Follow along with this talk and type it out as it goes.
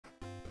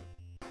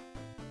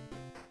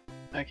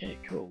Okay,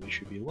 cool. We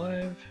should be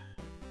live.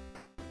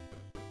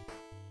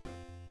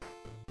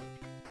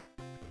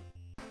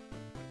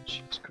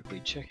 Just quickly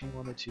checking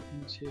one or two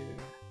things here.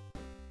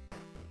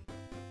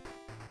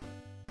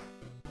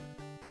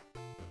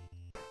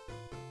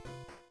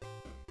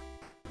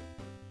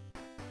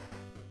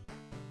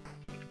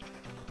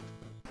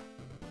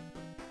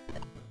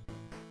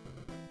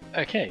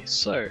 Okay,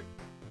 so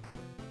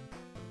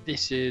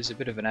this is a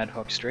bit of an ad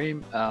hoc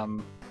stream.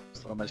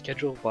 It's not on my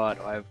schedule, but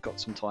I've got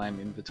some time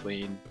in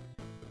between,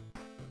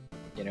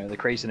 you know, the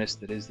craziness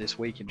that is this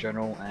week in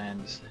general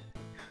and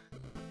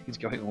things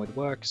going on with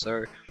work.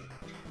 So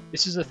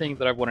this is a thing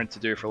that I've wanted to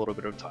do for a little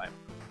bit of time.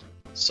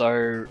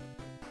 So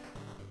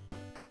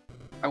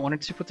I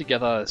wanted to put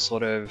together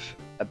sort of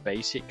a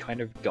basic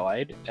kind of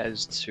guide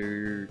as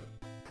to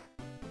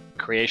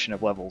creation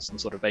of levels and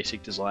sort of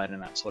basic design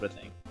and that sort of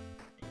thing.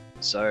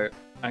 So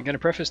I'm going to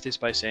preface this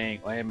by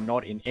saying I am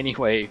not in any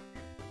way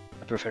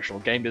a professional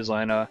game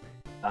designer.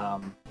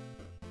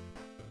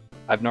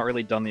 I've not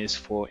really done this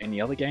for any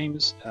other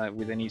games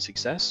with any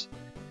success,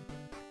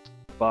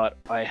 but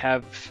I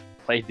have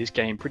played this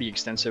game pretty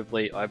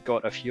extensively. I've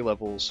got a few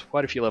levels,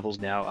 quite a few levels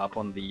now up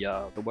on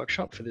the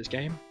workshop for this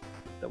game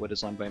that were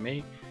designed by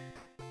me,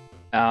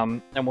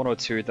 and one or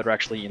two that are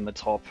actually in the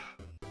top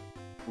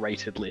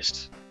rated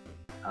list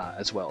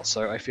as well.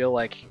 So I feel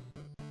like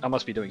I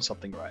must be doing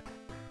something right.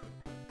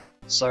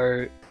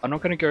 So I'm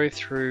not going to go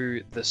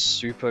through the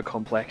super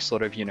complex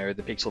sort of, you know,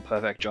 the pixel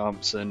perfect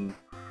jumps and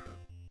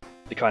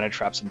the kind of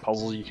traps and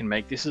puzzles you can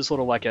make. This is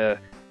sort of like a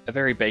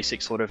very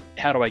basic sort of,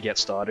 how do I get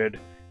started?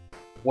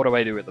 What do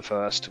I do at the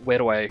first? Where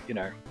do I, you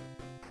know,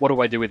 what do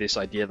I do with this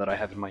idea that I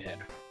have in my head?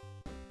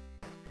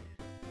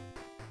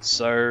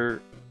 So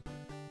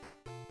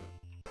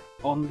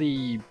on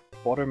the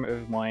bottom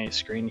of my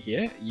screen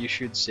here, you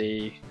should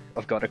see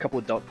I've got a couple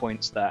of dot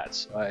points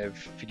that I've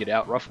figured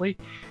out roughly.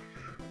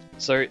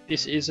 So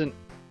this isn't,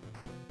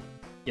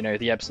 you know,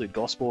 the absolute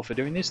gospel for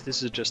doing this.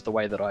 This is just the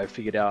way that I've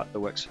figured out that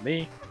works for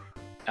me.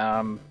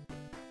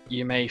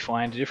 You may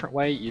find a different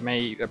way. You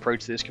may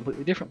approach this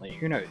completely differently.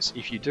 Who knows?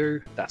 If you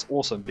do, that's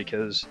awesome,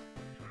 because,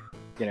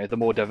 you know, the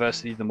more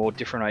diversity, the more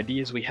different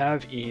ideas we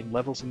have in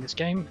levels in this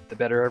game, the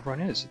better everyone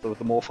is.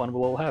 The more fun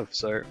we'll all have.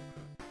 So,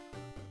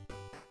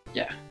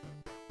 yeah.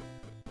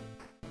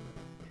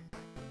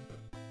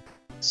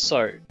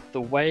 So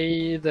the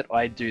way that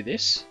I do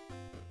this,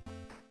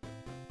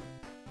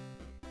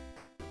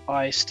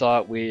 I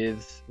start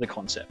with the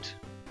concept.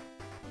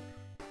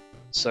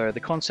 So the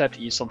concept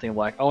is something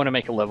like, I want to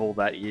make a level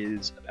that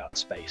is about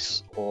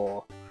space,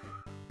 or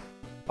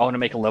I want to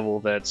make a level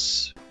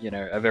that's, you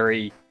know, a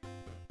very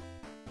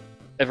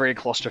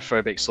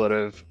claustrophobic sort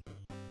of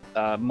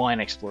mine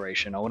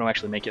exploration. I want to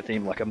actually make it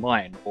themed like a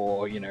mine,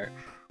 or, you know,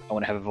 I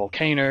want to have a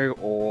volcano,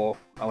 or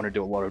I want to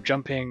do a lot of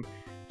jumping.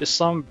 Just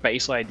some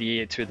base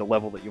idea to the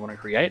level that you want to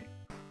create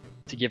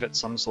to give it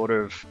some sort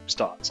of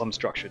start, some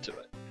structure to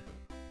it.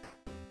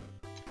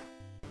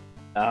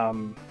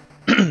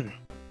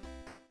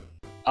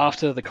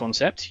 After the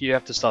concept, you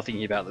have to start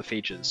thinking about the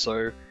features.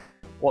 So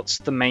what's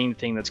the main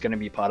thing that's going to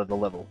be part of the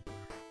level?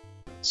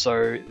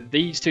 So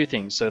these two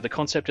things, so the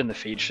concept and the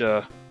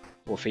feature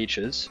or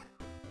features,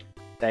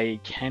 they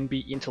can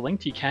be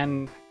interlinked. You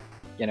can,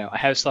 you know, I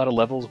have started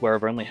levels where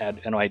I've only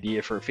had an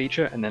idea for a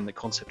feature and then the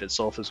concept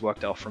itself has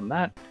worked out from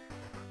that.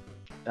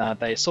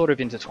 They sort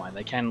of intertwine.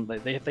 They can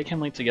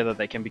link together.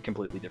 They can be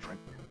completely different.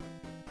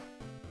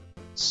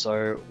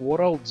 So what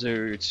I'll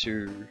do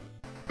to,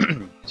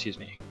 excuse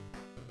me,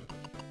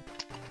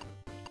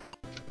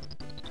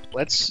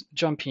 let's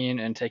jump in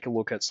and take a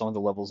look at some of the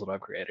levels that I've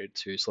created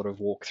to sort of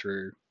walk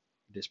through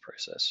this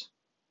process.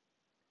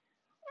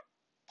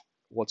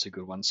 What's a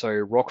good one? So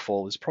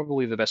Rockfall is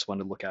probably the best one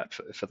to look at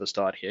for the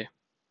start here.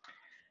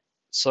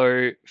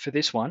 So for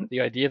this one, the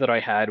idea that I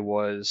had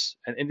was,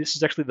 and this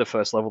is actually the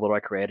first level that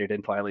I created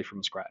entirely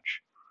from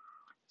scratch.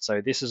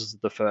 So this is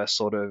the first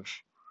sort of,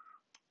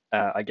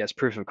 I guess,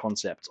 proof of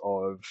concept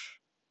of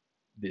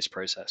this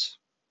process.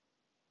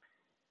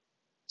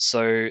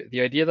 So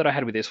the idea that I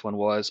had with this one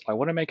was, I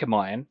want to make a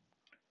mine,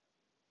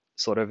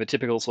 sort of a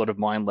typical sort of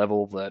mine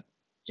level that,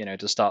 you know,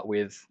 to start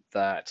with,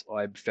 that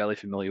I'm fairly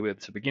familiar with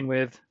to begin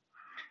with.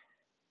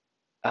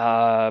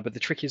 But the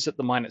trick is that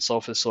the mine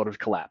itself has sort of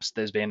collapsed.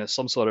 There's been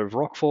some sort of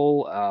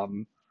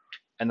rockfall,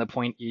 and the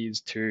point is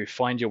to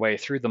find your way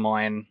through the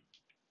mine.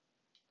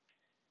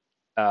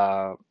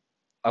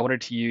 I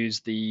wanted to use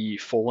the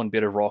fallen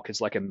bit of rock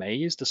as like a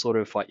maze to sort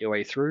of fight your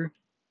way through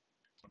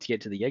to get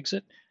to the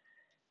exit.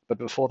 But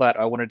before that,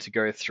 I wanted to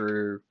go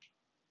through,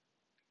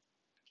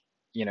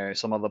 you know,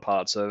 some other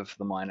parts of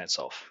the mine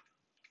itself.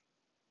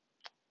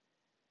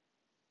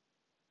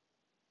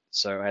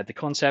 So I had the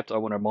concept, I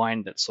want a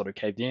mine that's sort of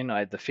caved in. I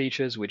had the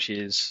features, which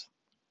is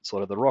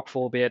sort of the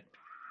rockfall bit,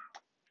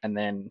 and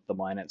then the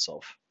mine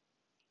itself.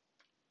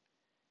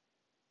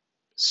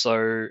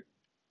 So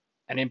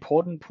an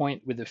important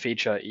point with the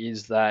feature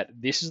is that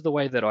this is the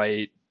way that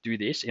I do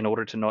this in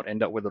order to not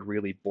end up with a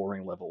really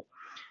boring level.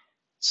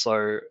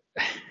 So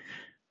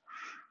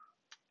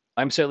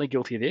I'm certainly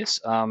guilty of this.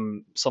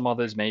 Some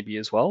others may be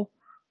as well.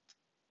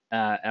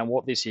 And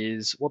what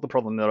the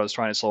problem that I was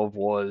trying to solve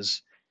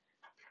was,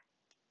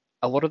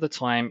 a lot of the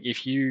time,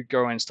 if you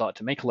go and start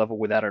to make a level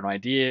without an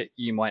idea,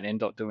 you might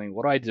end up doing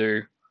what I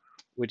do,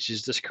 which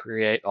is just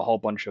create a whole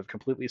bunch of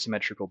completely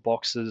symmetrical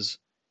boxes.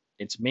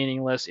 It's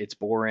meaningless, it's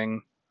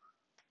boring,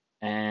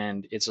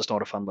 and it's just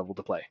not a fun level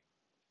to play.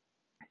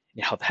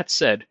 Now, that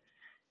said,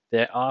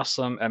 there are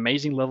some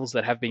amazing levels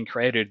that have been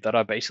created that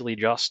are basically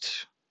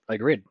just a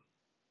grid.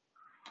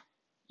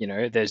 You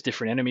know, there's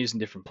different enemies in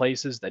different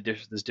places,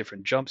 there's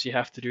different jumps you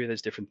have to do,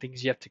 there's different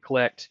things you have to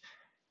collect.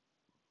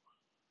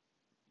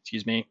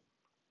 Excuse me.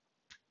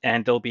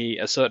 And there'll be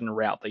a certain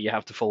route that you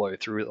have to follow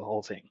through the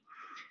whole thing.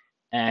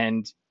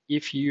 And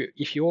if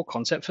your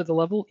concept for the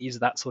level is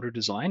that sort of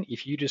design,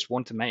 if you just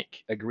want to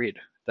make a grid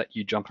that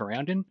you jump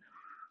around in,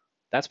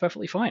 that's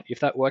perfectly fine.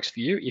 If that works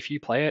for you, if you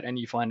play it and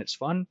you find it's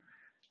fun,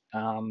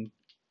 upload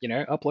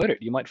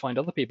it. You might find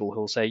other people who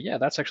will say, yeah,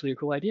 that's actually a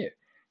cool idea.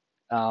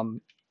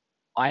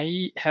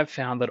 I have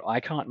found that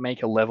I can't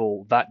make a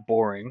level that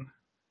boring,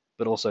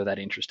 but also that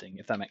interesting,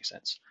 if that makes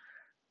sense.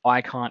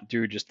 I can't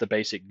do just the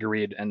basic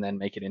grid and then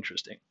make it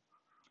interesting.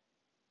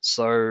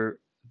 So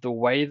the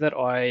way that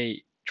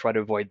I try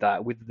to avoid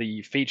that with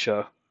the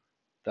feature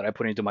that I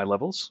put into my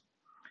levels,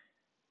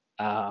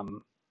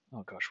 oh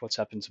gosh, what's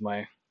happened to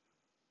my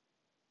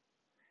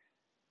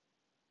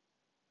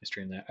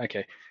stream there?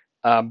 Okay.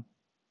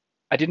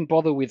 I didn't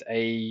bother with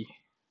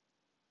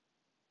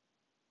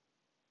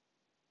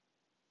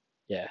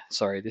yeah,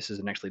 sorry, this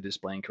isn't actually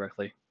displaying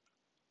correctly.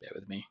 Bear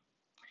with me.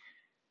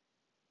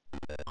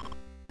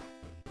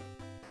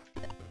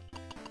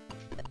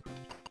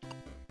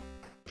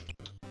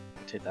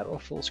 Take that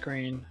off full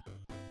screen.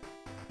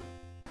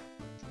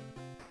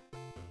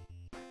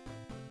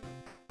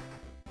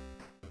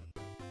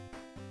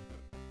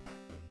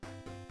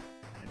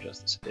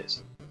 Adjust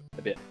this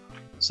a bit.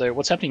 So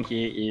what's happening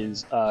here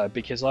is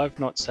because I've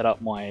not set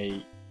up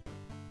my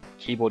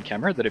keyboard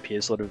camera that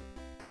appears sort of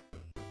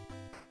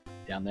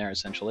down there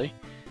essentially,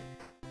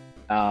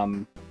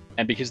 and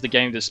because the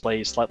game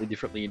displays slightly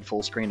differently in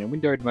full screen and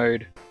windowed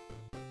mode,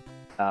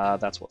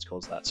 that's what's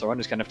caused that. So I'm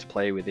just going to have to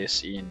play with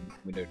this in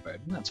windowed mode,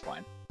 and that's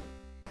fine,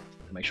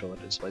 to make sure that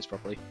it displays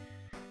properly.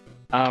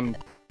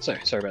 So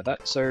sorry about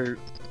that. So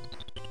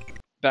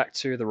back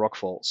to the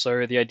rockfall.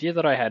 So the idea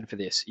that I had for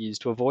this is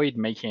to avoid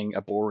making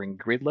a boring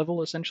grid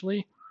level,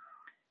 essentially.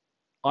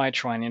 I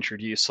try and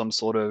introduce some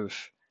sort of,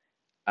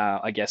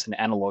 I guess, an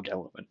analog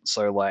element.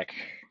 So like,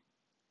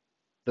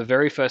 the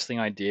very first thing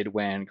I did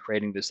when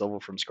creating this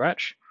level from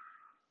scratch,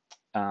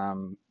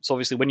 so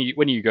obviously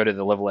when you go to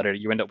the level editor,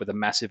 you end up with a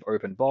massive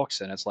open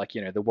box, and it's like,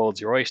 the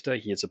world's your oyster.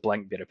 Here's a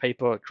blank bit of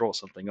paper, draw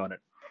something on it.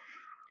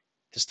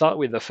 To start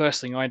with, the first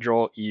thing I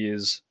draw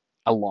is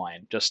a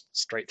line, just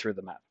straight through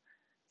the map.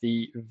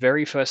 The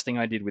very first thing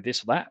I did with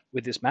this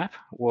map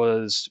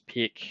was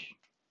pick.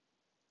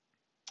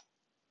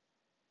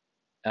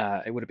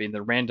 It would have been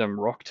the random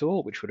rock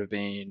tool, which would have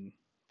been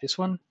this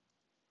one.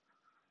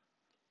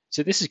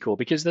 So this is cool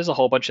because there's a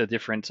whole bunch of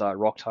different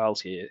rock tiles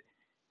here.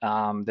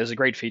 There's a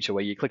great feature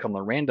where you click on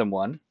the random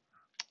one,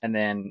 and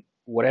then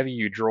whatever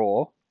you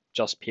draw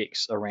just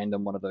picks a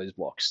random one of those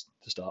blocks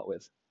to start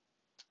with.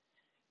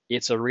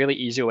 It's a really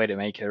easy way to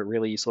make a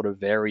really sort of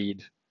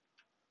varied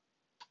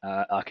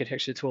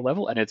architecture to a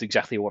level, and it's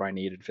exactly what I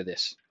needed for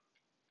this.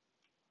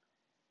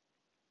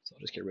 So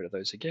I'll just get rid of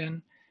those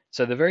again.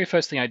 So the very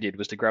first thing I did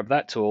was to grab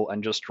that tool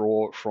and just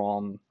draw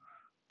from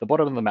the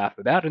bottom of the map,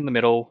 about in the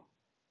middle,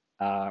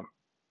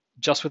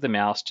 just with the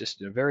mouse,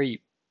 just in a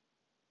very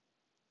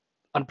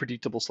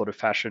unpredictable sort of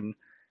fashion,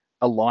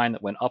 a line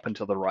that went up and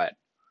to the right.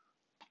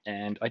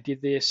 And I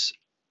did this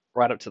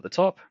right up to the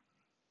top.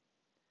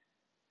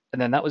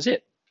 And then that was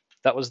it.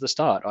 That was the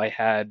start. I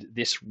had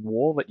this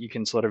wall that you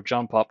can sort of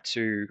jump up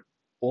to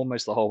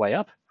almost the whole way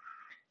up.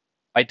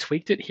 I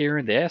tweaked it here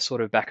and there,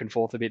 sort of back and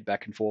forth a bit,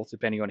 back and forth,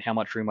 depending on how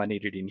much room I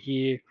needed in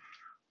here,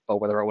 or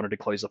whether I wanted to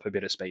close up a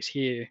bit of space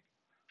here.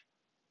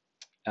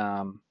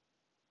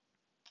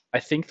 I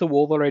think the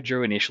wall that I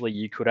drew initially,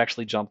 you could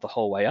actually jump the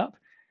whole way up,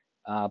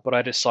 but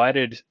I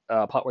decided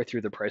partway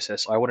through the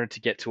process, I wanted to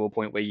get to a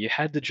point where you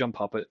had to jump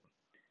up it.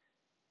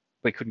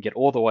 We couldn't get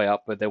all the way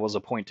up, but there was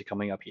a point to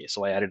coming up here.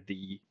 So I added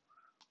the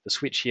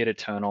switch here to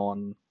turn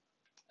on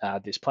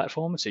this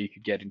platform so you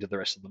could get into the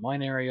rest of the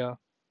mine area.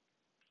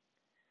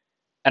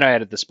 And I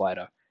added the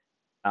spider,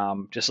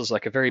 just as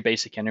like a very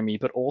basic enemy,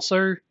 but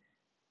also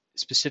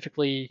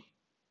specifically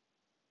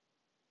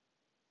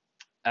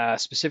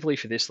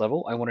for this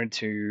level, I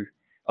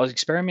was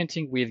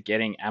experimenting with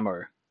getting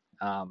ammo.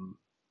 A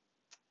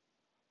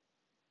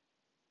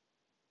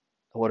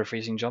lot of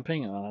freezing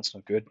jumping. Oh, that's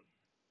not good.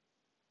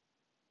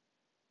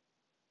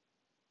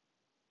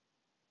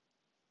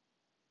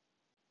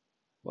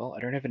 Well,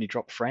 I don't have any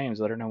drop frames.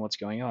 I don't know what's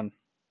going on.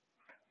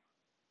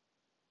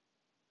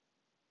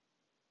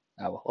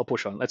 Oh, well, I'll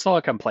push on. It's not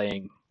like I'm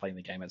playing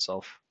the game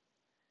itself.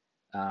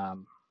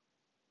 We'll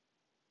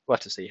have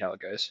to see how it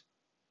goes.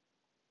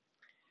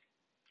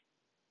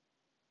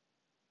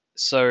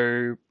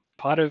 So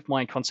part of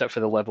my concept for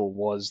the level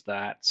was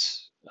that,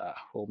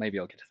 well, maybe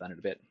I'll get to that in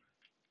a bit.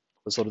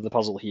 was sort of the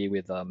puzzle here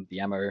with the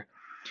ammo.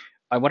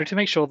 I wanted to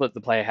make sure that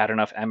the player had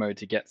enough ammo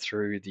to get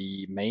through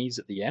the maze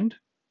at the end.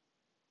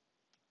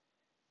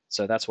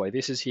 So that's why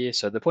this is here.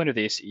 So the point of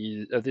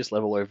this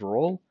level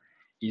overall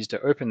is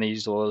to open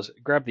these doors,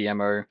 grab the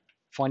ammo,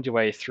 find your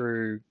way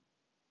through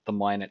the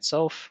mine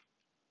itself,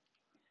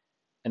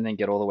 and then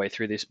get all the way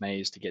through this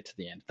maze to get to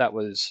the end. That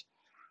was,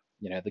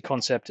 the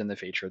concept and the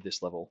feature of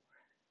this level.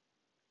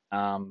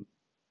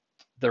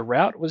 The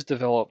route was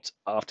developed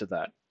after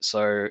that,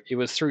 so it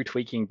was through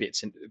tweaking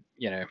bits and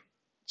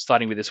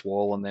starting with this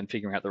wall and then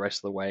figuring out the rest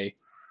of the way.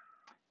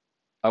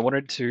 I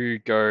wanted to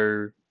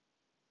go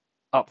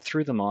up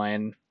through the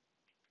mine,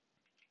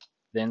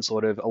 then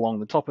sort of along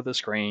the top of the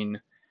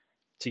screen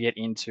to get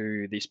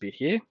into this bit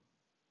here.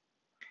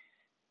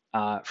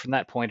 From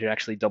that point, it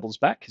actually doubles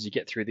back because you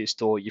get through this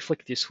door, you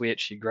flick this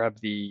switch, you grab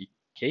the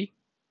key.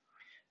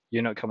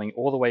 You're not coming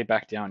all the way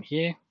back down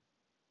here.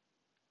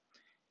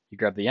 You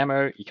grab the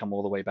ammo, you come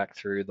all the way back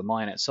through the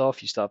mine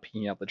itself, you start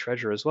picking up the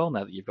treasure as well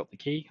now that you've got the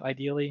key,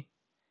 ideally.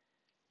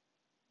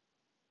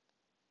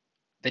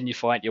 Then you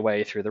fight your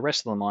way through the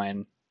rest of the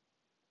mine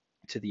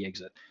to the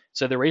exit.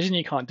 So the reason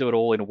you can't do it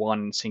all in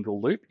one single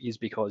loop is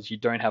because you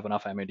don't have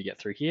enough ammo to get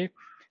through here.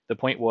 The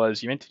point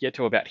was you meant to get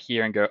to about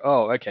here and go,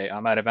 oh, okay,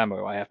 I'm out of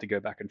ammo, I have to go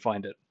back and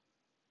find it.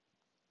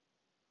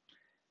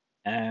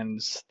 And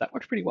that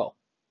worked pretty well.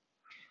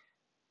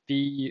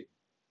 The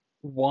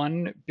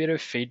one bit of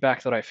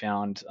feedback that I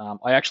found,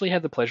 I actually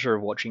had the pleasure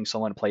of watching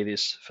someone play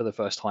this for the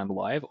first time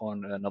live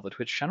on another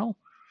Twitch channel.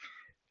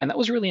 And that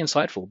was really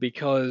insightful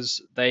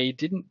because they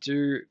didn't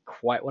do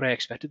quite what I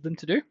expected them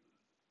to do.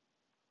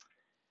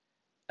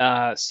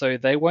 So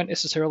they weren't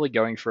necessarily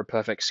going for a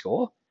perfect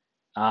score.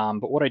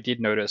 But what I did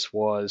notice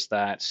was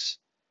that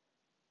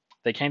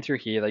they came through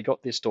here, they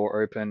got this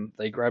door open,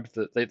 they grabbed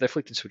they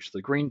flicked the switch to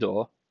the green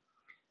door,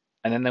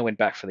 and then they went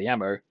back for the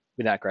ammo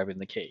without grabbing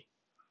the key.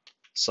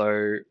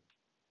 So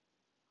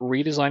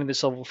redesigning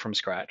this level from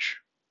scratch,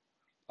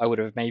 I would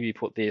have maybe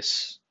put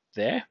this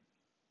there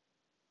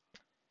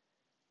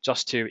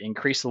just to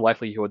increase the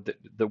likelihood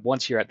that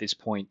once you're at this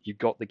point, you've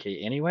got the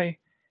key anyway.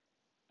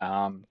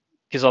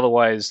 Because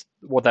otherwise,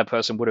 what that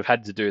person would have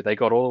had to do, they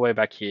got all the way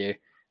back here,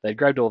 they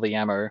grabbed all the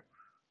ammo,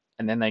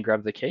 and then they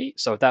grabbed the key.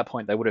 So at that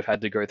point, they would have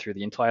had to go through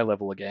the entire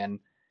level again,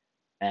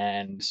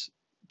 and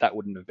that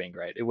wouldn't have been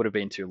great. It would have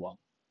been too long.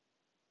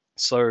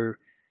 So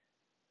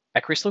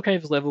a Crystal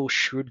Caves level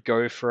should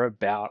go for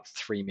about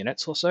 3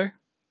 minutes or so.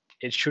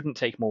 It shouldn't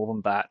take more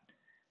than that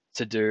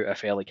to do a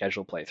fairly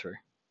casual playthrough.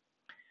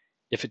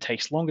 If it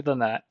takes longer than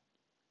that,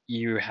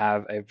 you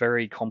have a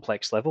very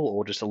complex level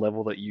or just a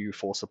level that you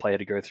force the player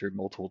to go through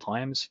multiple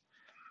times.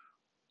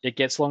 It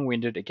gets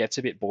long-winded, it gets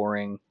a bit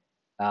boring.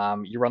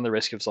 You run the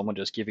risk of someone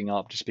just giving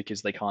up just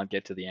because they can't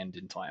get to the end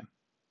in time.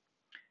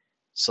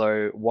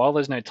 So while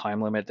there's no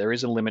time limit, there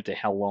is a limit to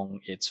how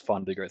long it's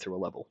fun to go through a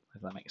level,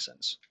 if that makes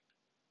sense.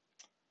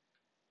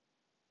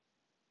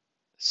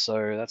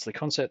 So that's the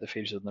concept, the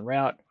features, and the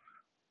route.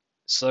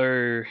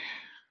 So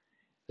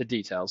the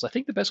details. I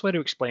think the best way to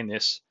explain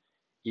this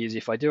is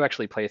if I do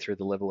actually play through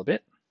the level a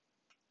bit.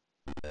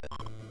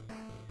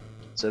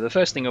 So the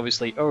first thing,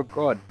 obviously, oh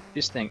god,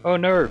 this thing. Oh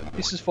no,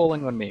 this is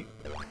falling on me.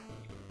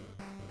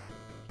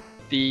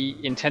 The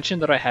intention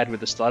that I had with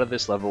the start of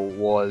this level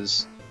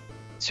was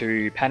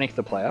to panic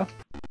the player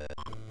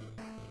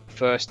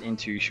first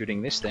into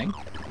shooting this thing,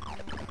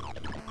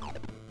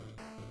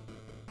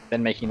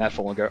 then making that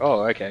fall and go,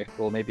 oh, okay,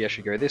 well maybe I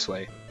should go this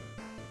way.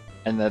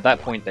 And at that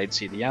point they'd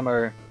see the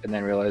ammo and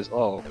then realize,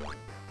 oh,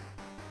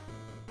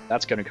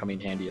 that's going to come in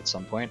handy at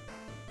some point.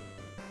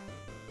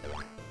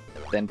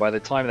 Then by the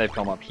time they've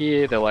come up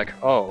here, they're like,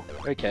 oh,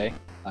 okay,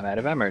 I'm out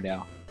of ammo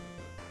now.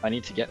 I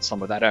need to get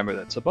some of that ammo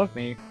that's above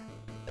me.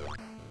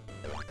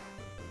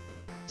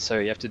 So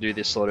you have to do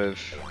this sort of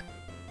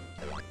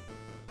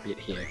bit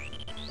here.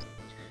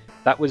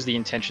 That was the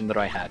intention that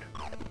I had.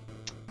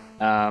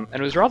 And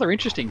it was rather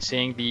interesting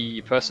seeing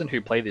the person who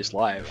played this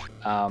live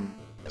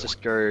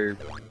just go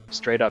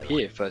straight up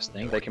here first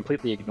thing. They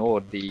completely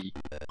ignored the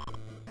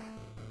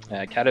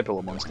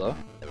caterpillar monster.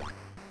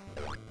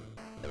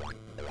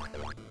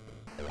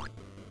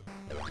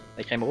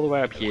 They came all the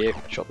way up here,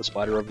 shot the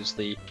spider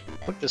obviously,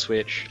 flicked the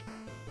switch,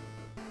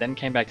 then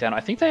came back down. I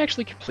think they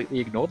actually completely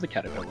ignored the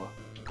caterpillar.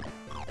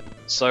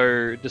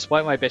 So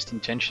despite my best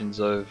intentions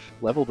of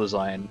level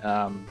design,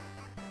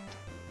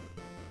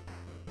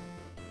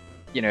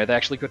 they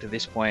actually got to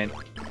this point.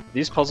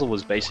 This puzzle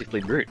was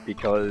basically moot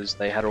because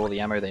they had all the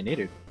ammo they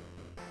needed.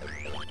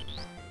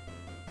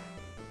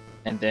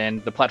 And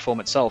then the platform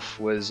itself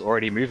was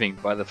already moving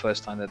by the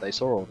first time that they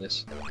saw all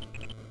this.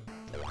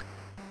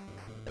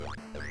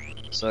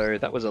 So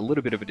that was a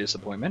little bit of a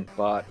disappointment,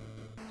 but,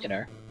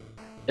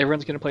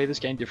 everyone's going to play this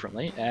game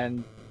differently,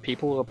 and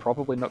people are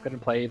probably not going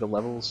to play the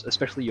levels,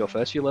 especially your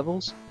first few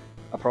levels,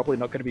 are probably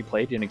not going to be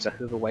played in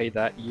exactly the way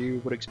that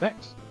you would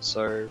expect.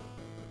 So,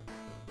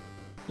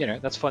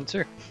 that's fun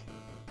too.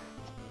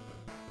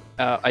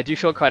 I do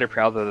feel kind of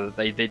proud that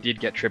they did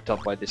get tripped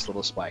up by this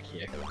little spike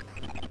here.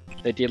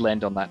 They did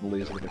land on that and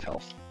lose a bit of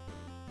health.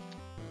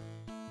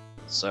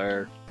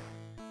 So,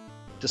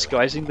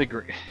 disguising the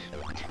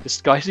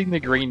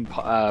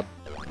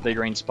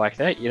green spike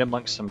there in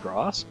amongst some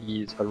grass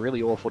is a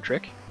really awful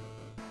trick,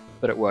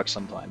 but it works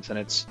sometimes, and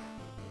it's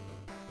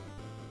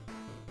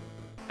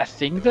a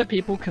thing that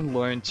people can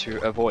learn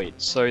to avoid.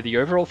 So the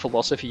overall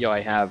philosophy I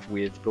have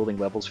with building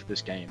levels for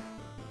this game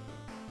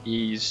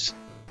is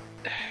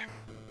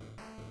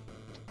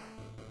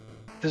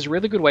there's a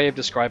really good way of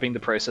describing the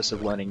process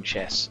of learning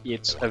chess.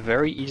 It's a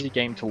very easy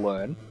game to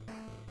learn,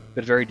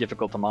 but very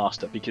difficult to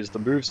master because the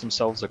moves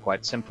themselves are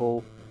quite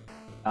simple.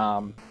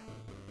 You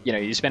know,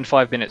 you spend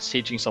 5 minutes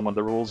teaching someone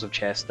the rules of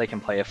chess, they can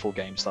play a full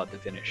game start to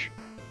finish.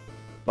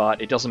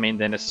 But it doesn't mean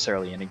they're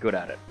necessarily any good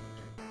at it.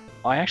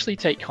 I actually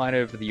take kind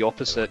of the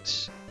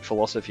opposite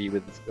philosophy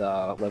with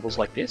levels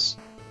like this.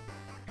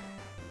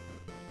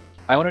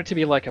 I want it to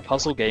be like a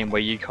puzzle game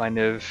where you kind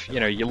of, you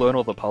know, you learn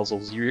all the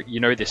puzzles, you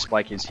know this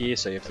spike is here,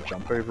 so you have to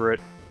jump over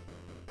it.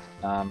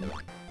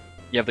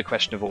 You have the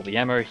question of all the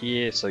ammo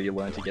here, so you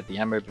learn to get the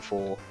ammo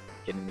before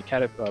getting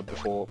the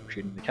before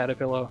shooting the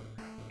caterpillar.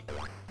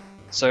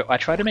 So I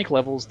try to make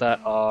levels that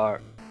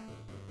are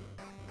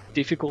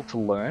difficult to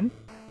learn,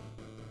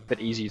 but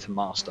easy to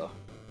master.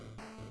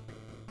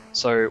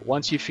 So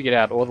once you've figured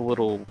out all the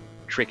little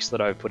tricks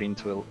that I've put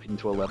into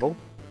a level,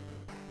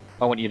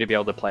 I want you to be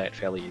able to play it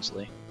fairly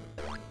easily.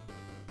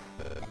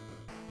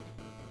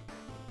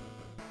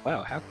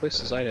 Wow, how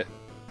close is I to...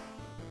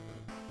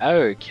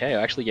 Okay,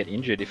 I actually get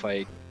injured if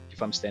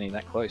I'm standing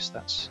that close.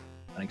 That's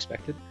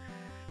unexpected.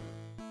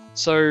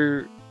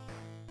 So,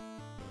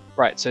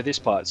 right, so this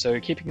part. So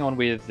keeping on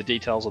with the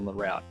details on the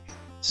route.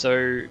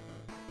 So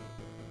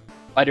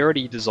I'd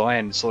already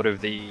designed sort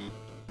of the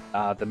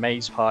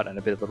maze part and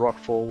a bit of the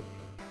rockfall.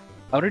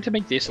 I wanted to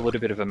make this a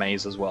little bit of a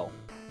maze as well.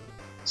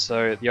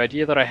 So the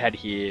idea that I had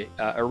here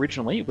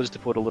originally was to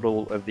put a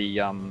little of the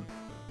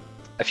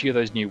a few of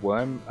those new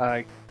worm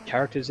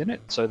characters in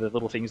it, so the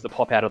little things that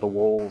pop out of the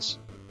walls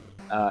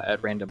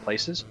at random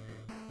places.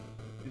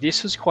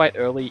 This was quite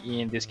early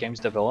in this game's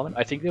development.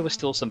 I think there were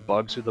still some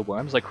bugs with the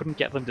worms. I couldn't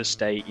get them to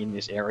stay in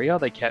this area.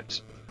 They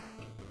kept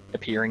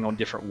appearing on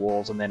different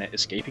walls and then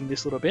escaping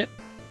this little bit.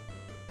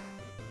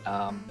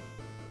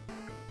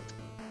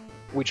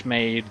 Which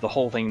made the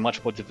whole thing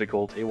much more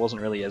difficult. It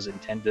wasn't really as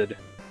intended.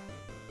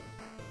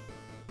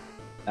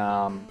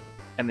 And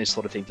this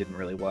sort of thing didn't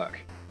really work.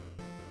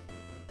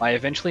 I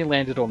eventually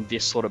landed on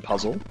this sort of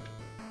puzzle,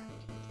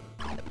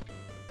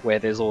 where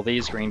there's all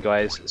these green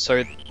guys.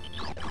 So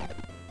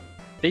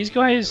these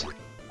guys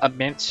are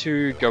meant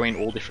to go in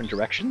all different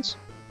directions.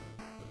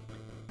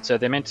 So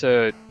they're meant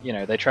to, you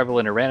know, they travel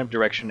in a random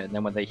direction, and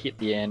then when they hit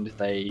the end,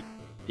 they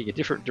pick a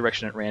different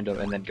direction at random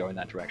and then go in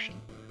that direction.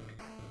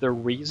 The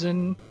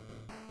reason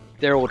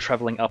they're all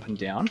traveling up and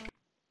down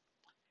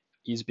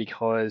is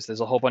because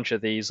there's a whole bunch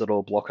of these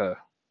little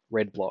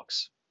red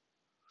blocks.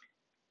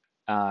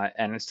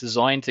 And it's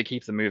designed to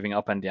keep them moving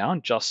up and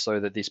down just so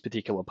that this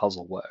particular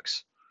puzzle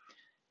works.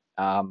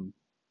 I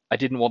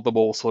didn't want them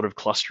all sort of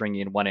clustering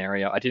in one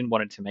area. I didn't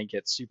want it to make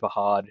it super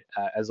hard,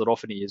 as it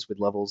often is with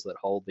levels that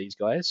hold these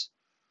guys.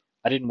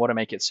 I didn't want to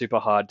make it super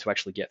hard to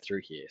actually get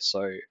through here.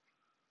 So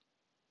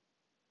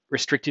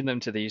restricting them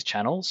to these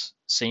channels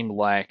seemed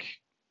like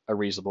a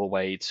reasonable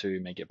way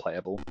to make it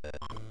playable.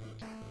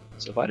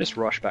 So if I just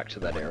rush back to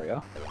that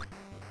area,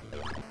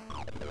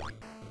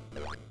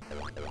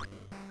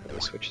 the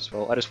switch as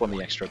well. I just want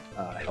the extra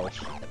health,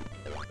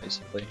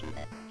 basically.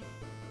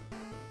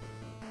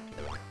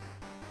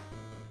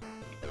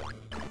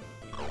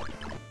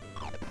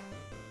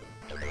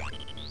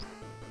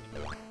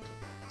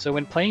 So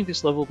when playing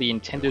this level the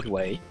intended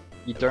way,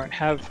 you don't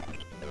have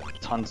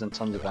tons and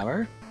tons of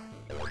ammo.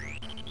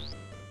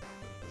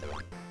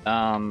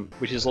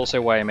 Which is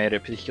also why I made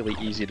it particularly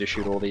easy to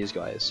shoot all these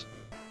guys.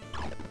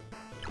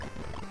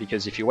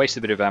 Because if you waste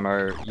a bit of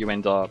ammo, you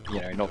end up, you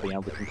know, not being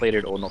able to complete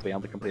it, or not being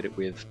able to complete it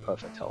with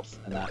perfect health,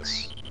 and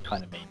that's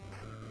kind of mean.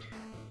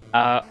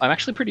 I'm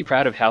actually pretty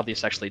proud of how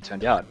this actually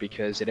turned out,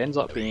 because it ends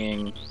up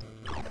being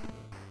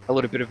a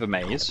little bit of a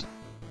maze,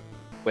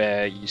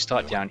 where you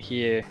start down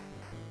here,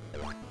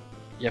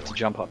 you have to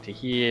jump up to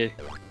here,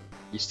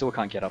 you still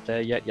can't get up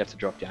there yet, you have to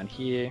drop down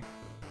here,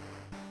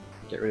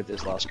 get rid of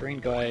this last green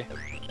guy,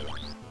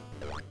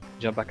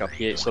 jump back up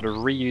here, sort of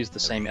reuse the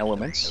same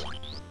elements,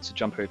 so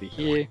jump over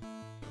here,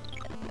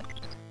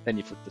 then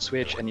you flip the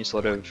switch and you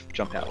sort of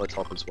jump out the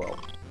top as well.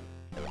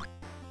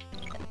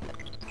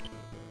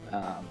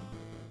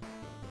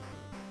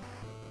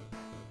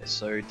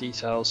 So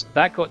details,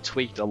 that got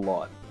tweaked a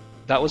lot.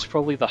 That was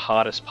probably the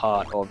hardest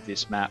part of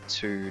this map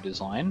to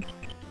design.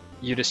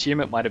 You'd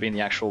assume it might have been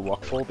the actual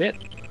rockfall bit,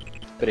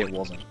 but it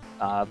wasn't.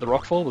 The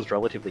rockfall was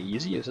relatively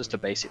easy, it was just a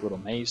basic little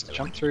maze to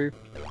jump through.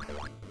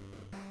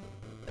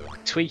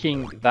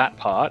 Tweaking that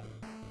part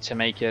to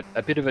make it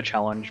a bit of a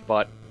challenge,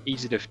 but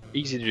easy to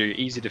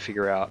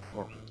figure out,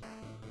 or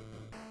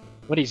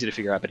not easy to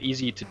figure out, but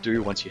easy to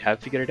do once you have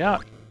figured it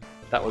out.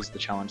 That was the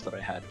challenge that I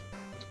had.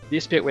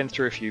 This bit went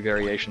through a few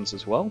variations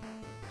as well.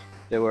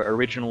 There were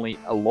originally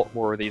a lot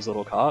more of these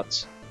little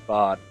carts,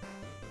 but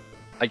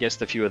I guess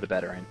the fewer the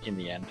better in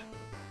the end.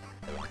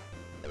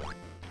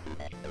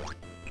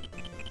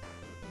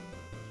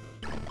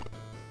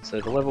 So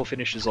the level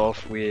finishes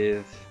off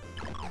with...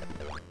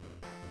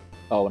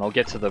 Oh, and I'll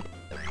get to the...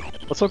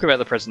 Let's talk about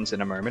the presents in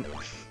a moment.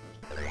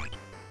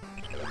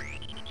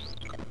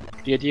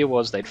 The idea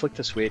was they'd flick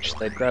the switch,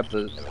 they'd grab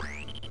the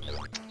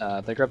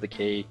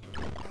key,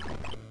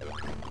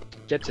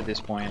 get to this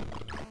point,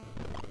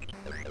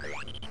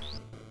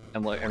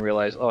 and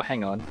realize, oh,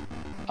 hang on,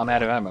 I'm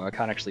out of ammo, I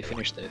can't actually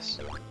finish this.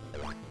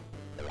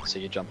 So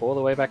you jump all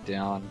the way back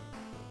down.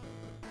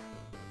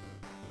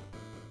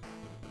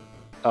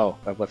 Oh,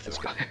 I've left this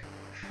guy.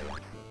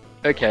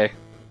 Okay,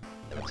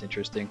 that's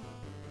interesting.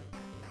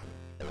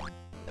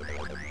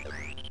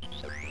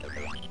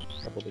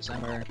 Double this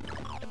ammo.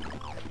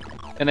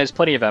 And there's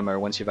plenty of ammo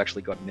once you've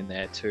actually gotten in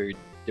there to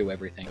do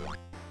everything.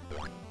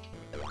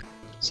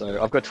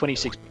 So I've got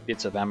 26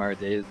 bits of ammo,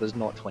 there's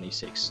not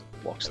 26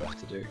 blocks left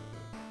to do.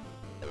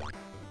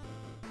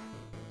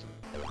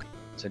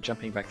 So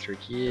jumping back through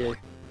here.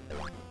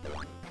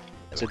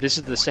 So this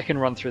is the second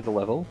run through the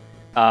level.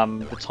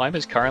 The time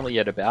is currently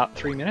at about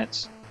 3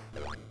 minutes.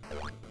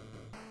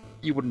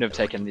 You wouldn't have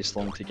taken this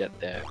long to get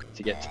there,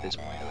 to get to this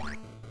point.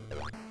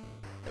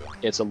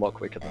 It's a lot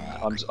quicker than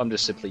that. I'm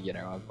just simply, you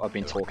know, I've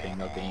been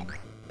talking, I've been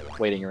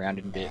waiting around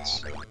in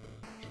bits.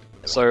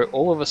 So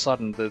all of a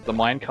sudden, the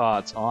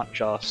minecarts aren't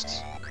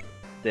just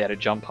there to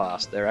jump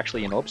past, they're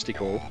actually an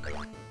obstacle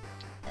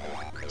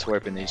to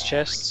open these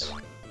chests.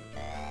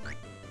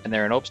 And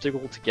they're an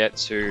obstacle to get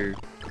to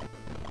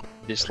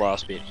this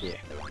last bit here.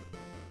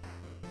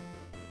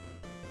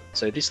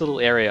 So this little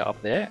area up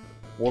there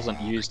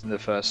wasn't used in the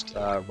first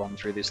run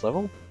through this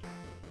level,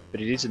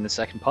 but it is in the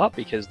second part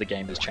because the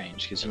game has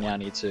changed, because you now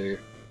need to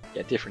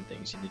get different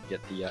things. You need to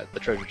get the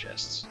treasure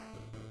chests.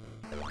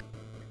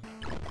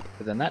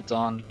 But then that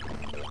done,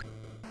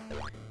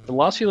 the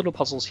last few little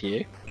puzzles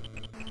here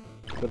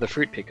were the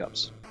fruit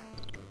pickups.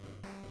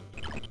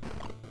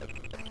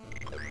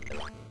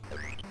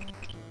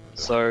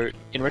 So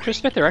in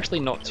retrospect, they're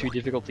actually not too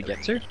difficult to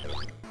get to.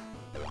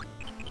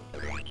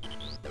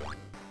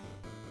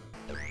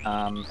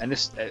 And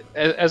this,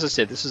 as I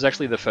said, this is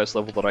actually the first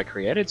level that I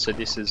created, so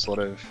this is sort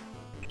of,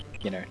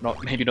 you know,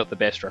 maybe not the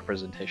best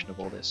representation of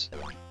all this.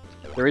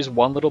 There is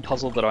one little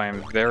puzzle that I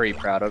am very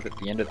proud of at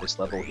the end of this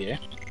level here.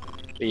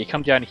 But you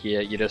come down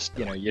here, you just,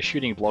 you know, you're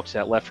shooting blocks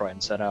out left, right,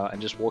 and center,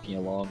 and just walking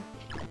along.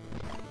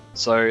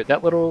 So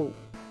that little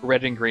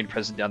red and green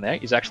present down there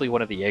is actually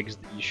one of the eggs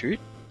that you shoot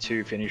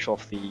to finish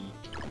off the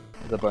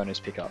bonus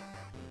pickup.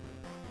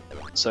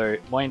 So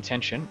my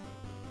intention,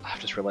 I've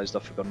just realized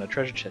I've forgotten a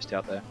treasure chest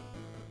out there.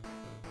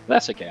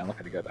 That's okay, I'm not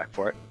going to go back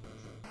for it.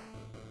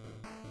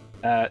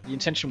 The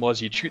intention was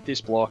you'd shoot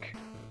this block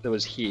that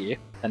was here,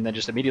 and then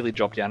just immediately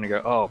drop down and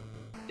go, oh,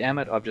 damn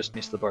it, I've just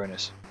missed the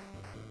bonus.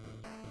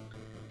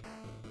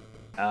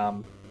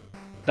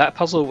 That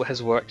puzzle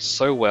has worked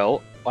so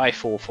well, I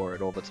fall for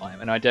it all the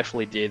time, and I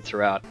definitely did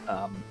throughout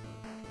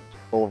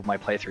all of my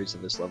playthroughs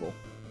of this level.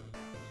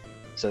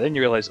 So then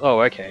you realize,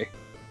 oh, okay,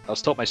 I'll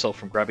stop myself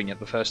from grabbing it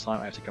the first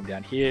time, I have to come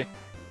down here.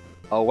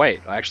 Oh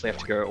wait, I actually have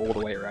to go all the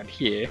way around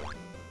here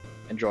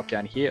and drop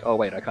down here. Oh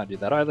wait, I can't do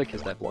that either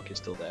because that block is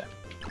still there.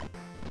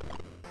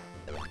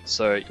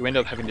 So you end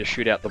up having to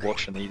shoot out the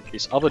blocks from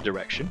this other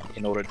direction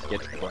in order to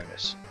get to the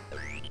bonus.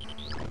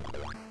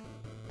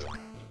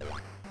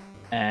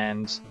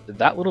 And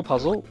that little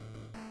puzzle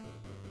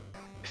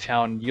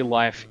found new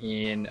life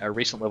in a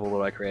recent level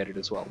that I created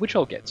as well, which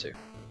I'll get to.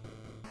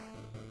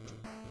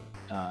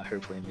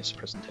 Hopefully in this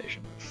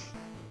presentation.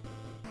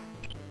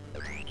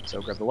 So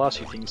I'll grab the last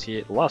few things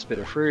here, the last bit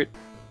of fruit.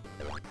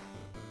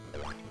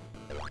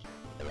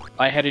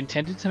 I had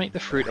intended to make the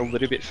fruit a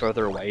little bit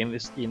further away in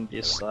this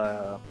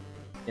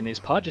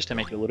part, just to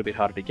make it a little bit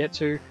harder to get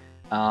to.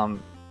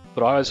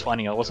 But I was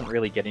finding I wasn't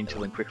really getting to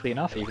them quickly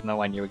enough, even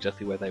though I knew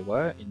exactly where they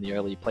were in the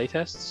early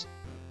playtests.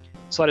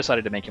 So I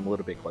decided to make them a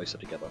little bit closer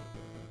together.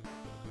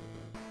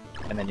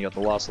 And then you got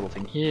the last little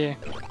thing here.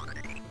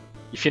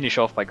 You finish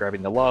off by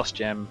grabbing the last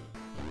gem,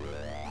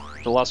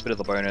 the last bit of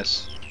the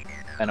bonus,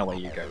 and away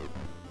you go.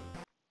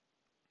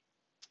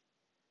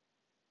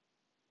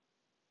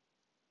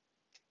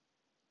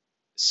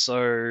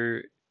 So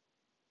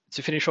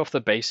to finish off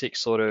the basic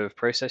sort of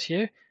process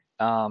here,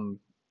 the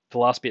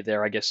last bit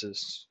there, I guess,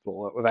 is,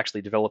 well, of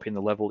actually developing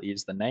the level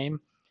is the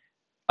name.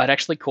 I'd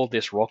actually called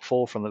this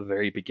Rockfall from the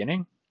very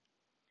beginning.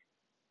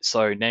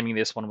 So naming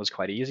this one was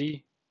quite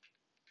easy.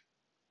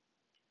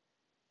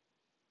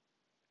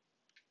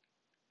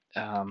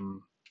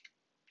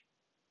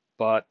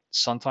 But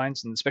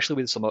sometimes, and especially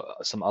with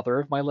some other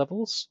of my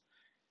levels,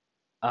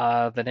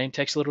 the name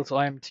takes a little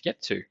time to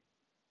get to.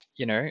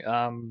 You know,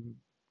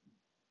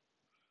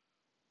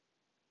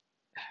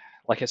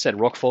 like I said,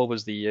 Rockfall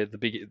was the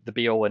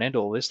be all and end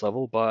all of this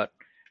level, but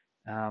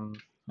all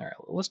right,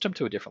 let's jump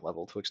to a different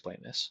level to explain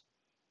this.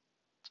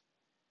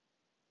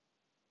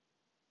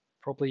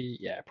 Probably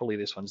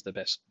this one's the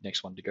best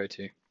next one to go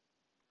to.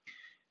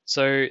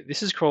 So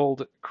this is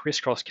called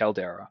Crisscross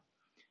Caldera.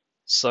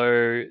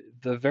 So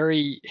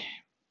the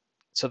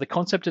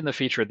concept and the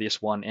feature of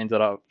this one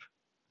ended up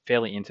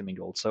fairly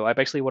intermingled. So I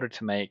basically wanted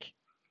to make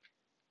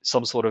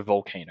some sort of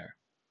volcano.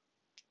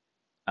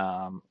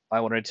 I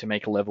wanted to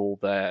make a level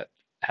that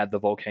had the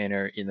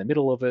volcano in the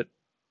middle of it.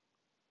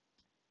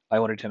 I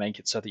wanted to make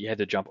it so that you had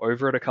to jump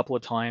over it a couple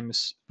of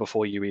times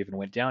before you even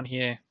went down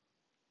here.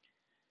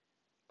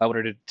 I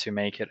wanted to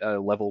make it a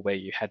level where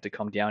you had to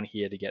come down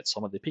here to get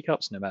some of the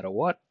pickups no matter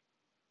what.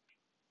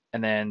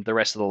 And then the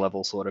rest of the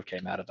level sort of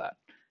came out of that.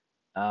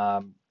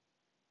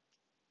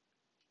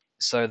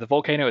 So the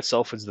volcano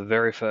itself was the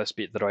very first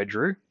bit that I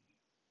drew.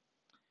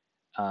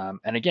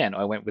 And again,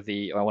 I went with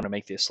I want to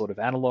make this sort of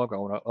analog. I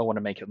want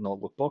to make it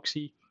not look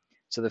boxy.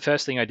 So the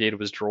first thing I did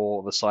was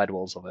draw the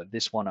sidewalls of it.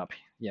 This one up,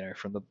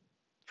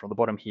 from the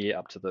bottom here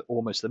up to the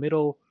almost the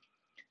middle,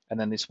 and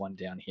then this one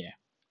down here.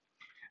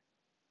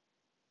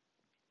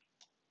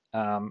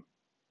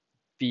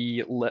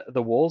 The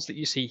walls that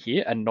you see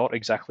here are not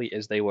exactly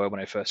as they were when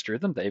I first drew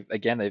them.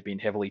 They've been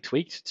heavily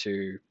tweaked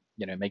to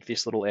make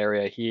this little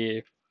area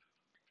here,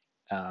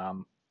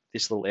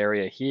 this little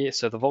area here.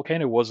 So the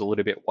volcano was a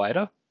little bit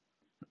wider.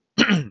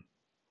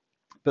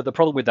 But the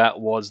problem with that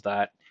was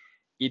that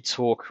it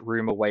took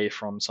room away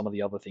from some of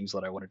the other things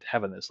that I wanted to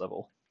have in this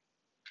level.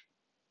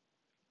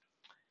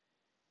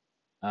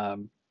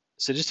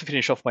 So just to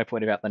finish off my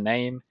point about the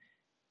name,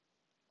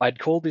 I'd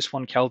called this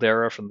one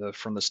Caldera from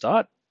the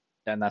start,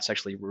 and that's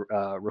actually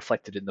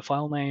reflected in the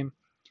file name.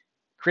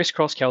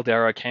 Crisscross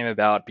Caldera came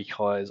about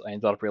because I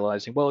ended up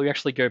realizing, well, we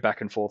actually go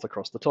back and forth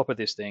across the top of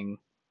this thing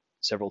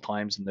several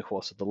times in the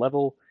course of the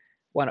level.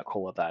 Why not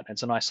call it that?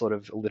 It's a nice sort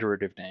of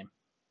alliterative name.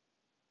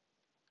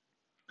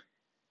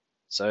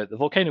 So the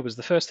volcano was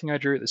the first thing I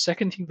drew. The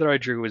second thing that I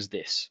drew was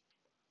this.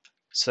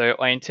 So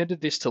I intended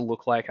this to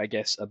look like, I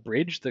guess, a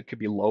bridge that could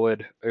be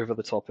lowered over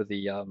the top of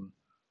the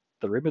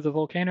rim of the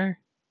volcano.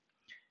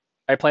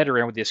 I played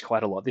around with this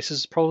quite a lot. This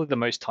is probably the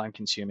most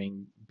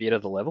time-consuming bit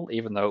of the level,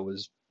 even though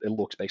it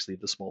looks basically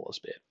the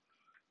smallest bit.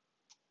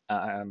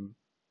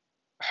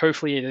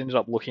 Hopefully it ended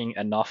up looking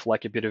enough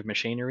like a bit of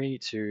machinery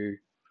to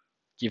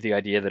give the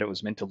idea that it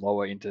was meant to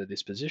lower into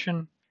this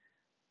position.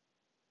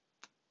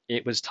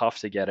 It was tough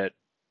to get it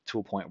to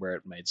a point where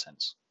it made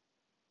sense.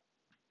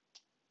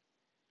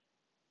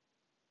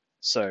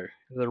 So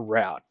the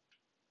route.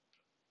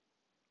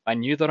 I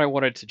knew that I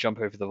wanted to jump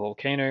over the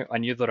volcano. I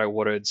knew that I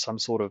wanted some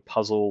sort of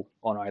puzzle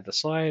on either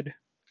side.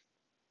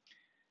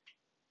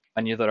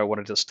 I knew that I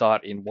wanted to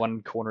start in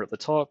one corner at the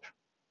top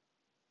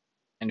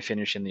and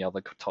finish in the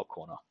other top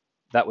corner.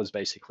 That was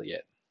basically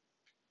it.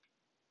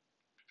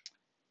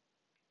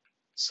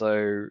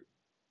 So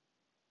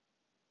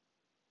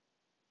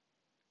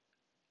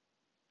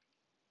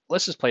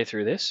let's just play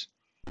through this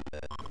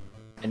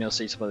and you'll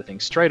see some of the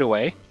things straight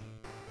away.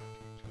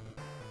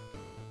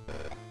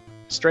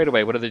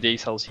 What are the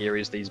details here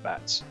is these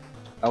bats.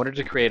 I wanted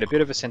to create a bit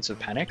of a sense of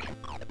panic.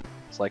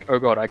 It's like, oh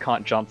god, I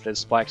can't jump, there's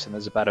spikes and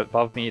there's a bat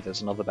above me,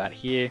 there's another bat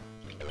here.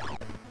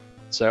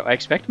 So I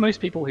expect most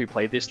people who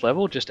played this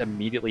level just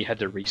immediately had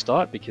to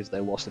restart because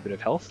they lost a bit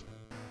of health.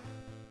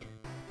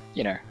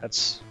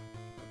 That's...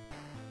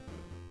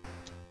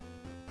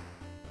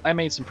 I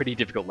made some pretty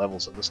difficult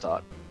levels at the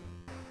start.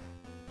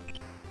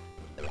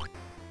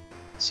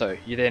 So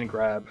you then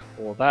grab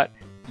all that.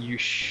 You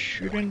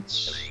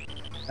shouldn't...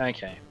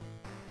 Okay.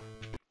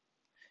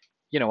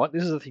 You know what?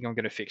 This is the thing I'm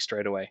going to fix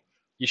straight away.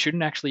 You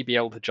shouldn't actually be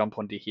able to jump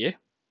onto here.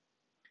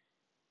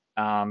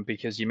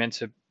 Because you're meant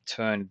to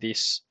turn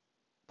this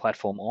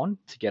platform on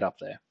to get up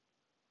there.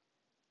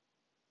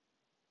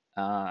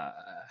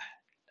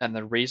 And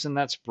the reason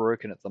that's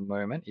broken at the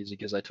moment is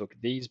because I took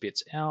these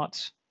bits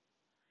out.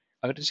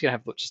 I'm just going to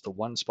have just the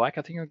one spike.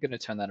 I think I'm going to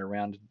turn that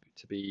around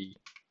to be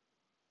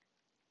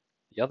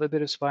the other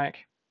bit of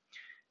spike.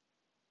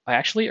 I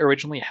actually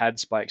originally had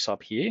spikes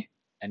up here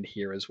and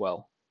here as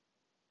well.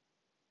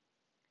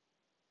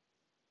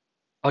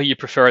 Oh, you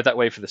prefer it that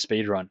way for the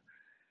speedrun?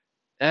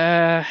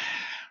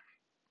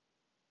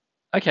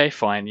 Okay,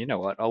 fine. You know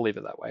what? I'll leave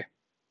it that way.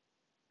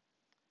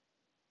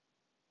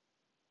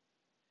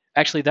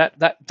 Actually,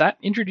 that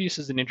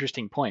introduces an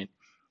interesting point,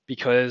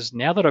 because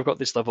now that I've got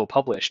this level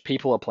published,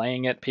 people are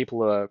playing it,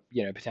 people are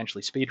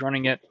potentially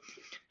speedrunning it,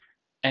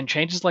 and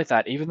changes like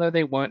that, even though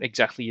they weren't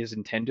exactly as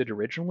intended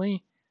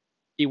originally,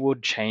 it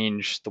would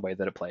change the way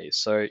that it plays.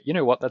 So you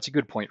know what? That's a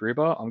good point,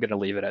 Ruba. I'm going to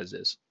leave it as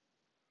is.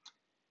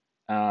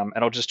 And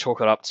I'll just chalk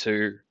it up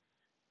to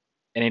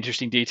an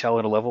interesting detail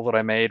in a level that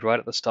I made right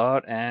at the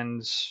start,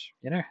 and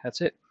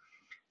that's it.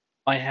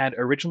 I had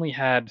originally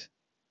had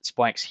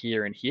spikes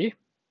here and here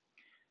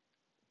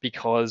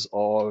because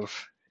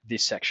of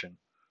this section.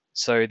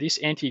 So this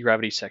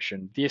anti-gravity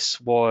section,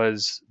 this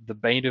was the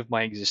bane of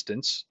my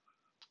existence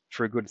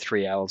for a good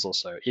 3 hours or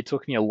so. It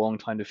took me a long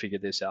time to figure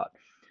this out.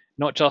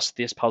 Not just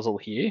this puzzle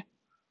here,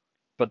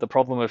 but the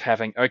problem of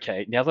having,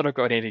 okay, now that I've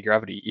got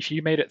anti-gravity, if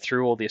you made it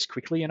through all this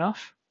quickly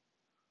enough,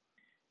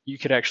 you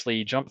could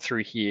actually jump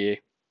through here.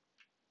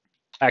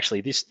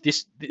 Actually, this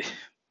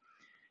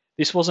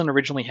wasn't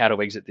originally how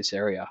to exit this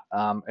area.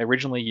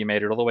 Originally, you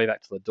made it all the way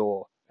back to the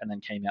door and then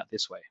came out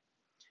this way.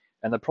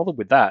 And the problem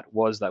with that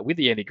was that with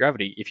the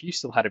anti-gravity, if you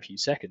still had a few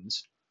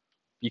seconds,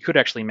 you could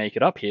actually make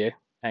it up here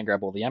and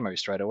grab all the ammo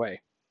straight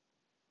away.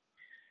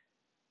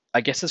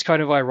 I guess it's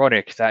kind of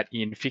ironic that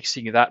in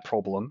fixing that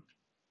problem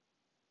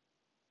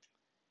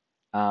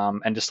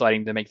and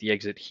deciding to make the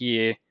exit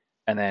here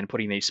and then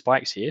putting these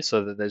spikes here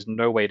so that there's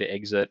no way to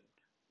exit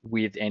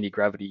with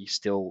anti-gravity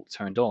still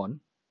turned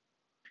on,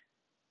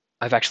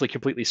 I've actually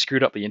completely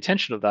screwed up the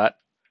intention of that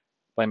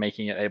by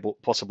making it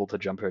possible to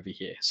jump over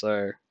here.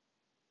 So,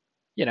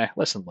 you know,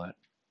 lesson learned.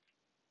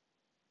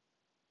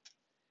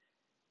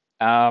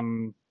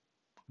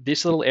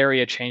 This little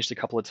area changed a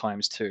couple of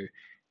times too.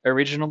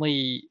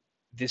 Originally,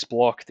 this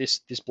block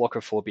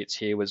of 4 bits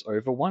here was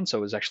over 1, so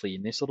it was actually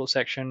in this little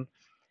section.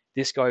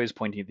 This guy was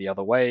pointing the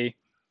other way,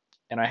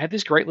 and I had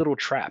this great little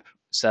trap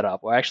set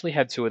up. I actually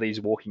had 2 of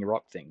these walking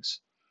rock things,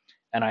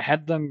 and I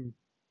had them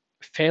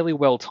fairly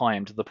well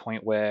timed to the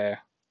point where,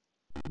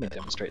 let me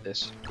demonstrate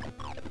this.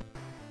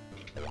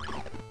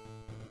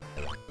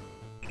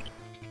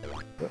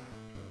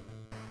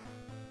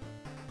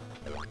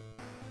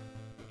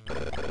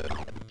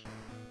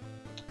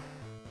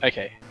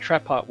 Okay,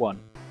 trap part 1.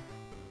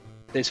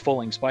 There's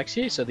falling spikes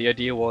here, so the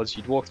idea was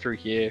you'd walk through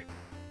here,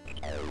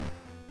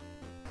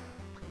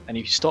 and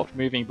if you stopped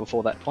moving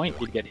before that point,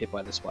 you'd get hit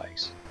by the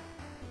spikes.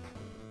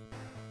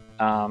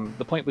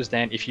 The point was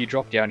then, if you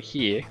drop down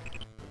here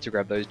to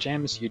grab those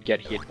gems, you'd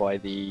get hit by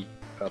the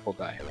purple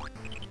guy.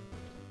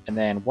 And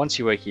then once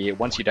you were here,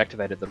 once you'd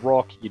activated the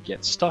rock, you'd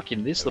get stuck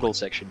in this little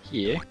section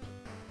here,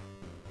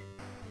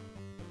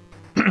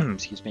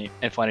 excuse me,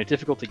 and find it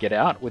difficult to get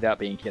out without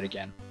being hit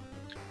again.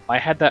 I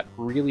had that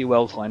really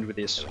well timed with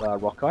this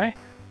rock guy.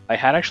 I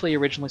had actually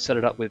originally set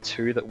it up with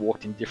 2 that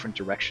walked in different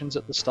directions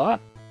at the start,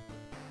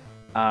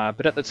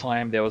 but at the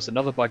time there was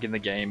another bug in the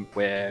game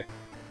where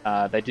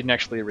they didn't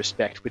actually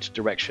respect which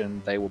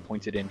direction they were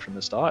pointed in from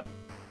the start.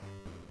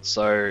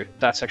 So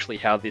that's actually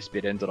how this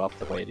bit ended up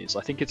the way it is.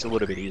 I think it's a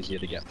little bit easier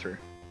to get through.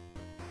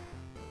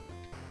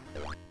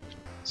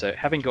 So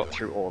having got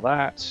through all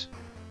that,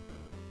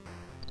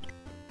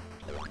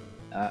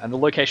 and the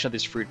location of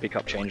this fruit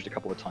pickup changed a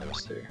couple of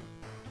times too.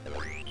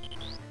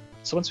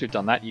 So once we've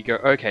done that, you go,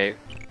 okay,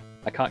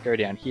 I can't go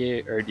down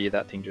here. Oh dear,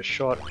 that thing just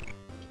shot.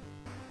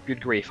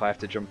 Good grief, I have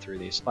to jump through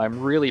this. I'm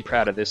really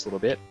proud of this little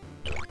bit.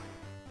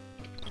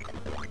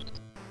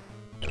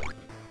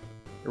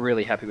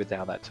 Really happy with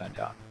how that turned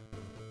out.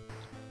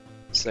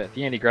 So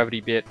the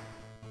anti-gravity bit,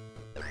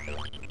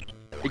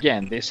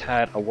 again, this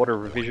had a lot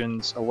of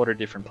revisions, a lot of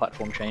different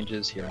platform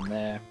changes here and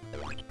there.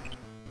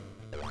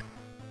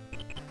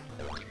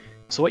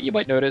 So what you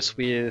might notice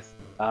with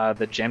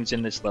the gems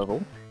in this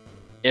level,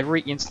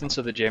 every instance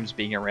of the gems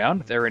being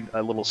around, they're in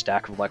a little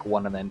stack of like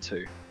 1 and then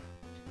 2.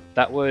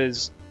 That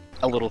was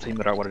a little thing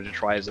that I wanted to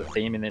try as a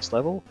theme in this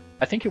level.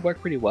 I think it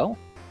worked pretty well.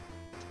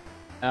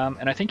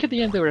 And I think at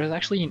the end there was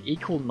actually an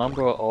equal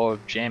number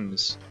of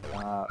gems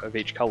of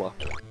each color,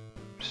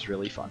 which is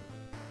really fun.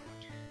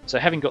 So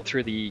having got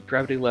through the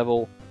gravity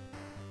level,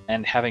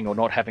 and having or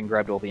not having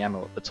grabbed all the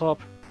ammo at the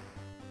top,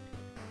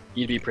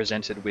 you'd be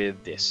presented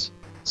with this.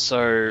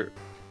 So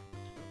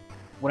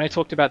when I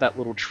talked about that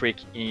little trick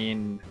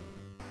in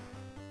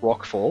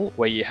Rockfall,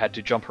 where you had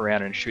to jump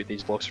around and shoot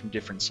these blocks from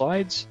different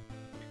sides,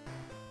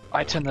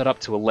 I turned that up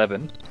to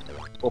 11,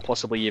 or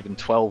possibly even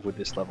 12 with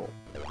this level.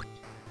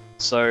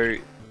 So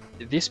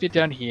this bit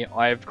down here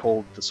I've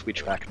called the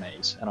switchback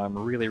maze, and I'm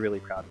really, really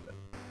proud of it.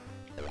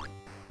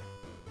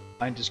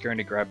 I'm just going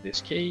to grab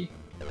this key.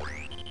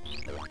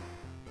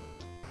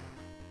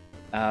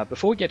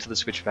 Before we get to the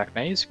switchback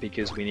maze,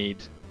 because we need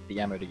the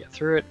ammo to get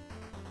through it,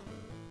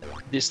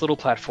 this little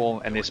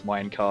platform and this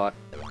minecart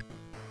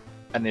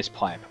and this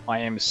pipe, I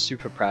am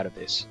super proud of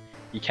this.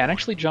 You can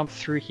actually jump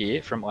through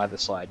here from either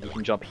side. You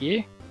can jump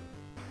here,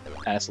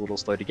 and it's a little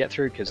slow to get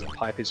through because the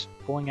pipe is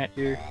pulling at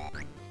you.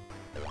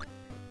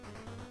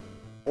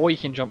 Or you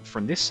can jump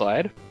from this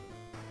side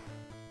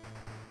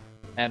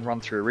and run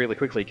through really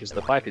quickly because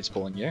the pipe is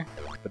pulling you,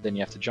 but then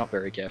you have to jump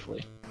very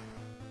carefully.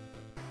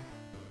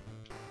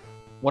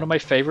 One of my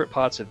favorite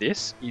parts of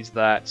this is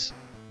that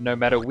no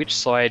matter which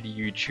side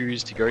you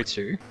choose to go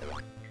to,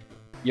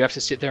 you have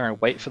to sit there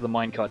and wait for the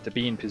minecart to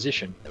be in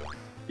position,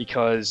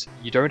 because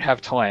you don't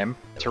have time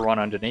to run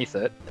underneath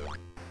it.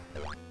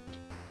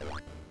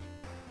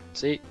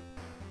 See?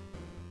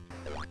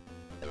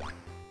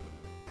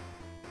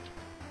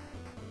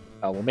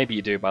 Oh, well, maybe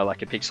you do by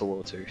like a pixel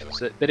or 2,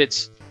 but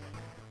it's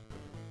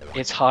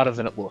harder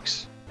than it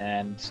looks,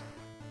 and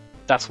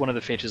that's one of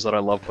the features that I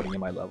love putting in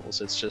my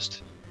levels. It's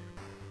just,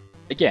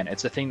 again,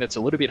 it's a thing that's a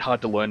little bit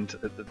hard to learn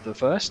the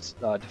first,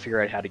 to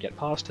figure out how to get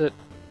past it,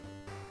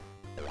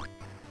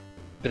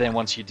 but then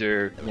once you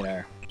do,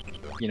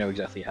 you know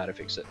exactly how to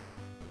fix it.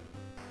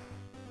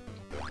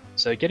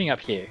 So getting up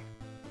here,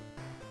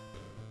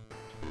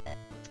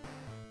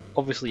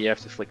 obviously you have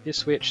to flick this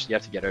switch, you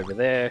have to get over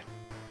there.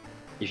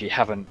 If you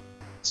haven't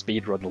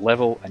speedrun the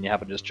level and you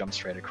haven't just jumped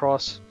straight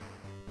across,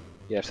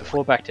 you have to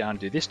fall back down,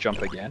 do this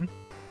jump again,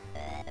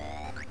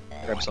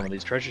 grab some of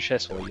these treasure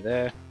chests while you're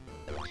there.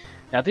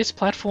 Now this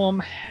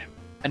platform,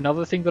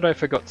 another thing that I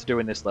forgot to do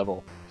in this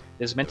level,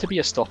 there's meant to be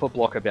a stopper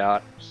block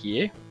about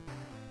here,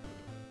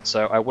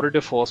 so I wanted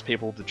to force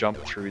people to jump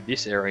through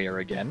this area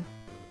again,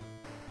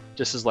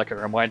 Just as like a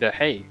reminder,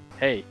 hey,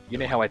 you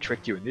know how I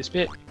tricked you in this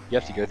bit? You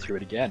have to go through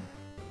it again.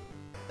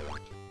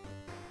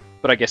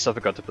 But I guess I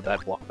forgot to put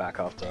that block back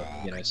after,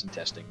 you know, some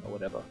testing or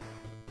whatever.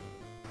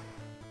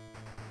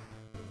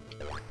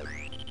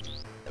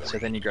 So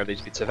then you grab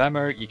these bits of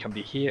ammo, you come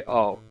to here,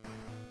 oh,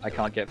 I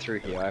can't get through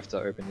here, I have to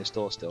open this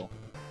door still.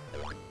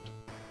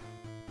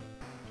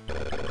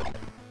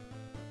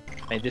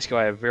 Made this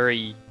guy a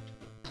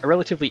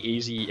relatively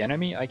easy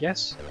enemy, I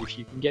guess. If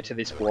you can get to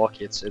this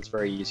block, it's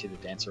very easy to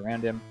dance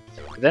around him.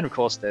 But then of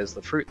course there's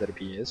the fruit that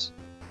appears,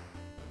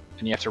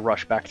 and you have to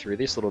rush back through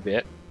this little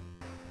bit,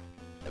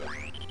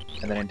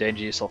 and then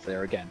endanger yourself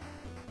there again.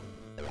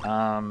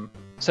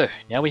 So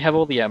now we have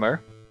all the ammo.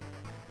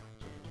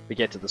 We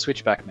get to the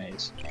switchback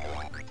maze.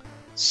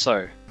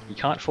 So you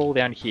can't fall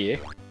down here.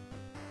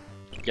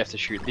 You have to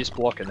shoot this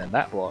block and then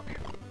that block.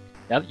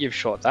 Now that you've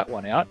shot that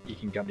one out, you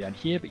can come down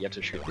here, but you have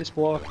to shoot this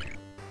block.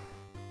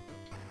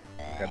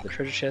 Grab the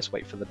treasure chest,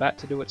 wait for the bat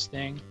to do its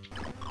thing.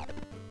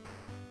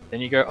 Then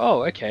you go,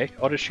 oh, okay,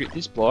 I'll just shoot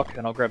this block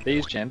and I'll grab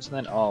these gems, and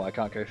then, oh, I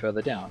can't go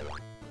further down.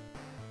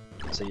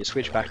 So you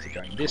switch back to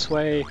going this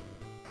way.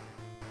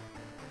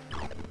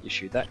 You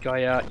shoot that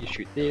guy out, you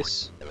shoot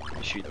this,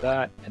 you shoot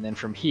that, and then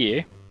from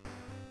here,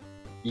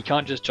 you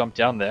can't just jump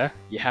down there,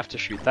 you have to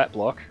shoot that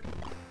block,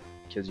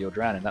 because you'll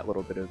drown in that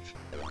little bit of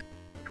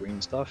green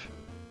stuff.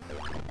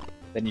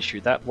 Then you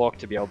shoot that block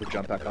to be able to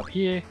jump back up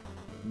here,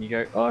 and you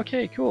go, oh,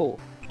 okay, cool,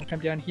 I'll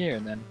come down here,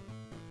 and then,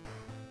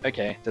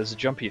 okay, there's a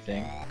jumpy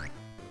thing.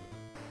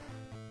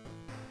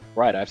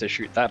 Right, I have to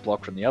shoot that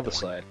block from the other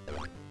side.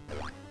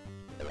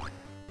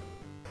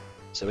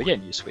 So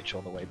again, you switch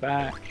all the way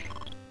back.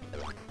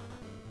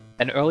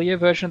 An earlier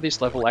version of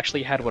this level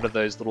actually had one of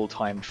those little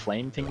timed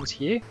flame things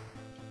here.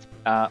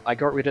 I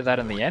got rid of that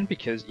in the end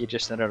because it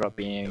just ended up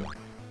being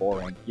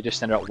boring. You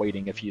just ended up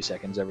waiting a few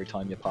seconds every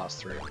time you pass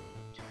through.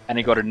 And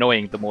it got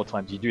annoying the more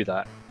times you do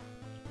that.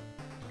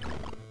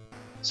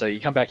 So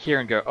you come back here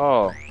and go,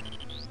 oh,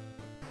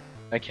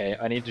 okay,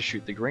 I need to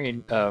shoot the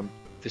green,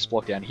 this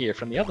block down here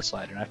from the other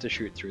side, and I have to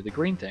shoot through the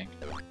green thing.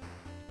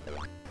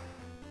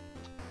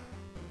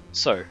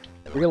 So,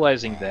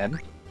 realizing then,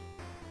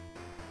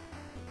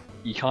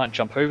 you can't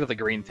jump over the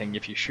green thing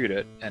if you shoot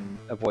it and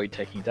avoid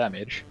taking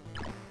damage.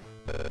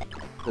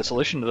 The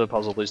solution to the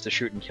puzzle is to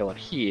shoot and kill it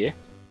here.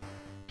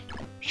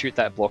 Shoot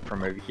that block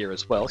from over here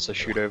as well, so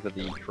shoot over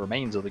the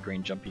remains of the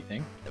green jumpy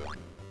thing.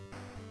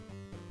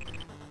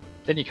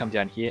 Then you come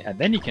down here, and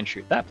then you can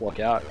shoot that block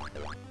out.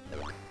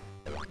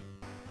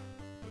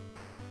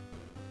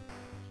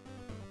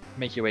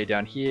 Make your way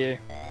down here.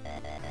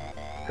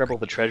 Grab all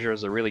the treasure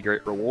as a really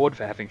great reward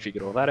for having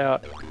figured all that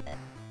out.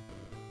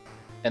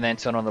 And then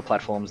turn on the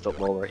platforms that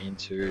lower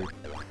into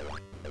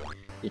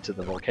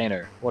the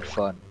volcano. What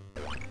fun.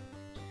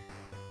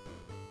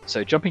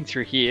 So jumping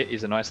through here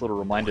is a nice little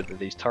reminder that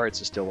these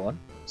turrets are still on,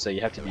 so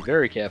you have to be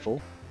very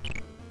careful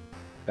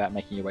about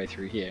making your way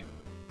through here.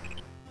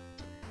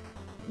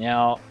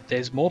 Now,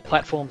 there's more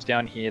platforms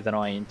down here than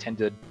I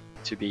intended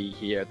to be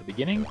here at the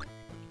beginning.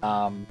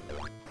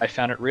 I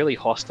found it really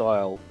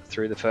hostile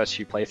through the first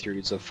few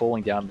playthroughs of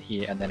falling down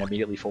here and then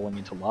immediately falling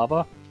into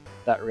lava.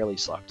 That really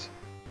sucked.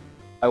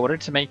 I wanted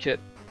to make it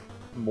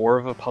more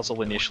of a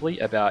puzzle initially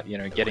about, you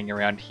know, getting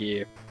around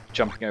here,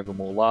 jumping over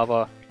more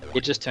lava.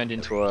 It just turned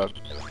into a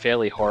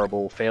fairly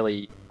horrible,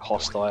 fairly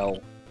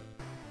hostile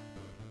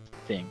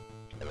thing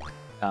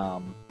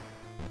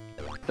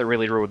that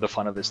really ruined the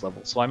fun of this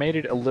level. So I made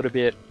it a little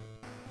bit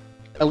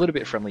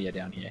friendlier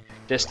down here.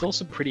 There's still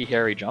some pretty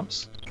hairy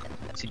jumps.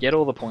 To get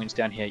all the points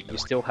down here, you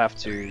still have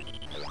to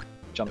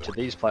jump to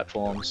these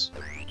platforms,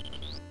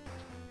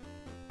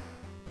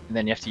 and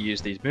then you have to use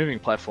these moving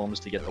platforms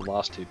to get the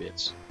last two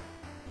bits.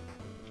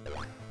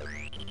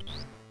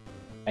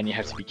 And you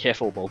have to be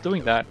careful while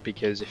doing that,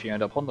 because if you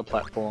end up on the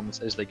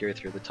platforms as they go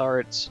through the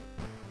turrets,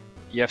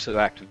 you have to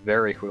act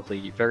very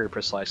quickly, very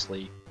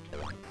precisely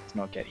to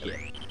not get hit.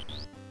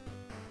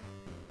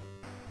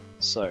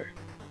 So,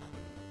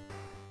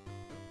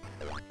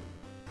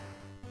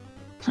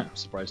 I'm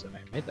surprised I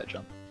made that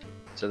jump.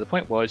 So the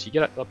point was, you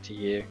get up to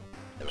here,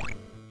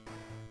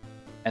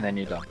 and then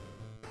you're done.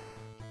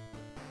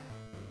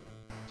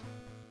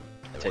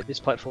 Take this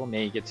platform, now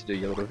you get to do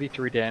your little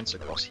victory dance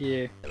across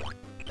here.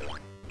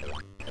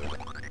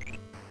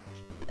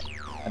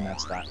 And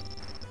that's that.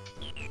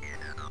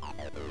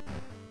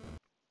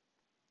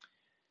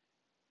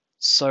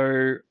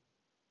 So,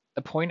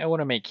 the point I want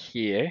to make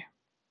here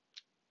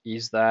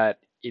is that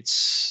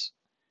it's...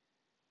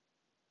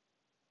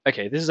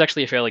 Okay, this is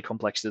actually a fairly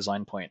complex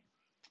design point.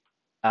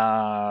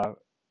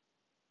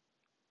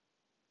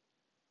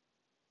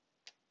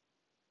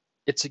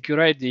 It's a good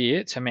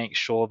idea to make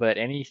sure that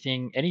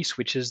any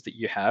switches that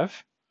you have,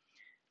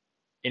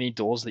 any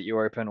doors that you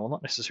open, well,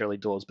 not necessarily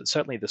doors, but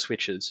certainly the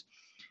switches,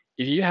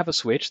 if you have a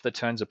switch that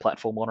turns a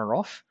platform on or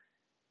off,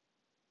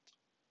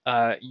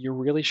 you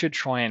really should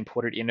try and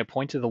put it in a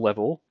point of the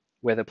level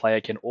where the player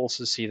can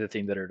also see the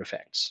thing that it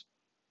affects.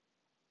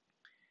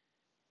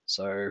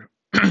 So,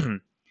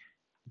 it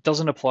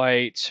doesn't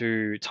apply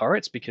to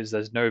turrets because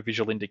there's no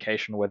visual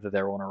indication whether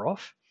they're on or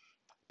off.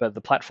 but the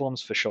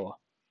platforms for sure.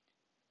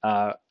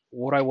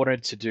 What I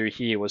wanted to do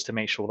here was to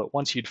make sure that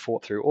once you'd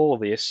fought through all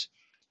of this,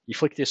 you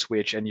flick this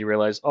switch and you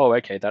realize, oh,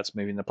 okay, that's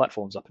moving the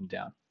platforms up and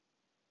down.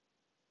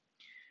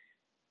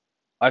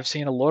 I've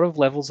seen a lot of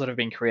levels that have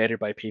been created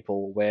by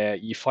people where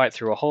you fight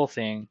through a whole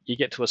thing, you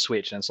get to a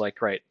switch, and it's like,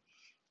 great,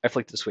 I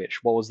flicked the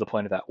switch. What was the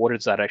point of that? What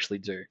does that actually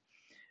do?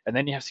 And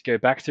then you have to go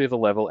back through the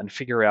level and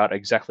figure out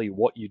exactly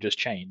what you just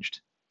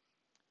changed.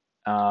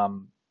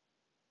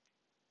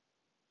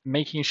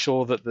 Making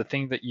sure that the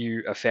thing that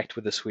you affect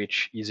with the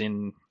switch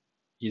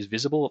is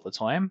visible at the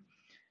time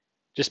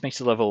just makes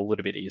the level a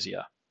little bit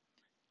easier.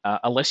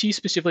 Unless you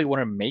specifically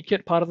want to make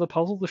it part of the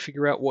puzzle to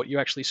figure out what you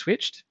actually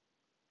switched.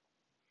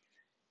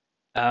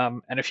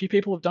 And a few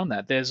people have done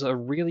that. There's a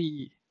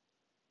really...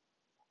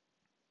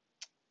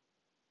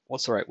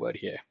 What's the right word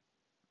here?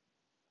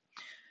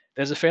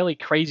 There's a fairly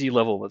crazy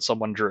level that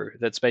someone drew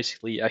that's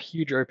basically a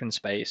huge open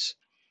space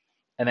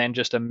and then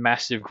just a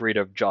massive grid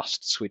of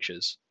just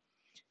switches.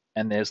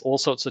 And there's all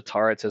sorts of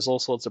turrets, there's all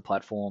sorts of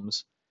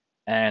platforms,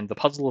 and the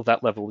puzzle of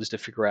that level is to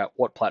figure out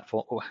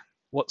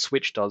what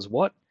switch does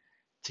what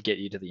to get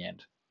you to the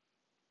end.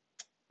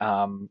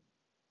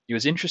 It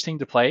was interesting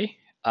to play.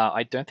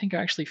 I don't think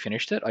I actually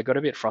finished it. I got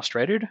a bit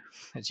frustrated,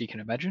 as you can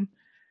imagine.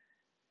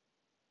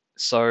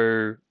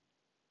 So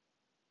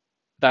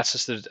that's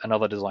just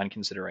another design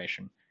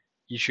consideration.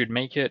 You should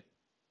make it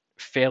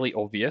fairly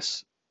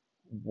obvious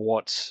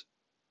what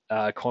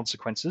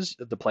consequences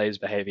the player's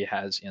behavior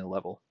has in a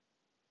level.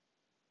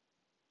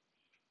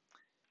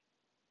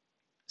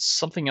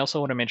 Something else I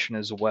want to mention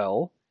as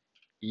well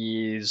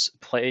is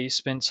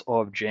placement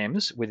of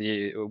gems with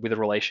a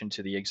relation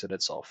to the exit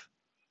itself.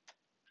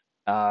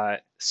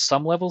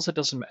 Some levels it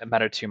doesn't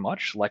matter too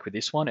much, like with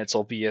this one, it's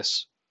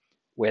obvious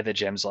where the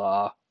gems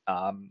are.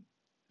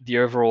 The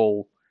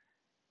overall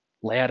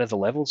layout of the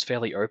level is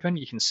fairly open.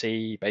 You can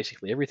see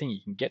basically everything. You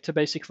can get to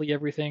basically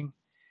everything.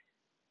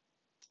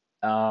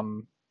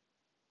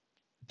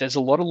 There's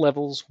a lot of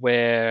levels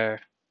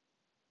that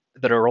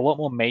are a lot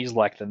more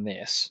maze-like than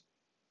this.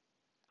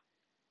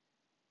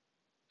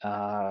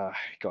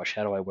 Gosh,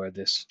 how do I word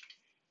this?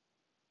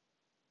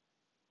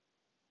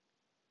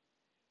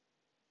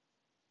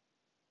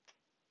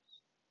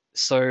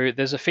 So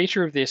there's a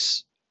feature of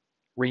this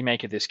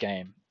remake of this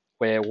game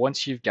where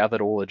once you've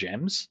gathered all the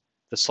gems,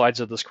 the sides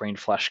of the screen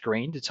flash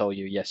green to tell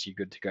you, yes, you're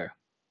good to go.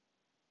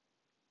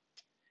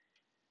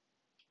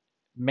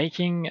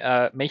 Making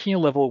a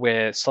level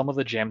where some of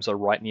the gems are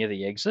right near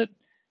the exit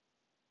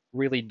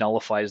really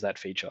nullifies that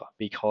feature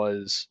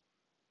because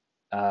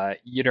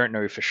you don't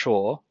know for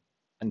sure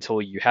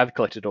until you have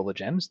collected all the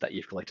gems that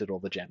you've collected all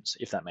the gems,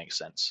 if that makes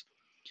sense.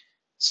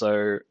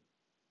 So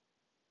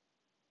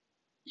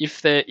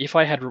if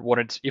I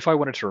wanted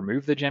to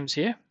remove the gems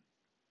here,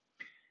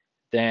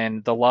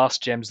 then the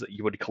last gems that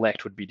you would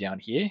collect would be down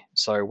here.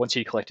 So once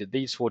you collected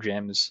these 4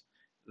 gems,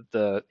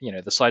 the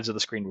sides of the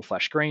screen will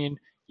flash green.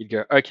 You'd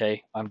go,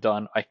 okay, I'm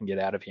done. I can get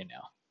out of here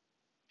now.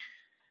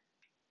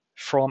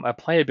 From a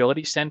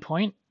playability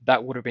standpoint,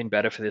 that would have been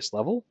better for this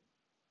level.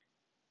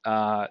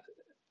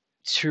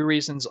 2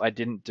 reasons I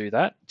didn't do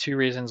that. 2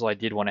 reasons I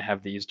did want to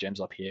have these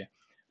gems up here.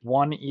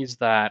 One is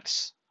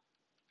that,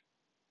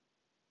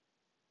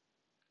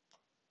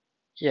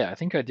 yeah, I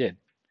think I did.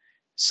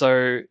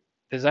 So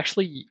there's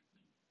actually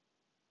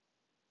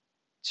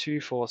 2,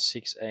 4,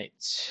 6, 8,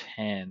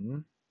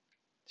 10,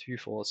 2,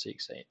 4,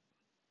 6, 8,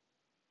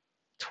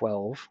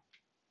 12,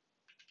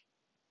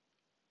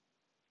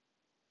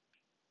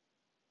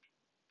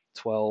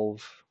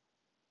 12,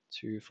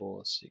 2,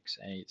 4, 6,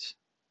 8.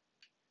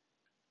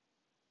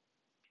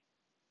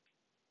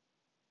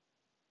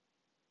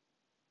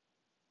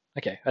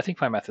 Okay, I think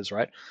my math is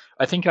right.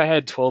 I think I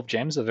had 12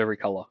 gems of every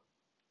color.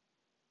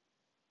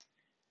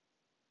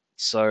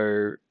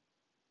 So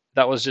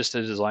that was just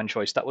a design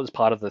choice. That was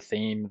part of the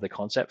theme, the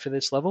concept for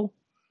this level.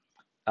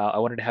 I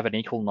wanted to have an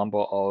equal number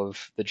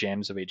of the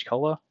gems of each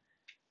color.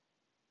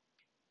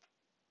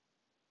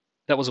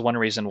 That was one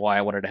reason why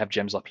I wanted to have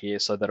gems up here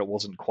so that it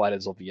wasn't quite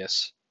as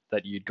obvious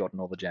that you'd gotten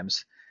all the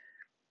gems.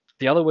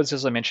 The other was,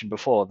 as I mentioned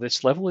before,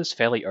 this level is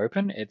fairly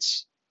open.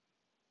 It's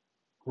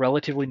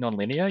relatively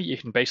non-linear. You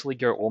can basically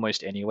go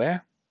almost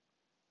anywhere.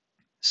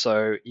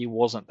 So it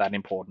wasn't that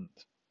important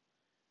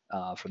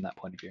from that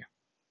point of view.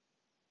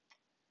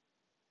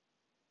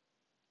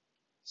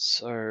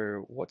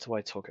 So what do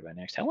I talk about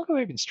next? How long have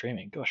I been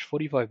streaming? Gosh,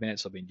 45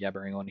 minutes I've been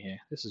yabbering on here.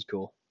 This is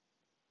cool.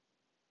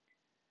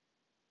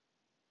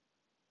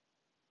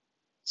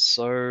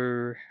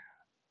 So,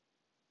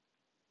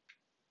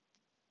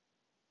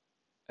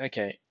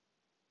 okay.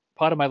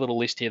 Part of my little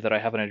list here that I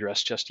haven't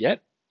addressed just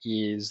yet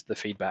is the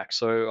feedback.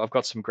 So I've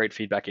got some great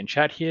feedback in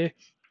chat here.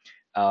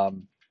 A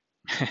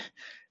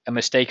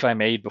mistake I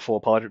made before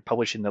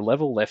publishing the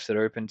level left it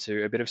open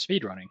to a bit of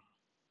speedrunning.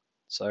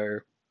 So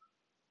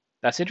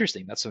that's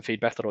interesting. That's some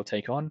feedback that I'll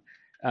take on.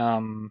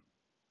 I'll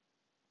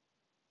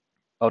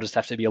just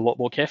have to be a lot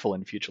more careful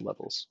in future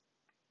levels.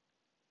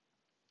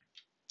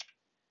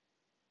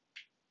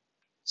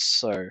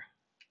 So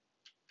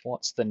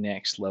what's the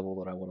next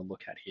level that I want to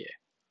look at here?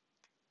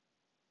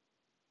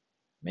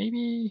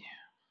 Maybe...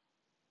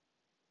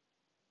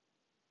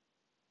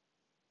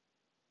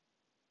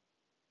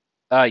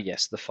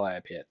 yes, the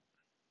fire pit.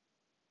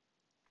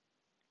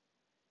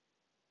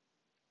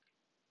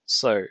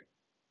 So,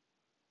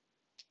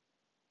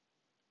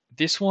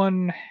 this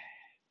one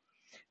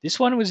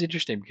was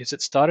interesting because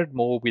it started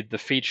more with the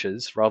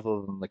features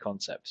rather than the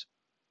concept.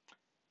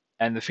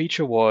 And the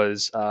feature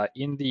was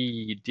in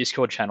the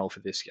Discord channel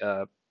for this,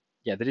 the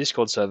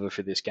Discord server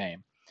for this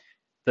game.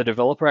 The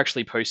developer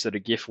actually posted a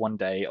GIF one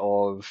day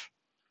of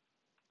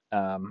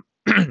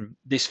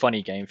this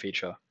funny game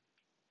feature.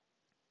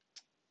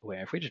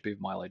 Where if we just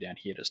move Milo down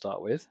here to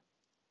start with,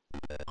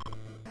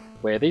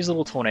 where these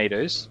little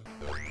tornadoes,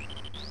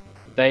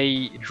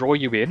 they draw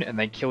you in and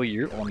they kill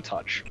you on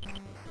touch.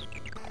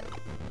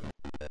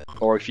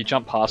 Or if you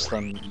jump past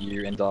them,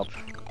 you end up,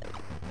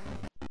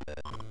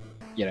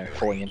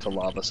 falling into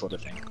lava sort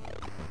of thing.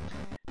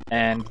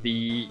 And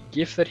the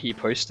GIF that he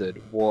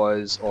posted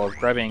was of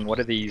grabbing one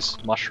of these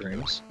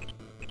mushrooms,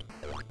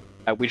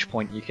 at which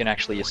point you can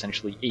actually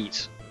essentially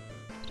eat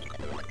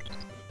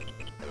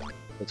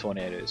the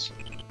tornadoes.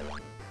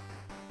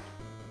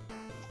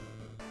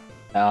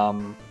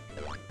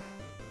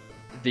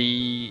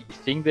 The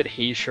thing that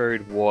he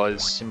showed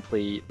was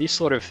simply this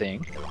sort of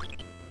thing,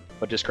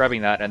 but just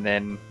grabbing that and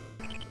then...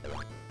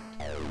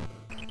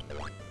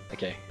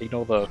 Okay,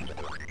 ignore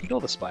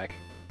the spike.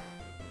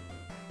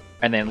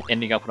 And then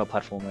ending up on a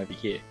platform over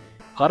here.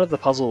 Part of the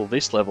puzzle of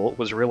this level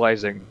was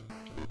realizing,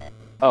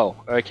 oh,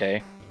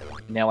 okay,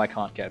 now I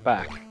can't get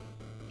back.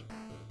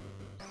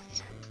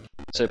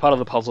 So part of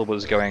the puzzle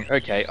was going,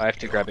 okay, I have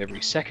to grab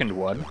every second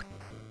one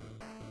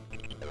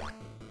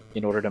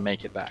in order to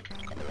make it back.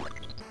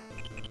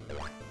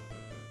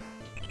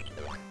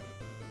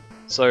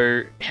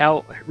 So,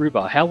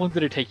 Ruba, how long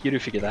did it take you to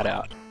figure that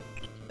out?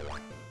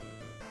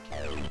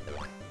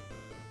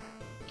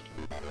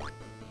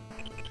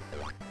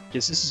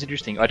 Because this is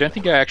interesting. I don't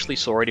think I actually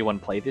saw anyone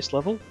play this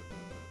level.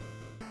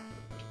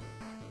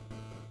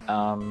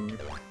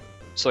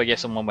 So I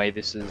guess in one way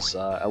this is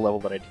a level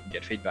that I didn't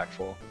get feedback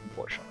for,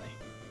 unfortunately.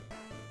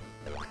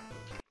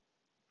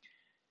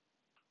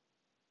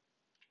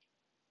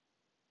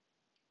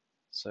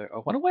 So I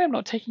wonder why I'm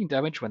not taking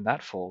damage when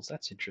that falls.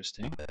 That's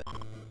interesting.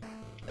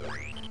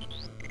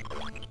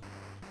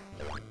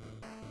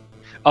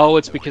 Oh,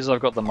 it's because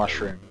I've got the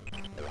mushroom.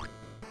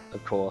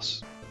 Of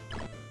course.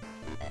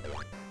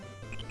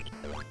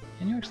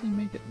 Can you actually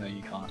make it? No,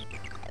 you can't.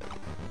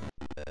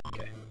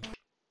 Okay.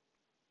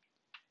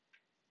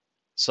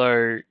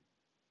 So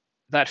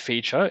that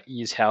feature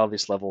is how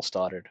this level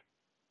started.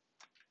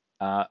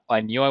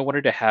 I knew I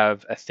wanted to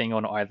have a thing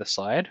on either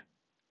side.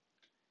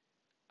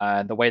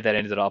 And the way that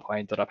ended up, I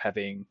ended up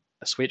having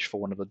a switch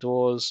for one of the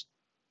doors,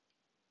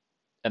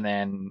 and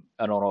then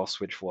an on-off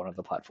switch for one of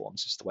the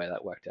platforms, just the way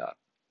that worked out.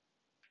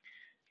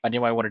 I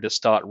knew I wanted to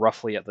start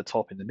roughly at the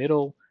top in the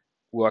middle,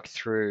 work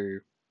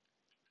through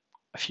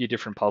a few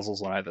different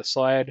puzzles on either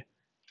side,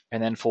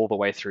 and then fall the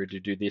way through to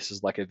do this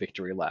as like a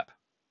victory lap.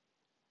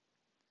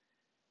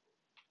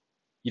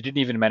 You didn't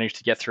even manage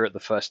to get through it the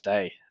first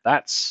day.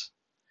 That's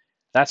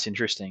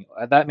interesting.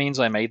 That means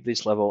I made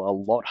this level a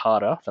lot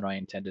harder than I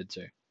intended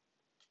to.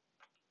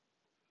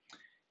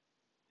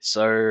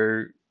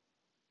 So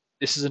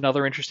this is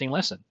another interesting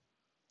lesson.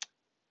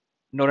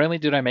 Not only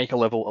did I make a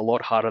level a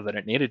lot harder than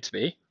it needed to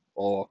be,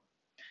 or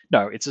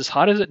no, it's as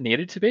hard as it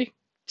needed to be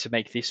to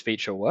make this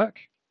feature work,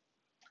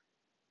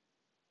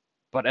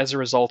 but as a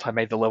result I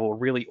made the level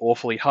really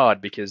awfully hard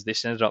because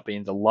this ended up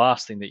being the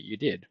last thing that you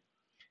did.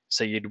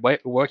 So you'd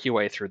work your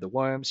way through the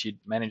worms, you'd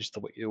manage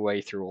your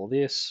way through all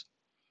this,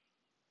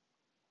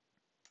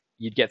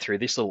 you'd get through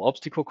this little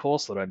obstacle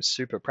course that I'm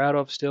super proud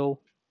of still.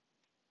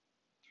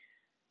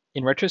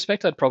 In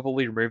retrospect, I'd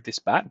probably remove this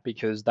bat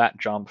because that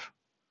jump,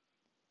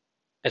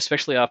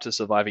 especially after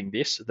surviving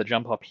this, the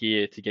jump up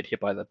here to get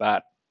hit by the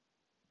bat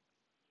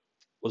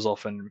was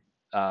often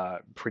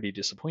pretty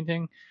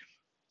disappointing.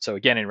 So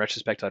again, in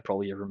retrospect, I'd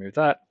probably have removed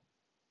that.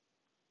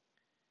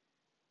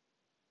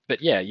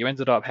 But yeah, you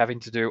ended up having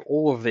to do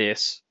all of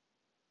this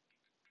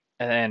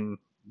and then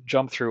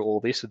jump through all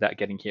this without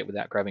getting hit,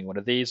 without grabbing one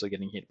of these or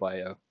getting hit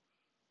by one of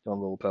the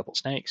little purple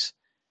snakes.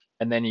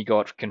 And then you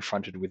got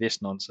confronted with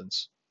this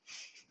nonsense.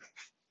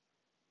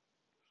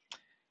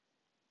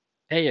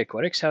 Hey,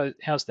 Aquatics,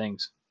 how's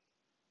things?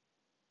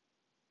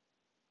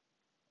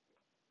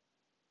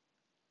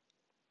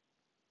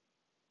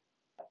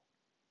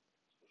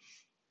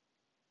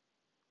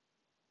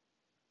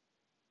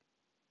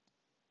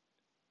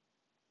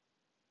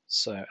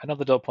 So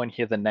another dot point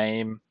here, the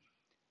name.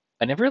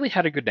 I never really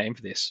had a good name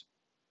for this.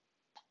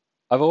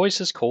 I've always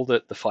just called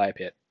it the fire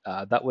pit.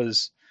 That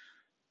was,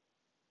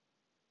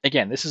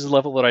 again, this is a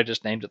level that I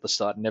just named at the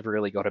start and never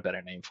really got a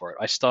better name for it.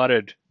 I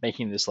started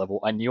making this level.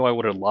 I knew I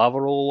wanted lava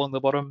all along the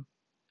bottom.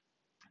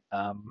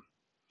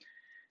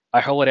 I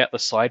hollowed out the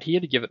side here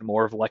to give it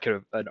more of like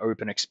an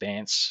open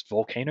expanse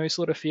volcano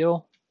sort of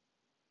feel.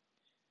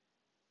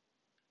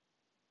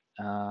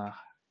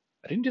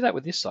 I didn't do that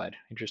with this side.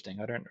 Interesting.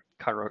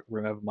 Can't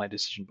remember my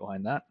decision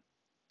behind that.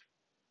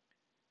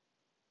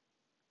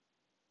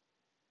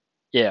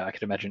 Yeah, I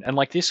could imagine. And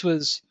like this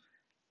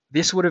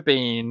would have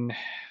been,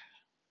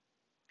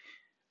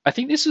 I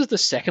think this is the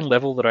second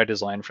level that I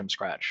designed from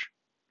scratch.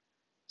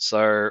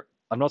 So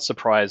I'm not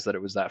surprised that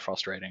it was that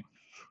frustrating,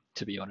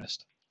 to be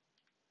honest.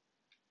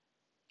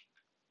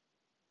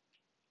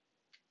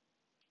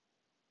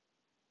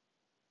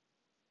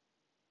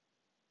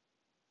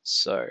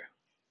 So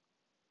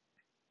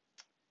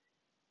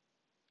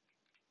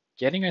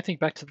getting, I think,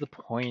 back to the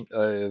point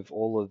of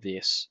all of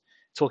this,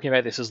 talking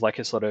about this as like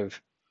a sort of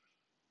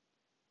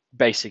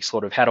basic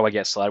sort of how do I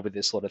get started with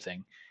this sort of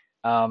thing.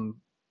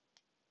 Um,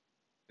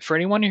 for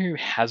anyone who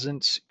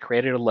hasn't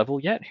created a level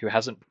yet, who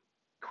hasn't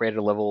created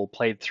a level,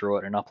 played through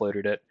it, and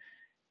uploaded it,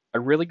 a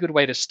really good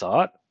way to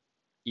start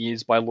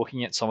is by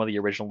looking at some of the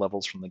original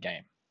levels from the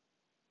game.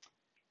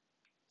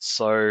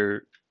 So,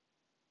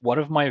 one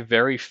of my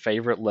very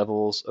favorite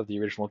levels of the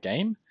original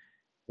game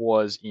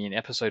was in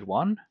episode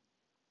 1,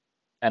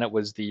 and it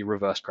was the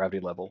reverse gravity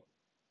level,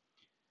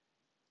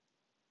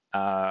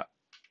 uh,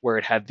 where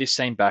it had this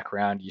same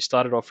background. You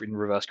started off in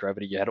reverse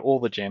gravity, you had all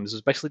the gems. It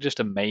was basically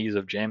just a maze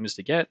of gems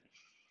to get,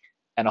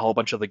 and a whole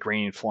bunch of the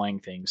green flying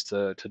things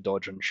to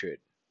dodge and shoot.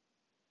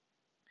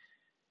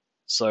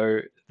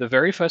 So, the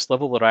very first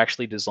level that I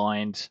actually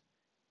designed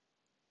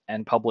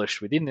and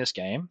published within this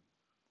game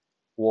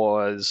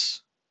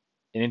was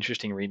an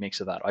interesting remix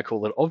of that. I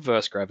call it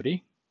Obverse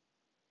Gravity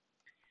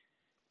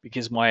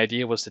because my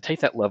idea was to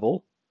take that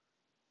level,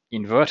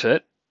 invert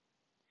it,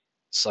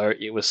 so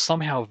it was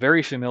somehow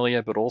very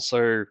familiar but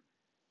also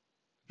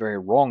very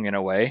wrong in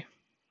a way.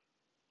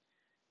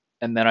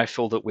 And then I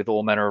filled it with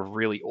all manner of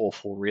really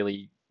awful,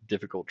 really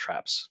difficult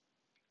traps.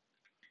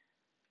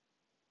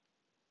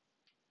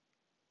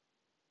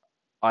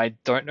 I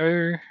don't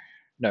know.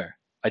 No,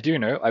 I do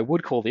know. I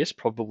would call this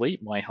probably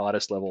my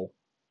hardest level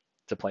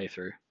to play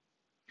through.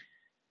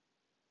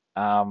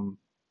 Um,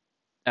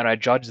 and I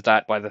judge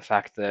that by the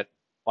fact that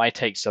I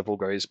take several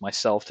goes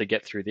myself to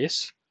get through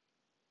this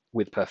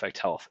with perfect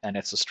health, and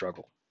it's a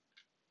struggle.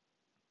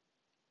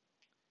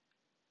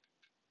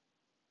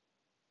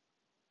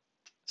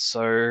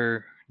 So,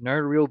 no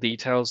real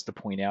details to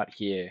point out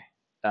here.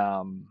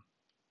 Um,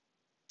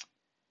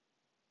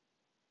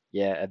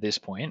 yeah, at this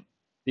point,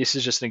 this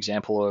is just an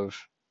example of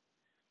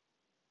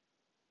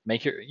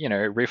make it,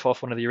 riff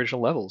off one of the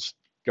original levels.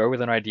 Go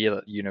with an idea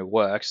that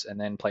works, and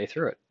then play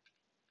through it.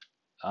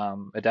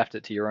 Adapt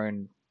it to your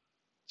own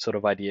sort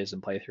of ideas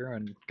and play through,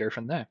 and go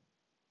from there.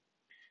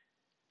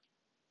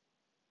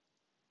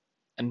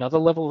 Another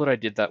level that I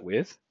did that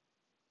with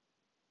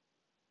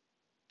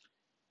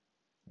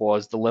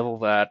was the level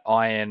that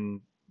I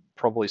and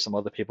probably some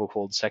other people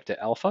called Sector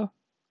Alpha.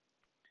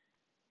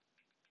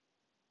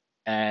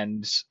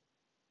 And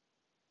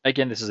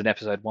again, this is an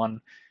episode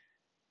 1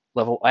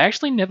 level. I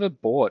actually never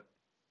bought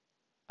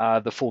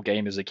the full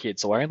game as a kid,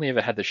 so I only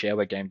ever had the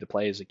shareware game to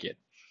play as a kid.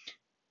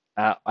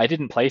 I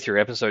didn't play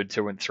through episode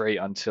 2 and 3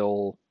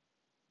 until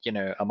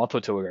a month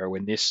or two ago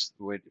when this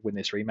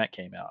remake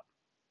came out.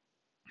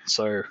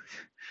 So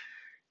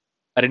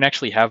I didn't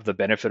actually have the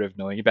benefit of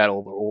knowing about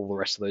all the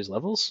rest of those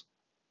levels.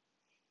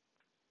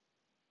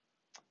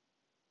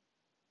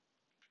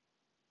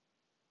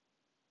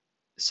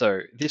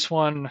 So this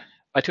one,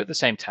 I took the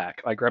same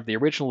tack. I grabbed the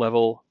original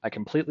level, I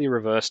completely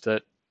reversed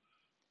it,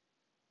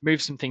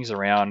 moved some things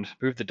around,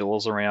 moved the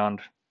doors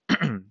around,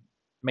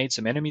 made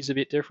some enemies a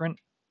bit different.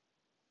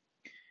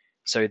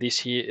 So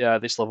this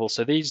level,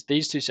 so these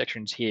two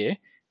sections here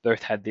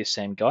both had this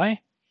same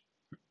guy.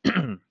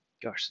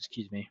 Gosh,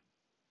 excuse me.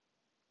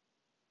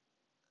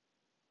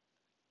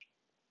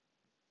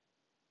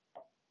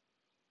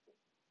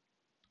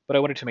 But I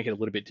wanted to make it a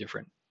little bit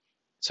different.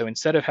 So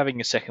instead of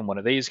having a second one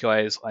of these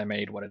guys, I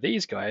made one of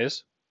these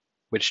guys,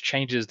 which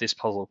changes this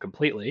puzzle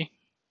completely.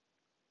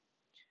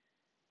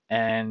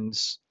 And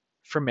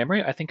from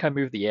memory, I think I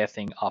moved the air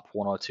thing up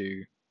one or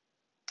two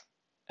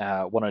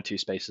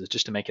spaces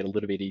just to make it a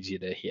little bit easier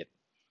to hit.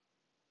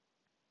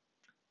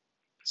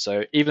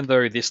 So even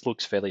though this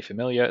looks fairly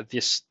familiar,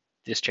 this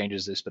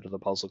changes this bit of the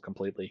puzzle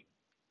completely.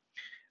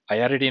 I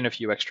added in a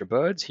few extra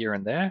birds here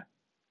and there.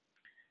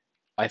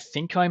 I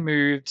think I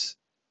moved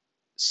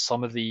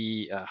some of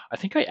the. I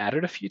think I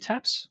added a few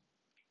taps,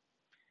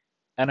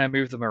 and I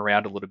moved them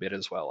around a little bit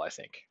as well. I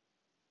think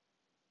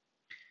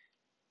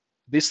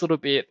this little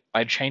bit,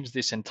 I changed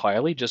this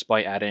entirely just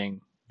by adding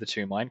the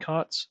 2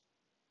 minecarts.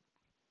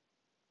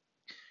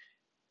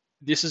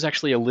 This is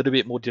actually a little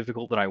bit more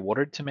difficult than I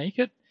wanted to make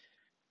it,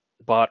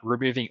 but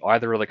removing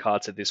either of the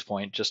carts at this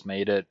point just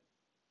made it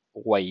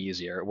way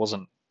easier. It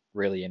wasn't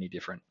really any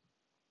different.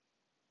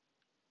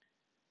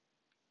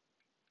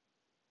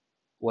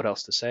 What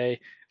else to say?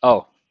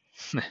 Oh,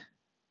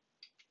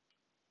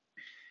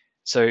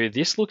 so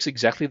this looks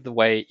exactly the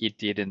way it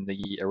did in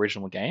the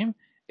original game,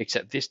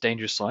 except this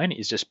danger sign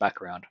is just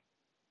background.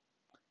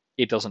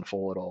 It doesn't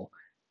fall at all.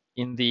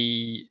 In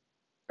the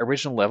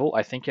original level,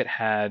 I think it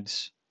had.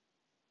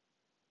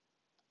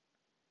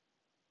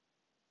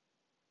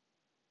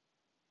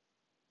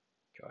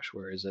 Gosh,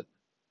 where is it?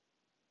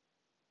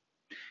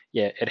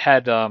 Yeah, it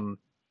had one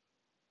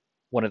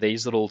of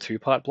these little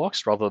 2-part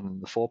blocks rather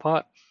than the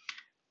 4-part.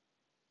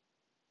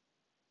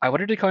 I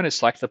wanted to kind of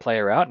psych the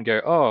player out and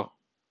go, oh,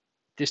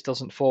 this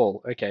doesn't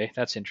fall. Okay,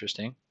 that's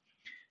interesting.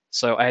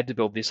 So I had to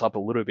build this up a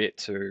little bit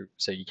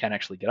so you can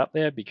actually get up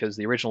there, because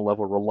the original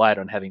level relied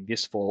on having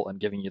this fall and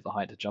giving you the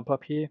height to jump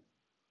up here.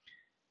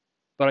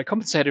 But I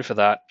compensated for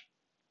that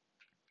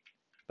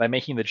by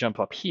making the jump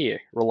up here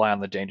rely on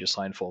the danger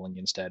sign falling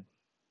instead.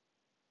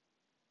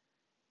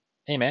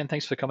 Hey man,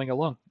 thanks for coming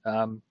along.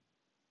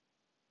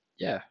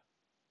 Yeah.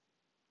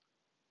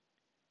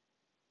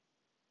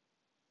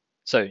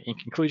 So in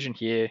conclusion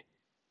here,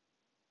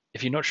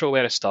 if you're not sure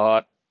where to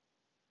start,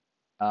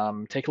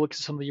 take a look at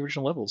some of the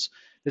original levels.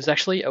 There's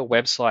actually a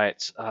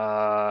website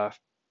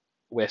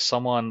where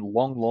someone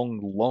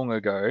long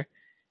ago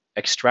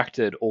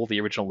extracted all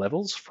the original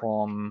levels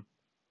from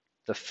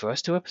the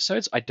first two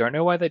episodes. I don't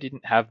know why they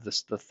didn't have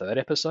the third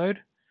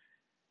episode.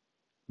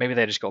 Maybe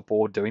they just got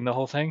bored doing the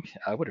whole thing.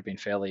 It would have been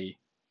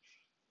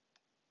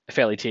a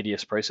fairly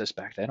tedious process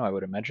back then, I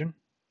would imagine.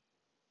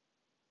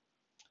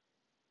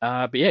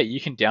 But yeah,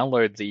 you can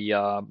download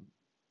the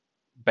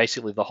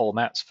basically the whole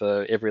maps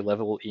for every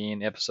level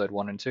in episode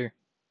 1 and 2.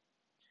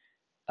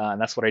 And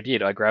that's what I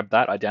did. I grabbed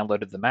that, I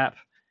downloaded the map.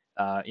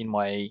 In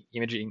my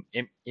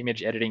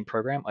image editing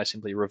program, I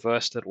simply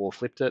reversed it or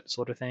flipped it,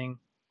 sort of thing,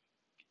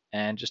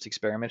 and just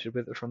experimented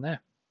with it from there.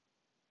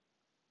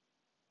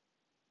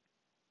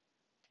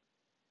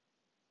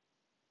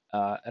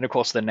 And of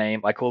course, the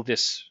name, I call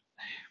this,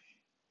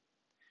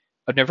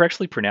 I've never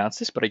actually pronounced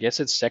this, but I guess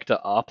it's Sector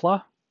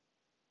Arpla,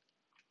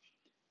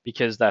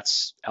 because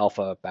that's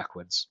alpha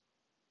backwards.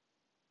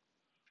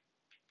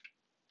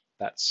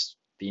 That's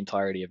the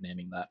entirety of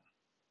naming that.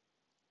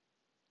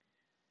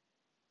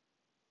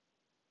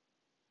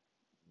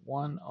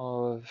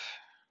 Oh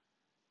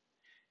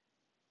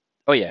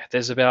yeah,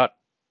 there's about,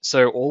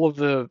 so all of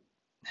the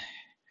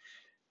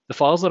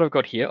files that I've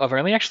got here, I've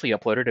only actually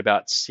uploaded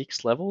about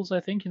 6 levels, I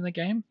think, in the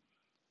game,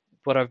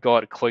 but I've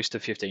got close to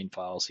 15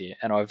 files here,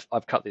 and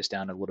I've cut this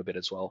down a little bit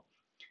as well.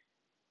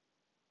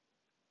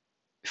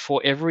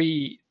 For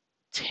every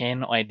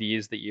 10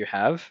 ideas that you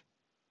have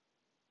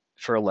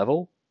for a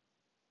level,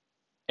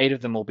 8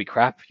 of them will be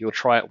crap. You'll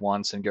try it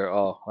once and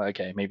go, oh,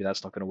 okay, maybe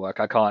that's not going to work.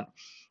 I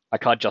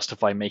can't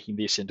justify making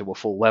this into a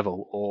full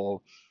level,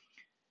 or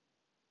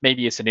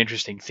maybe it's an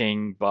interesting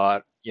thing,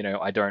 but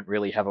I don't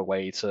really have a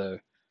way to,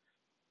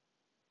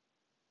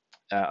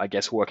 I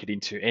guess, work it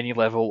into any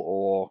level,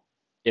 or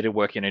it'll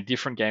work in a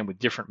different game with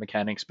different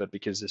mechanics, but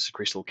because this is a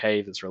crystal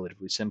cave, it's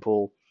relatively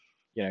simple.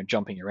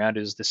 Jumping around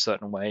is this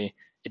certain way.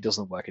 It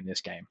doesn't work in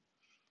this game.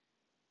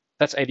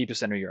 That's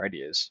 80% of your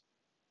ideas.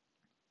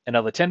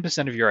 Another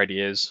 10% of your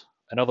ideas,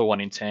 another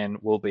 1 in 10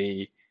 will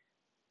be,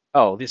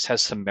 oh, this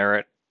has some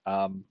merit.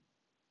 I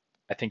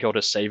think I'll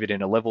just save it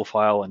in a level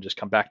file and just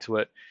come back to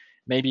it.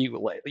 Maybe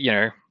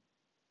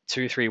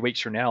 2-3 weeks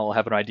from now, I'll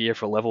have an idea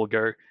for a level.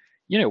 Go,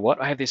 you know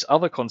what? I have this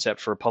other concept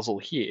for a puzzle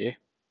here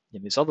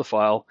in this other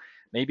file.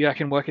 Maybe I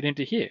can work it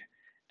into here,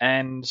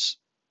 and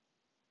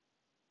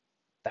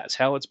that's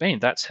how it's been.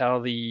 That's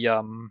how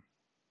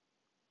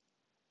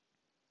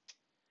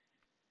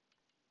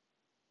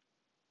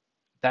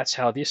that's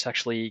how this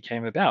actually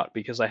came about,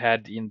 because I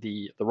had in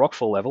the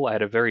Rockfall level, I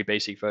had a very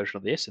basic version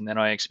of this, and then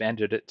I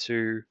expanded it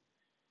to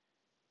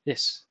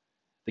this,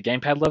 the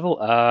gamepad level.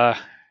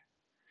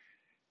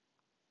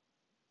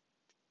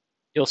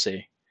 You'll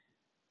see.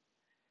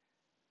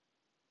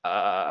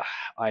 Uh,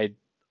 I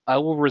I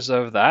will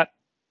reserve that,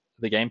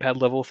 the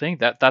gamepad level thing.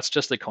 That's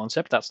just a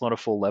concept. That's not a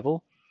full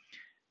level.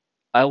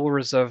 I will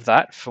reserve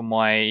that for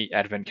my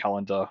advent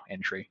calendar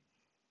entry,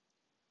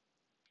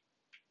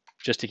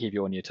 just to keep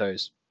you on your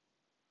toes.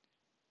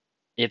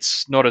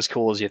 It's not as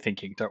cool as you're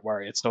thinking. Don't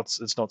worry. It's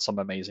not some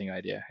amazing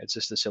idea. It's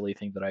just a silly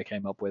thing that I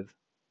came up with.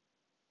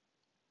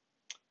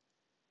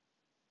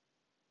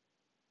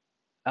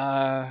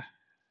 Uh,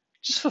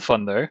 just for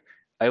fun though,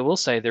 I will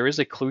say there is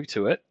a clue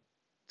to it,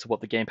 to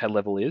what the gamepad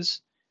level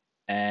is,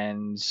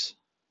 and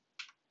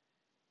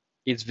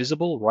it's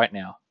visible right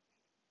now.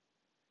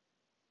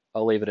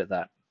 I'll leave it at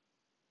that.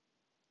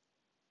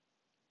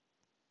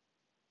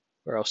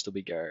 Where else do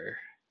we go?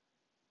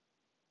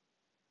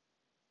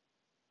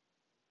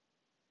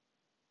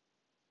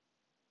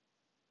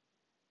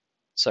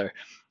 So,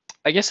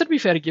 I guess it'd be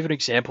fair to give an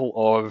example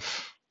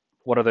of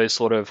one of those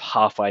sort of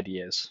half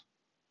ideas.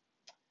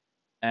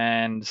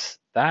 And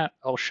that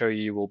I'll show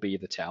you will be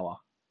the tower.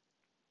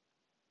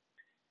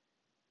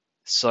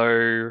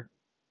 So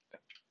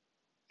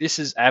this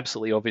is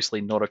absolutely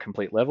obviously not a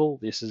complete level.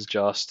 This is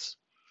just,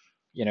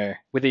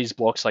 with these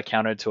blocks I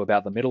counted to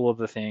about the middle of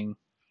the thing.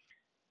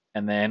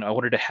 And then I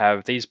wanted to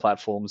have these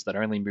platforms that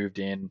only moved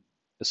in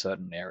a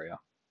certain area.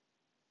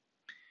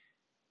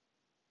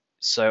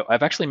 So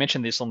I've actually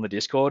mentioned this on the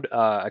Discord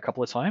a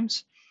couple of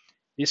times.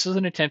 This is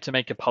an attempt to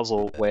make a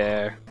puzzle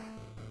where...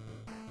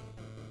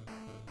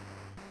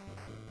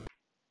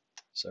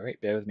 Sorry,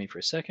 bear with me for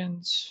a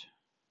second.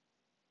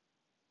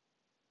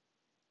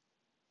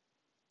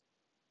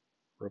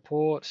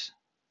 Report.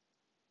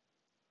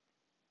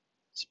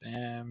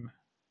 Spam.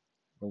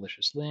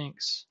 Malicious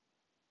links.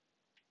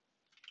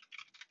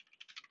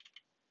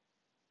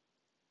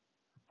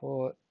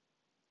 Report.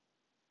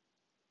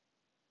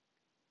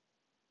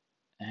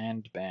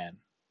 and ban.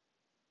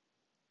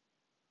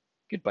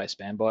 Goodbye,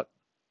 Spambot.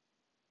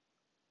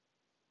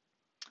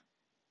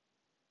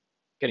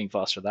 Getting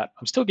faster at that.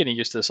 I'm still getting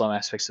used to some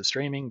aspects of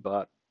streaming,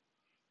 but,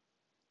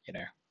 you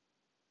know.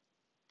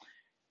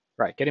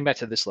 Right, getting back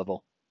to this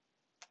level.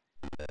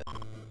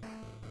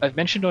 I've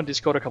mentioned on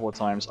Discord a couple of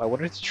times, I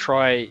wanted to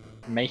try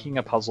making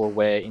a puzzle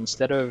where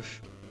instead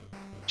of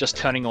just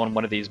turning on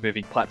one of these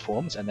moving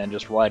platforms and then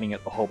just riding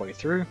it the whole way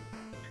through,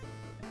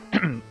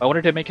 I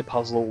wanted to make a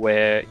puzzle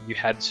where you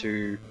had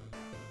to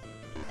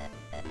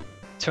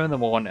turn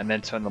them on and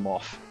then turn them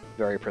off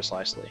very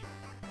precisely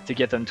to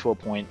get them to a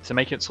point, to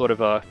make it sort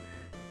of a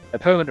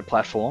permanent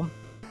platform,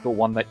 but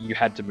one that you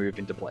had to move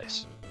into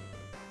place.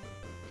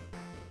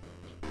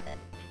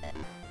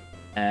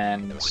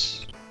 And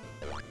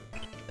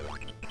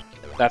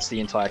that's the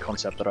entire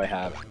concept that I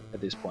have at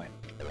this point.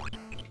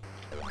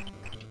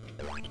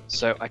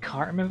 So I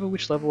can't remember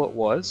which level it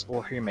was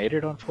or who made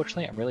it,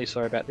 unfortunately. I'm really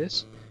sorry about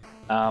this.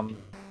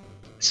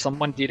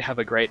 Someone did have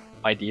a great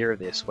idea of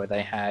this, where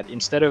they had,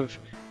 instead of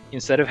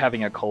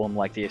having a column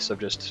like this of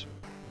just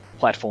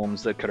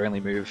platforms that could only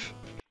move,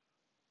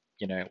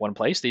 you know, one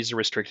place, these are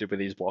restricted with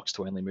these blocks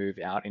to only move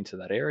out into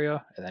that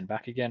area and then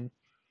back again.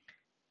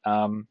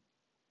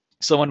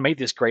 Someone made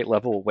this great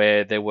level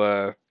where there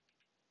were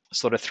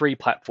sort of 3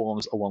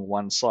 platforms along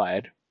one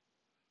side.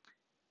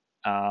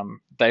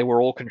 They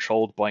were all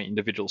controlled by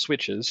individual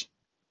switches.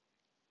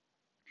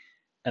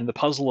 And the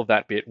puzzle of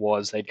that bit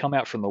was they'd come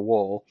out from the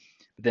wall,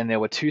 but then there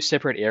were 2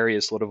 separate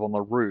areas sort of on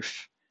the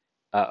roof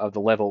of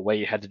the level where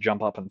you had to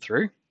jump up and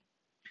through.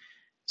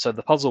 So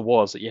the puzzle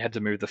was that you had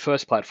to move the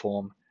first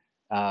platform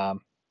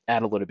out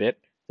a little bit,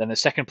 then the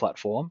second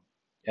platform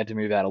you had to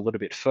move out a little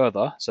bit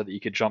further so that you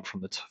could jump from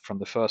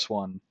the first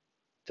one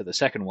to the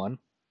second one,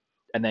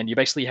 and then you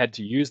basically had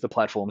to use the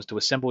platforms to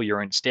assemble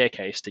your own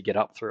staircase to get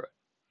up through it.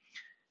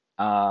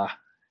 And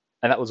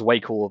that was way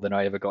cooler than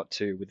I ever got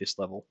to with this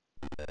level.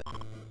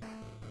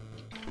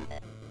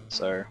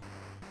 So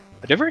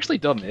I've never actually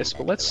done this,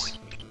 but let's,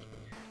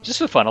 just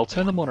for fun, I'll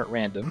turn them on at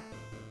random.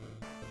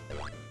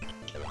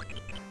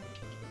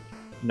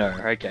 No,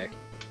 okay.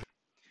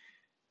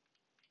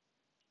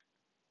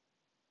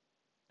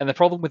 And the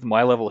problem with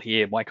my level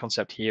here, my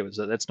concept here, was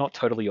that it's not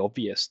totally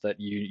obvious that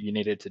you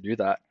needed to do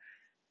that,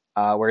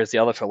 whereas the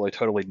other fellow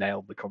totally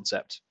nailed the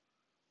concept.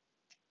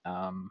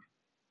 And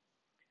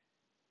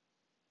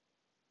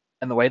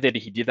the way that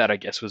he did that, I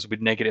guess, was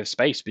with negative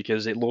space,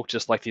 because it looked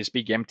just like this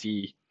big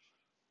empty...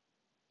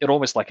 It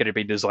almost like it had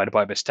been designed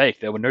by mistake.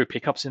 There were no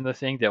pickups in the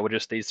thing. There were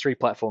just these 3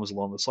 platforms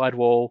along the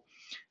sidewall,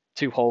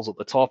 2 holes at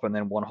the top, and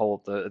then 1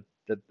 hole at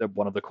the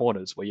one of the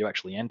corners where you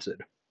actually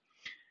entered.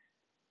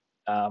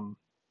 And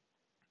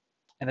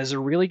there's a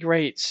really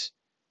great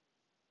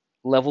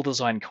level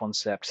design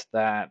concept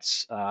that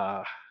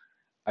I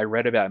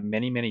read about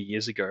many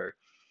years ago.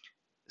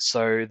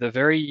 So the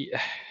very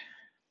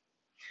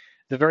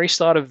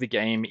start of the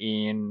game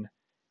in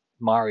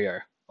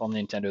Mario on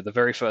Nintendo, the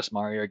very first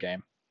Mario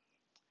game,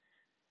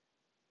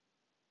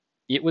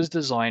 it was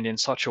designed in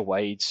such a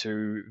way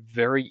to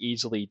very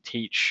easily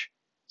teach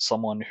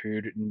someone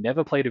who'd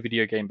never played a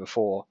video game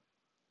before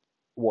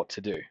what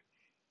to do.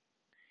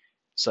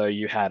 So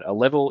you had a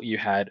level, you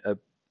had a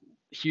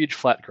huge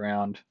flat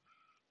ground.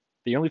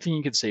 The only thing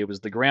you could see was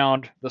the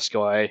ground, the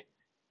sky,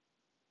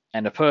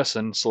 and a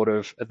person sort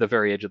of at the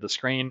very edge of the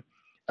screen,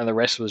 and the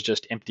rest was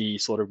just empty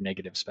sort of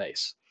negative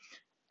space.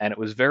 And it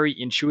was very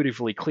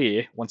intuitively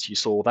clear, once you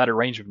saw that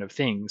arrangement of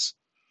things,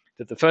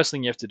 that the first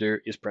thing you have to do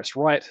is press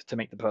right to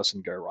make the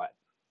person go right.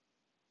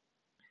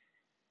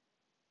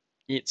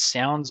 It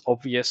sounds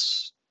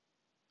obvious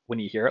when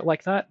you hear it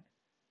like that,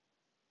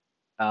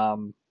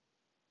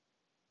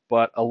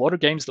 but a lot of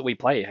games that we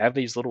play have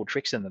these little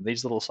tricks in them,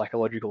 these little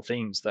psychological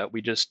things that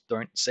we just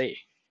don't see.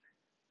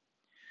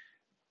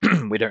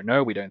 We don't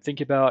know, we don't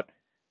think about.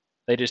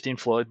 They just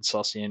influence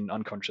us in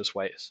unconscious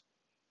ways.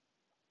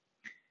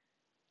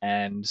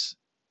 And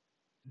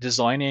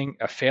designing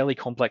a fairly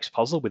complex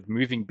puzzle with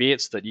moving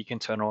bits that you can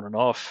turn on and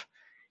off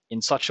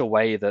in such a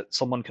way that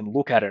someone can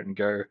look at it and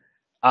go,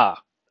 ah,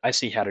 I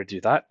see how to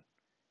do that.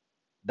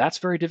 That's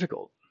very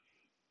difficult.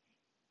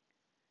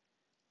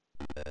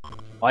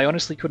 I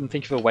honestly couldn't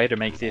think of a way to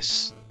make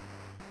this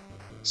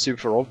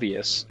super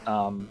obvious,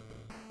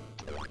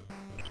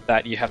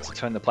 that you have to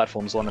turn the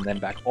platforms on and then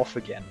back off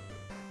again.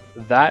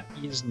 That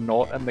is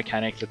not a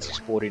mechanic that's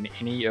explored in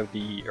any of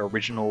the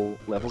original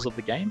levels of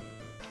the game.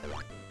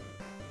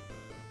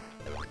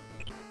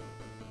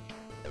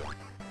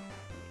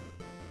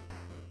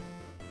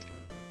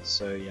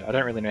 So yeah, I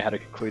don't really know how to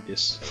conclude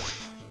this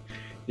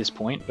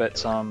point,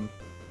 but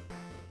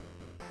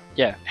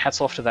yeah,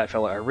 hats off to that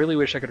fella. I really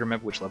wish I could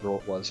remember which level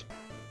it was.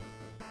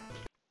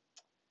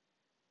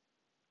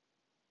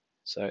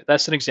 So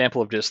that's an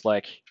example of just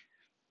like,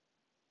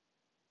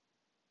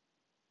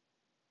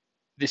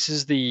 this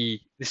is the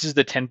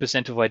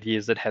 10% of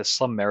ideas that has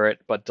some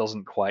merit but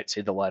doesn't quite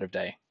see the light of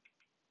day.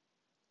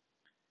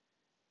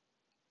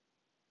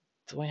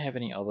 Do I have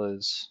any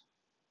others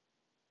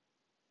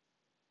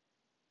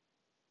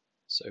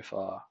so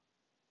far?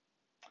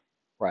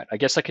 Right, I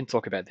guess I can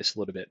talk about this a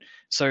little bit.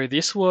 So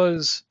this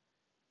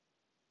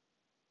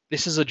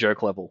is a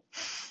joke level,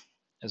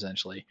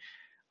 essentially.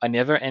 I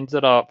never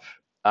ended up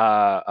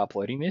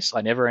uploading this.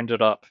 I never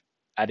ended up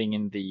adding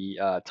in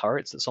the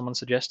turrets that someone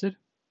suggested.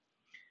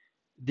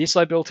 This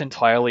I built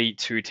entirely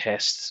to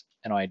test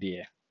an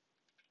idea.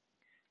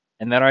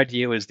 And that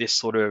idea was this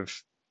sort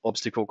of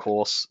obstacle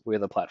course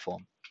with a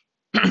platform.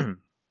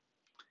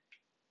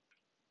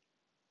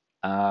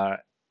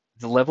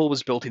 The level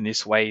was built in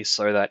this way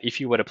so that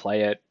if you were to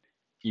play it,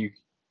 you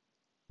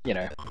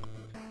know,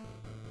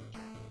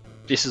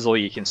 this is all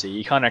you can see.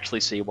 You can't actually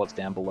see what's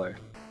down below.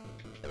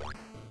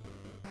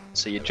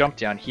 So you jump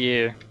down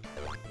here,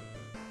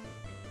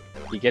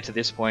 you get to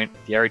this point,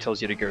 the arrow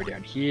tells you to go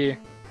down here.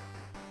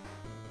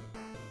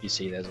 You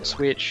see there's a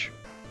switch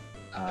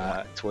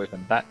to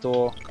open that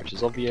door, which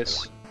is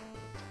obvious.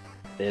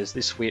 There's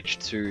this switch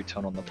to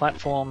turn on the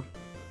platform,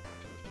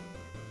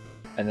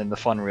 and then the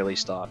fun really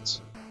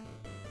starts.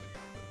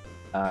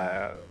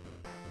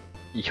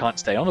 You can't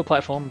stay on the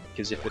platform,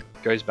 because if it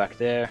goes back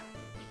there,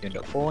 you end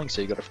up falling,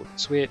 so you gotta flip the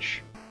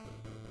switch.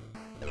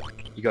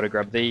 You gotta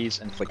grab these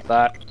and flick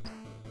that.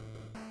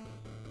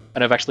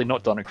 And I've actually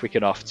not done it quick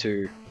enough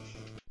to...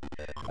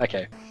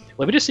 Okay,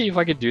 let me just see if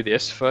I can do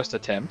this first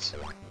attempt.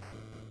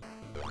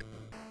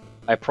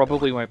 I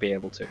probably won't be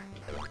able to.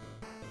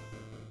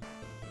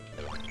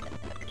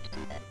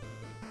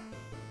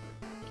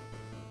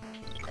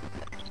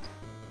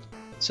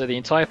 So the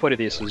entire point of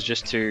this was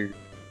just to...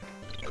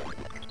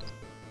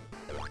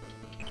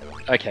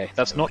 Okay,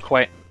 that's not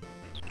quite...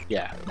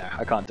 Yeah, no,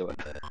 I can't do it.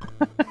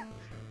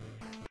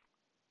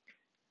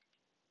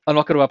 I'm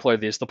not going to upload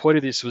this. The point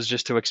of this was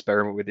just to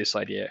experiment with this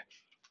idea.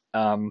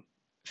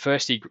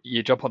 First,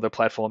 you jump on the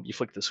platform, you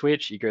flick the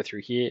switch, you go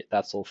through here,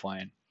 that's all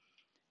fine.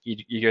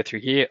 You go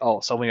through here, oh,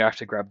 suddenly you have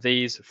to grab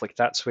these, flick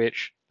that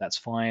switch, that's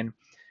fine.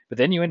 But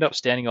then you end up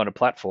standing on a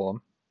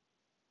platform.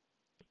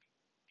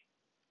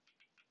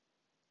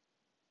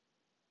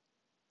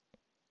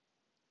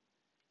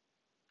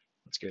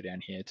 Let's go down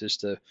here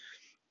just to...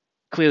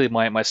 Clearly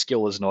my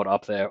skill is not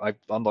up there.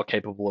 I'm not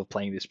capable of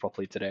playing this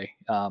properly today.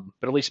 But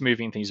at least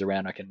moving things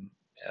around I can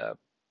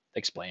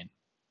explain.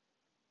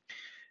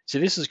 So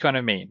this is kind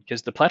of mean,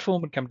 because the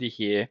platform would come to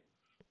here,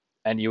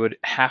 and you would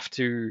have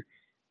to...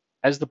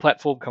 As the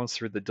platform comes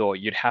through the door,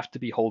 you'd have to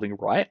be holding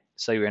right,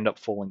 so you end up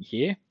falling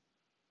here.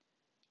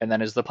 And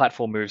then as the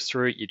platform moves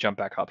through, you jump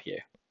back up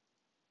here.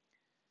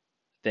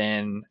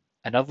 Then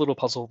another little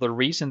puzzle. The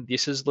reason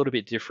this is a little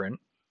bit different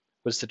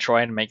was to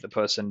try and make the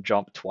person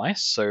jump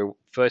twice. So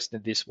first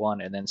into this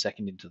one, and then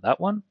second into that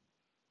one.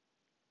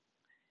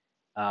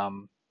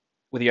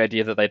 With the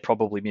idea that they'd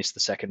probably miss the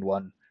second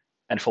one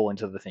and fall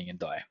into the thing and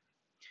die.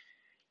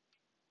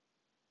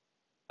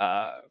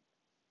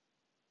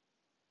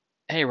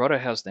 Hey, Roddo,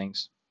 how's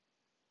things?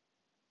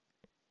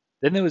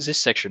 Then there was this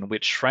section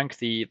which shrank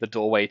the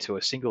doorway to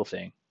a single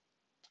thing.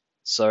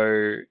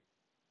 So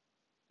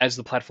as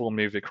the platform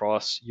moved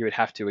across, you would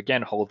have to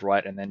again hold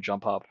right and then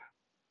jump up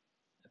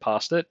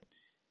past it.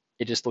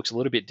 It just looks a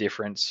little bit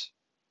different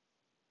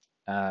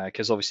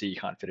because obviously you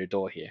can't fit a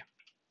door here.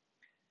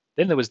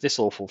 Then there was this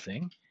awful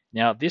thing.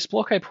 Now this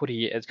block I put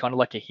here is kind of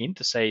like a hint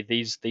to say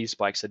these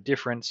spikes are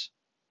different.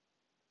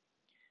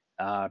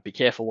 Be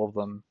careful of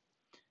them.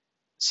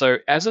 So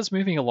as it's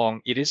moving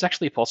along, it is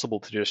actually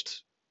possible to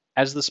just,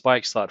 as the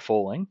spikes start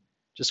falling,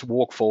 just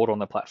walk forward on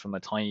the platform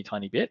a tiny,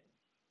 tiny bit,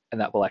 and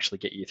that will actually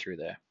get you through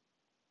there.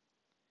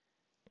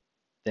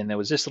 Then there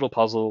was this little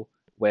puzzle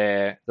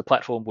where the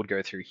platform would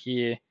go through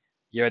here.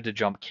 You had to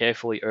jump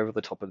carefully over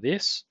the top of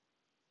this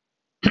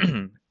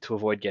to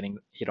avoid getting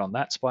hit on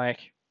that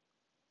spike.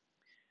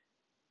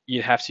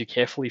 You'd have to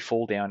carefully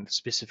fall down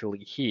specifically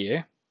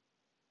here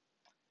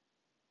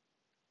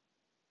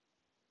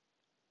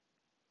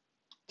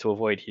to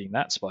avoid hitting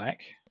that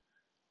spike.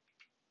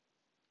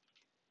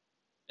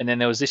 And then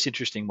there was this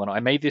interesting one. I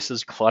made this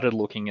as cluttered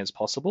looking as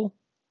possible.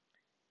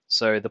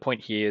 So the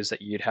point here is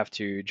that you'd have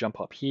to jump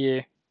up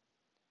here,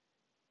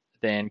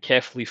 then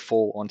carefully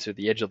fall onto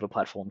the edge of the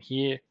platform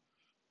here,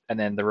 and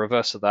then the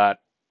reverse of that,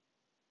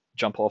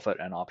 jump off it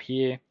and up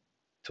here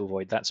to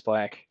avoid that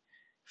spike,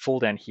 fall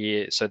down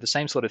here. So the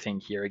same sort of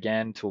thing here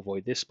again to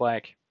avoid this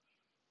spike,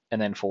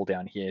 and then fall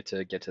down here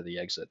to get to the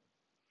exit.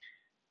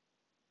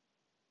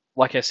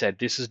 Like I said,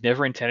 this is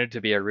never intended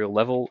to be a real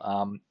level.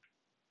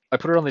 I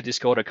put it on the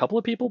Discord. A couple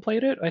of people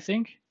played it, I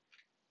think.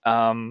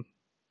 I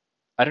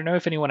don't know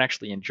if anyone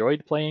actually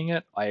enjoyed playing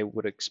it. I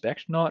would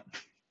expect not.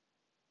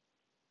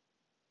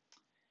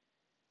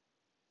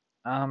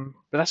 But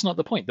that's not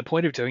the point. The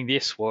point of doing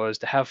this was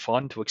to have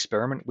fun, to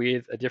experiment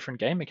with a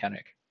different game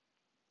mechanic.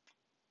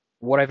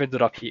 What I've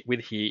ended up with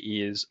here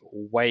is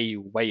way,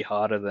 way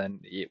harder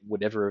than it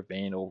would ever have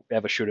been or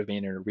ever should have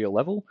been in a real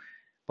level.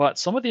 But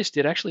some of this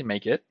did actually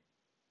make it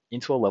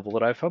into a level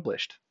that I've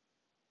published.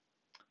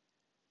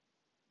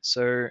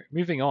 So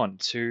moving on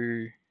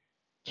to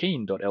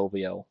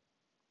keen.lvl.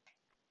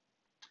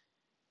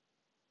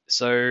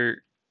 So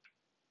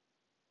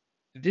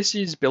this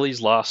is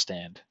Billy's last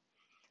stand.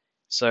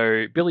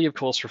 So Billy, of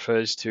course,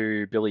 refers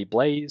to Billy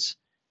Blaze,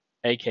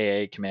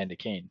 aka Commander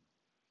Keen.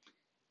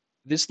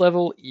 This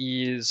level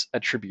is a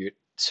tribute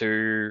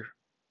to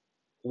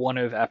one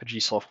of Apogee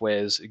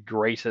Software's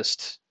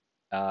greatest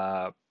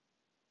uh,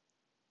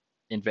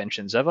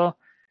 inventions ever,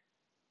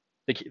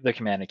 the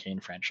Commander Keen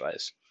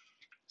franchise.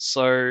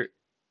 So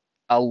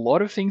a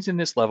lot of things in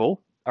this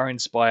level are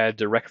inspired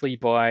directly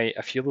by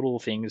a few little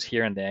things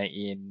here and there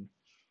in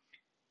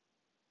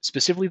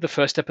specifically the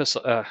first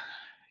episode.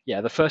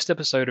 The first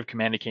episode of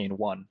Commander Keen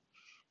 1,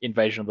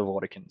 Invasion of the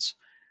Vorticans.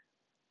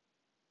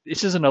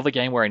 This is another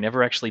game where I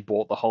never actually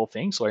bought the whole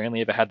thing, so I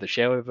only ever had the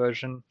shareware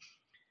version.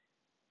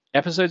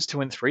 Episodes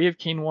 2 and 3 of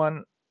Keen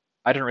 1,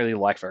 I don't really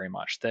like very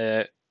much.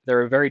 They're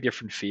a very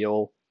different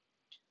feel.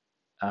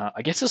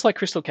 I guess it's like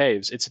Crystal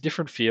Caves. It's a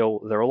different feel.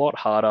 They're a lot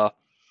harder.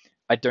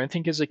 I don't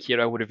think as a kid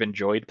I would have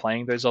enjoyed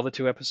playing those other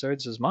 2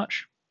 episodes as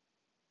much.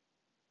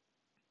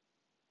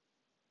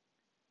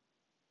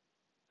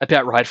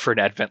 About right for an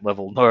Advent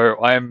level.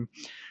 No,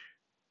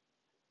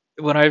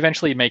 when I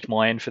eventually make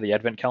mine for the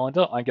Advent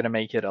calendar, I'm going to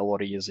make it a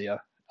lot easier.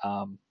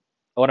 I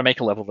want to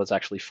make a level that's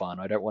actually fun.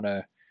 I don't want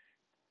to.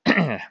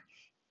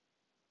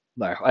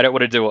 No, I don't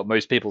want to do what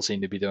most people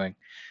seem to be doing.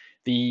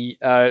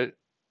 I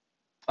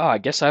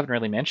guess I haven't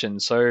really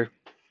mentioned. So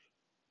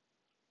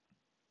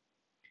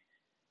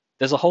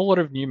there's a whole lot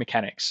of new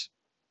mechanics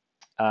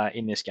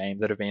in this game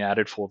that have been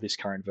added for this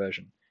current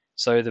version.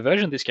 So the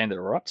version of this game that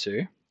we're up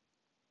to,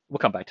 we'll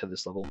come back to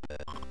this level.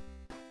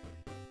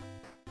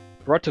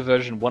 We're up to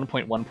version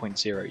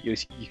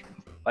 1.1.0.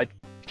 I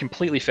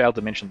completely failed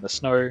to mention the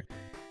snow.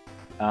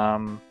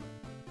 Well,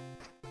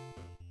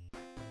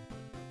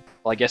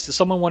 I guess does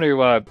someone want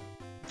to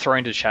throw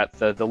into chat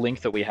the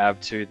link that we have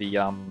to the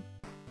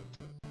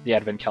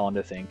Advent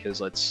calendar thing,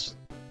 because it's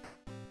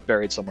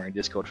buried somewhere in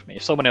Discord for me.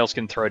 If someone else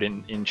can throw it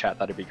in chat,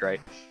 that'd be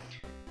great.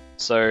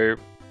 So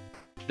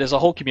there's a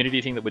whole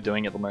community thing that we're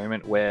doing at the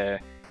moment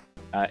where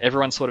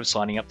everyone's sort of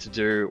signing up to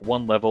do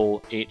one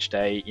level each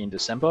day in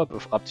December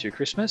up to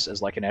Christmas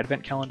as like an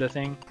Advent calendar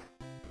thing.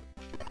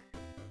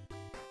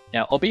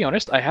 Now, I'll be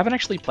honest, I haven't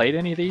actually played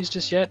any of these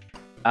just yet.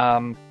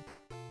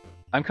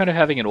 I'm kind of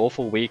having an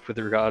awful week with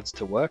regards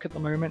to work at the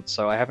moment,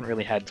 so I haven't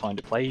really had time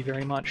to play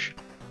very much.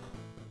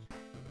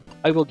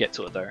 I will get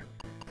to it though.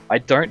 I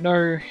don't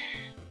know...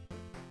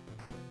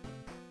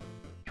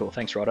 Cool,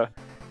 thanks Rodder.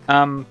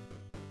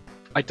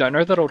 I don't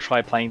know that I'll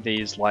try playing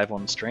these live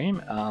on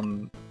stream,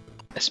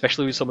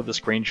 especially with some of the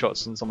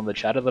screenshots and some of the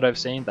chatter that I've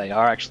seen. They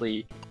are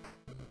actually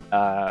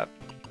a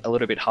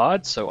little bit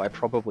hard, so I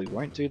probably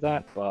won't do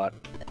that, but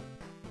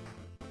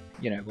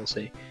you know, we'll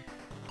see.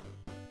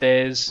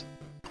 There's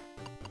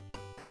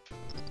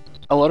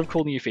a lot of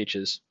cool new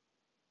features,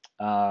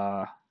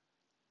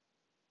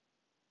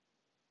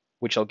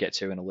 which I'll get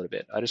to in a little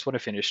bit. I just want to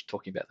finish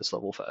talking about this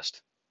level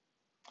first.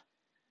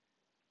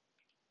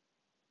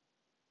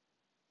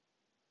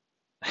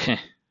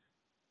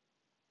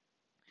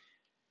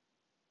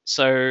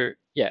 So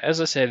yeah,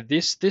 as I said,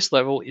 this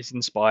level is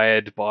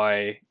inspired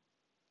by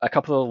a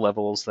couple of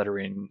levels that are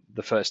in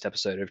the first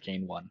episode of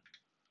Keen 1.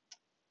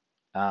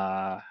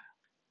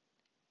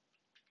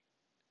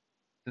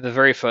 The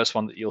very first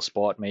one that you'll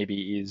spot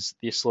maybe is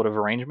this sort of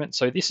arrangement.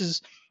 So this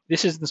is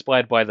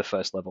inspired by the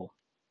first level.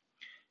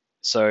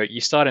 So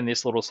you start in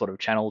this little sort of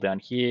channel down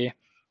here,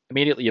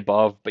 immediately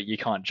above, but you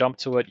can't jump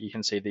to it. You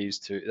can see these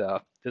two.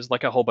 There's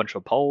like a whole bunch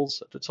of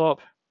poles at the top.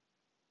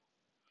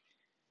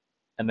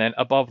 And then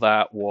above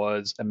that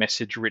was a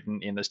message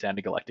written in the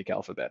standard galactic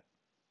alphabet.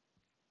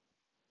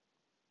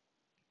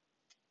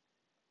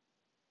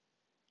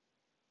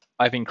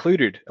 I've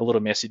included a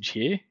little message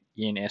here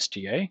in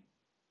SGA.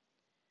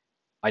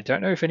 I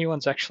don't know if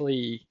anyone's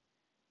actually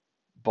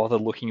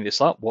bothered looking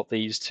this up, what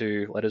these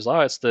two letters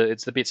are. It's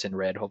the bits in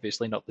red,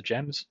 obviously, not the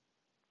gems.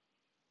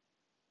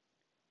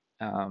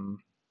 Be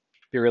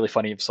really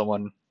funny if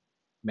someone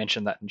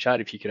mentioned that in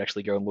chat, if you could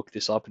actually go and look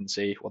this up and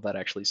see what that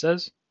actually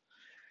says.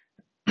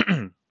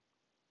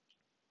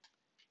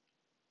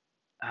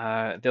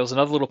 There was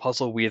another little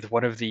puzzle with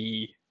one of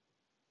the...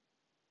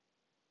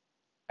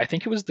 I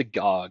think it was the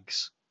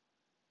Gargs.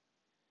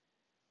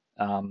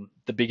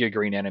 The bigger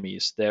green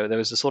enemies. There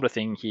was this sort of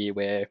thing here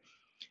where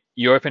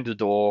you opened a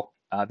door.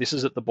 This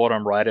is at the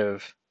bottom right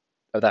of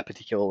that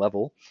particular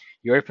level.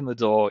 You open the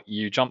door,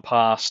 you jump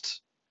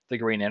past the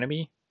green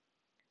enemy.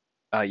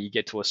 You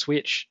get to a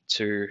switch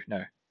to...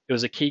 No, it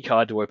was a key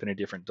card to open a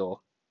different door.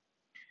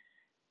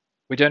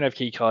 We don't have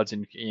key cards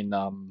in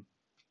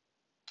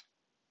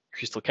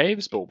Crystal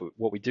Caves, but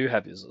what we do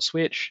have is a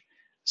switch.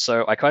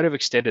 So I kind of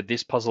extended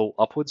this puzzle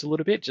upwards a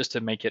little bit just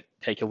to make it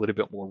take a little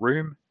bit more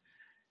room.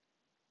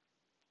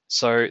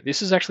 So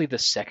this is actually the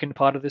second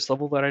part of this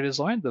level that I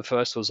designed. The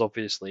first was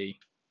obviously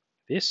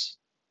this.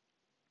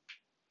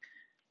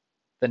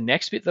 The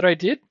next bit that I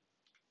did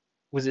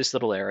was this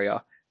little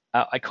area.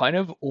 I kind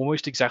of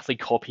almost exactly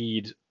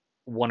copied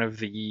one of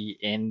the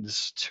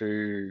ends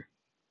to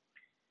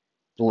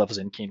the levels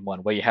in Keen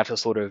 1, where you have to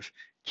sort of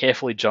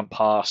carefully jump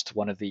past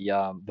one of the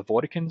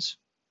Vorticans.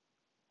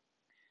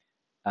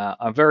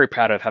 I'm very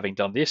proud of having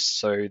done this.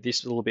 So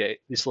this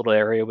little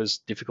area was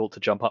difficult to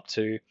jump up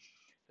to.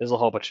 There's a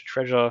whole bunch of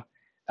treasure.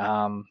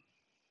 Um,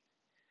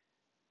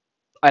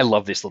 I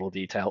love this little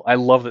detail. I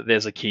love that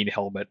there's a Keen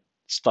helmet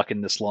stuck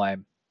in the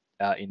slime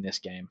in this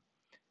game.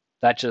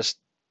 That just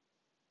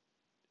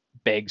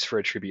begs for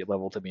a tribute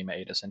level to be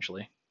made,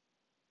 essentially.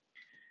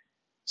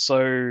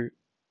 So,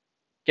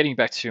 getting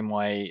back to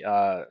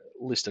my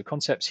list of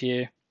concepts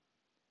here.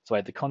 So I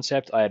had the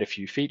concept, I had a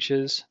few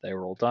features, they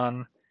were all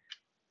done.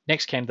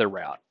 Next came the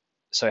route.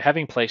 So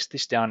having placed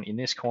this down in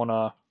this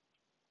corner,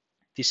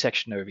 this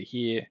section over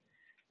here,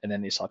 and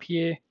then this up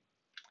here,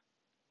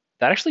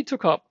 that actually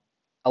took up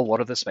a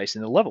lot of the space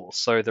in the level.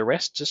 So the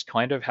rest just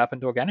kind of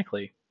happened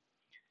organically.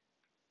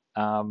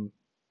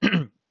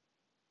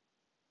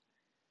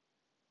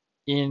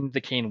 In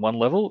the Keen 1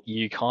 level,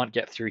 you can't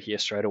get through here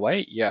straight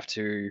away. You have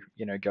to,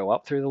 go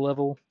up through the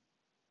level.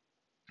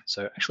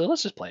 So actually,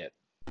 let's just play it.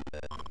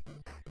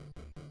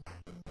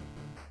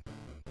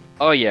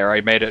 Oh yeah, I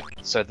made it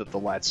so that the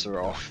lights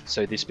are off,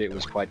 so this bit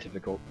was quite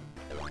difficult.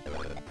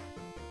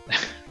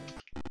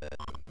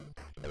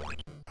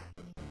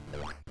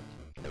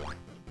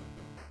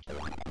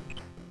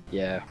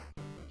 Yeah.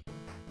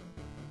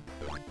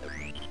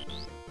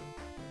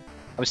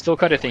 I'm still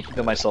kind of thinking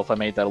to myself I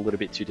made that a little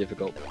bit too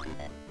difficult.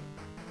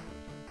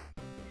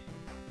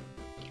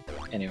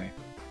 Anyway.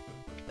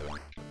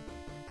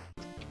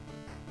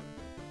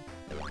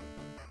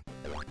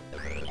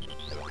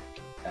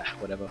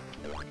 Whatever.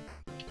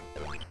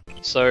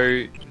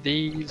 So,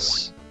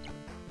 these...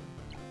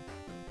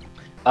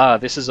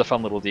 this is a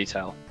fun little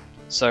detail.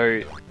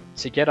 So,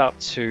 to get up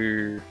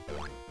to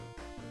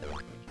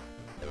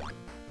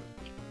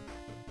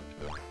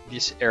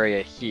this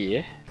area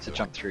here, to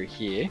jump through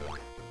here,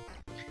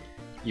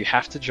 you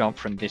have to jump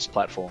from this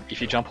platform.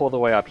 If you jump all the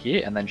way up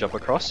here and then jump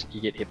across,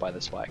 you get hit by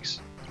the spikes.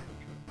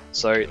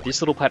 So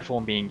this little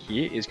platform being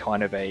here is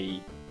kind of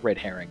a red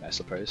herring, I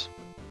suppose.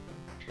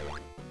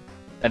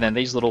 And then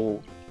these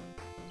little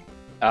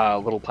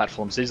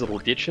platforms, these little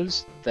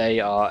ditches,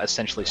 they are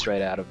essentially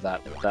straight out of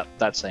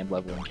that same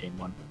level in Keen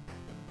 1.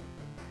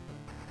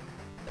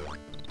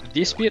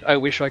 This bit I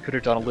wish I could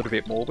have done a little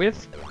bit more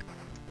with.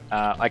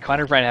 I kind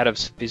of ran out of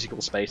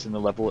physical space in the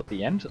level at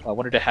the end. I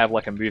wanted to have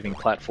like a moving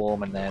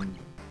platform and then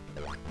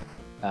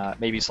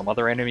maybe some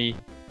other enemy.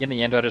 In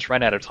the end, I just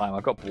ran out of time.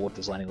 I got bored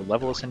designing the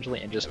level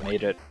essentially and just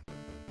made it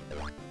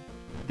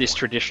this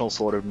traditional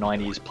sort of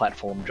 90s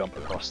platform jump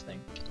across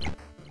thing.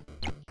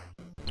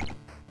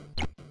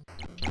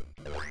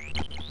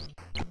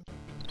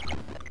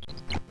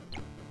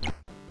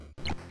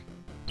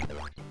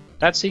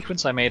 That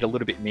sequence I made a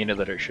little bit meaner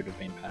than it should have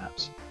been,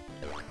 perhaps.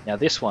 Now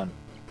this one.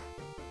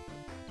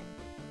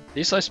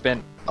 This I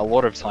spent a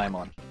lot of time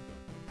on.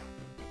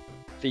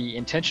 The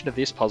intention of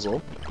this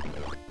puzzle...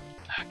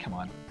 come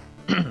on.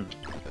 The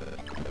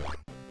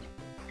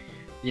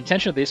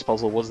intention of this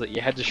puzzle was that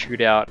you had to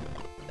shoot out...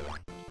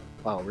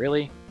 Oh,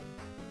 really?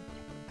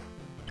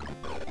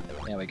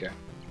 There we go.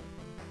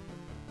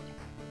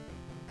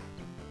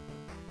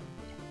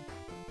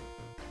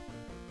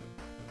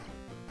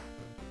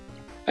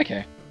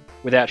 Okay.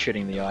 Without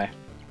shooting the eye.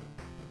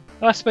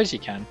 Well, I suppose you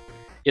can.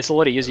 It's a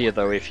lot easier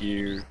though if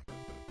you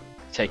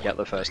take out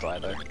the first eye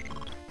though.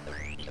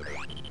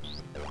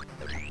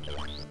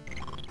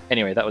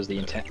 Anyway, that was the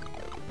intent.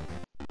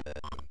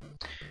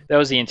 That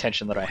was the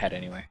intention that I had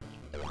anyway.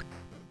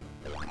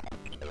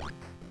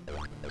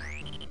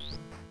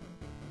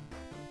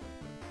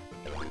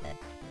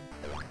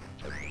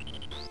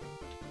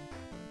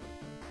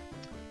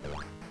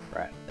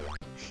 Right.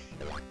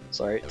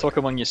 Sorry, talk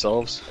among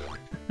yourselves.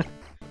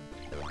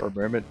 For a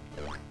moment.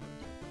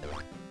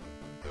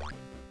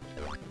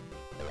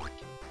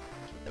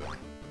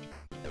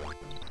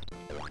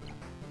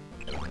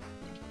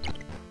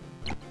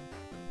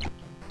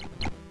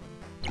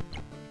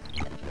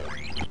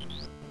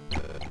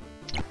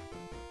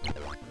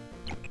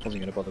 Wasn't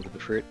gonna bother with the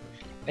fruit.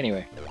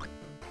 Anyway.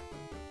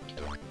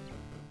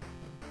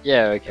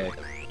 Yeah, okay.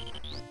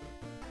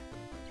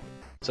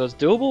 So it's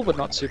doable, but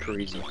not super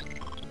easy.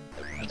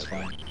 That's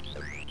fine.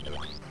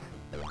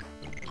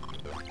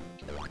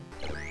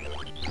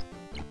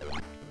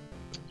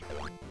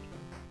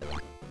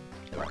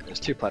 Right, there's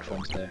two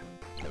platforms there.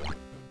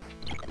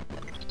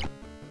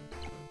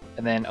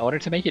 And then I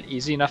wanted to make it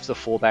easy enough to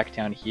fall back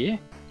down here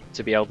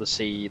to be able to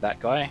see that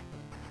guy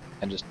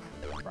and just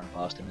run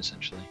past him,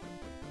 essentially.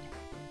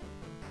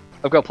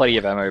 I've got plenty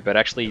of ammo, but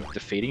actually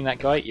defeating that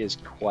guy is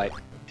quite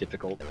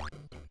difficult.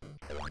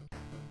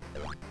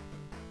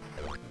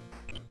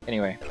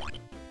 Anyway.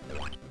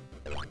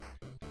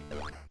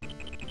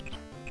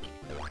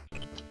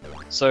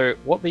 So,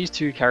 what these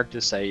two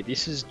characters say,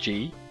 this is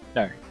G,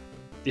 no,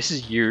 this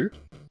is U,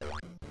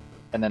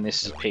 and then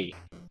this is P.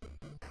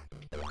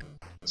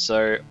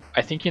 So,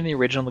 I think in the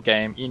original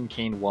game, in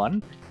Keen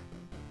 1,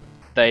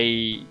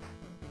 they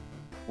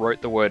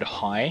wrote the word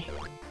high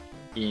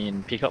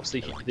in pickups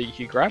that you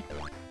could grab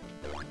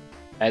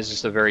as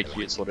just a very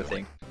cute sort of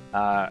thing.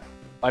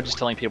 I'm just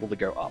telling people to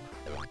go up.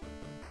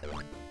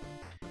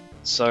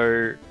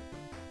 So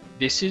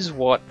this is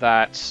what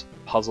that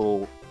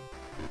puzzle,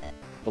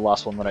 the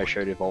last one that I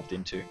showed, evolved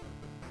into.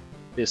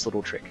 This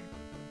little trick.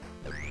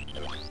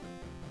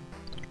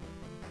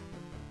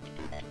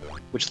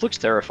 which looks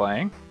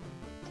terrifying,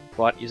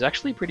 but is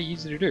actually pretty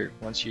easy to do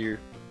once you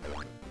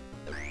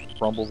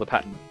rumble the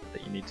pattern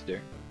that you need to do.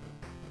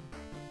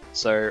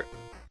 So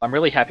I'm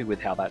really happy with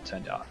how that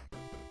turned out.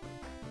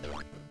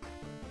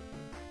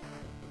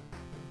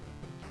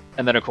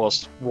 And then of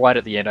course, right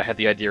at the end I had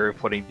the idea of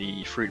putting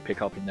the fruit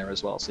pickup in there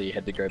as well, so you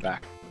had to go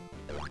back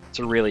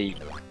to really,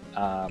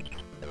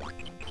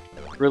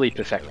 really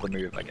perfect the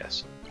move, I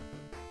guess.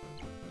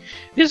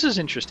 This is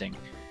interesting.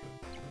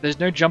 There's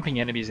no jumping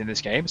enemies in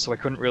this game, so I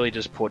couldn't really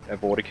just put a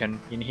Vortican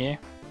in here.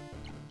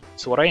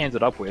 So what I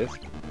ended up with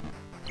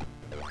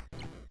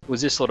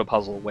was this sort of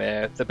puzzle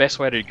where the best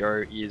way to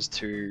go is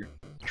to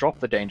drop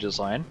the danger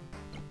sign,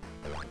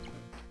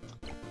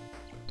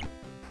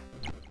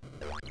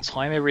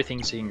 time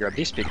everything so you can grab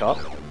this pickup,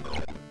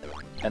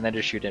 and then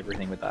just shoot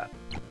everything with that.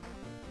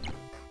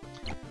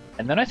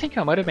 And then I think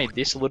I might have made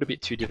this a little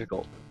bit too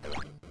difficult.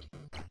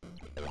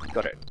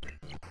 Got it.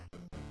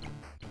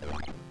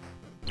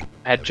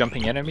 Add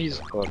jumping enemies?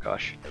 Oh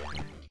gosh.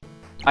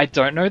 I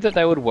don't know that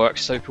they would work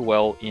super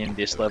well in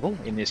this level,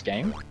 in this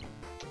game,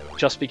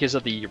 just because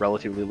of the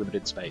relatively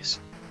limited space.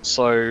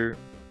 So,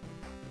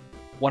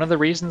 one of the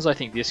reasons I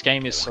think this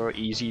game is so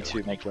easy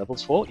to make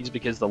levels for is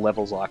because the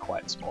levels are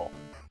quite small.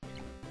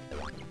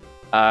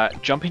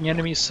 Jumping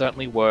enemies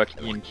certainly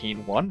work in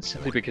Keen 1,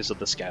 simply because of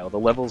the scale. The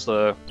levels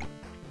are,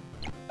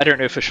 I don't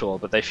know for sure,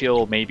 but they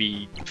feel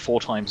maybe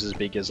 4 times as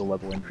big as a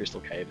level in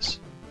Crystal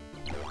Caves.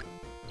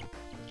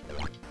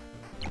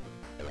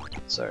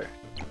 So,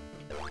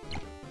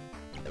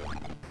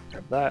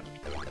 grab that.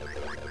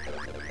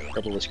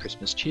 Double this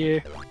Christmas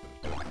cheer.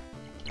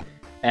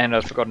 And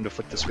I've forgotten to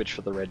flick the switch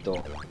for the red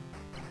door.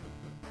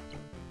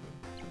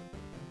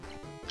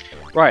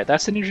 Right,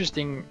 that's an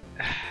interesting...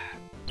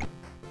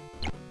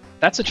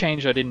 That's a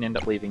change I didn't end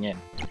up leaving in.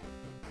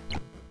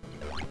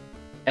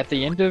 At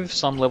the end of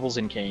some levels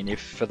in Keen,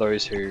 if for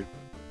those who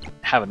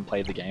haven't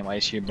played the game, I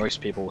assume most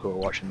people who are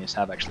watching this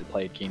have actually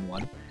played Keen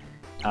 1,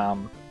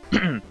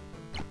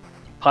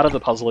 part of the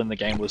puzzle in the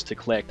game was to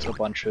collect a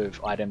bunch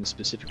of items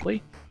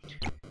specifically.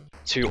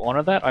 To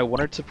honor that, I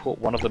wanted to put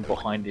one of them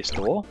behind this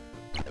door,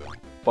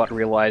 but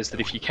realized that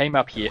if you came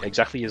up here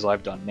exactly as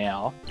I've done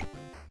now,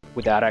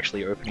 without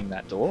actually opening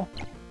that door,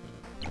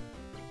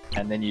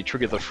 and then you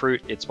trigger the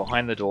fruit, it's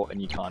behind the door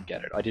and you can't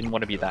get it. I didn't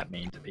want to be that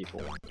mean to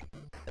people.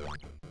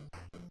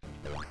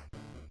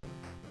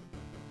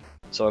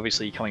 So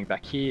obviously coming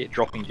back here,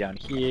 dropping down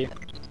here,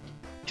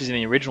 because in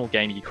the original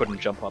game you couldn't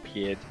jump up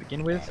here to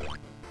begin with.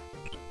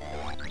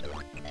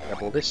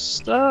 Grab all this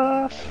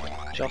stuff,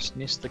 just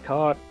missed the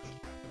cart.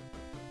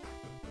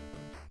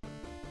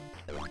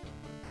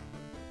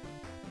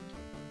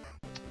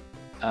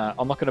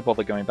 I'm not going to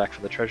bother going back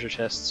for the treasure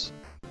chests.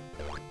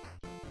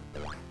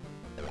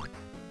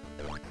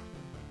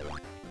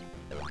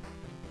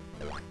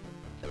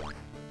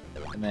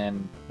 And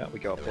then we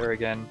go up there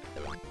again.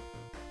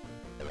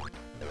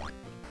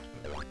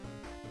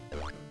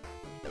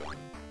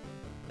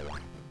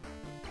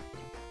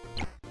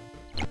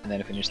 And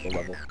then finish the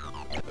level.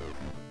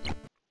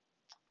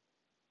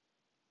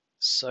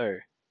 So,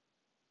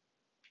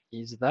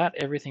 is that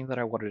everything that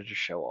I wanted to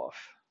show off?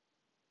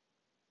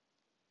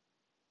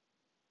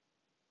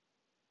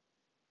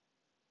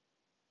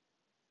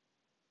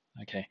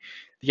 Okay.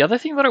 The other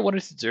thing that I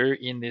wanted to do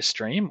in this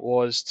stream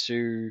was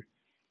to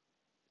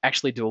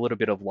actually do a little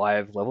bit of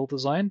live level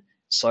design.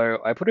 So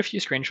I put a few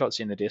screenshots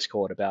in the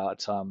Discord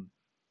about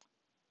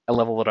a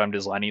level that I'm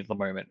designing at the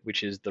moment,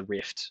 which is the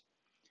Rift,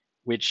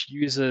 which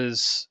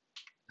uses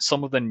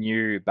some of the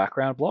new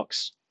background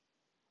blocks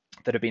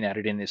that have been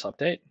added in this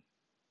update.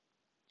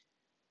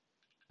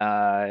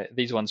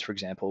 These ones, for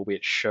example,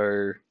 which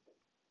show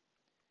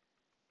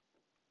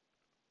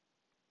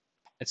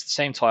it's the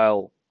same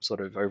tile sort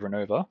of over and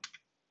over.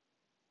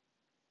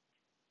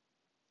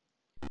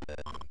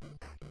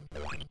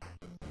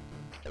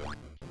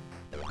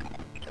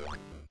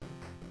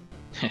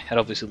 It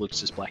obviously looks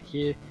just black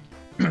here,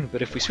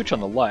 but if we switch on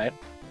the light,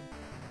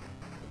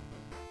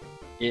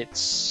 it's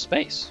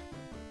space.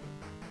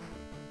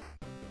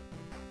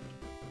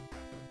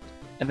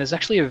 And there's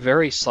actually a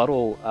very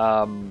subtle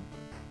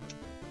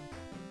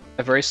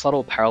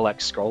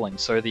parallax scrolling.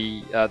 So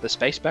the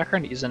space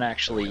background isn't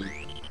actually,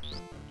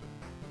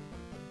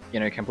 you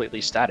know,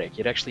 completely static.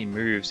 It actually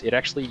moves. It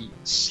actually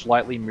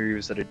slightly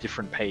moves at a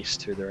different pace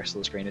to the rest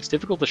of the screen. It's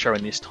difficult to show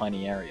in this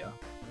tiny area.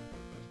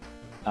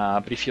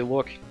 But if you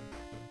look,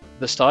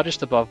 the star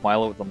just above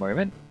Milo at the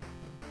moment,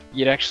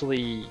 it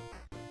actually,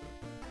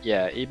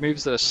 yeah, it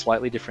moves at a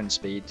slightly different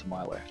speed to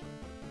Milo.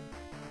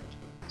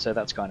 So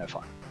that's kind of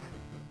fun.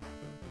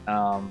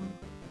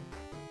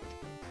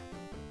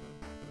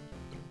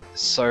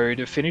 So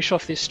to finish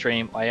off this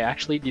stream, I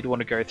actually did want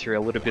to go through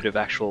a little bit of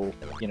actual,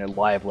 you know,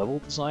 live level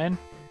design,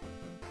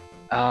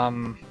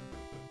 and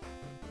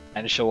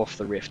show off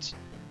the Rift.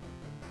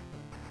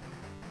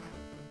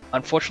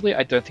 Unfortunately,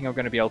 I don't think I'm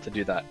going to be able to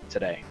do that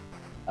today.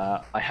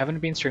 I haven't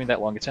been streaming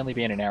that long. It's only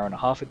been an hour and a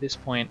half at this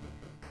point,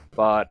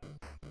 but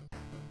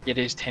it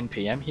is 10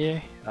 PM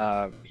here,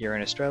 here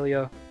in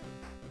Australia.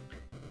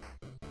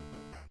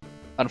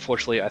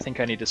 unfortunately, I think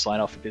I need to sign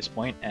off at this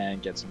point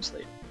and get some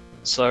sleep.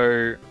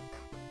 So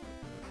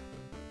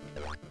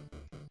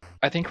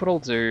I think what I'll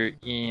do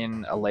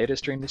in a later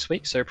stream this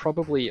week, so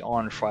probably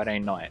on Friday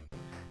night.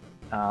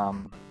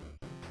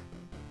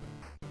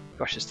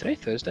 Gosh, is today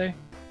Thursday?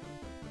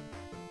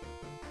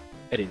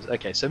 It is.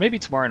 Okay, so maybe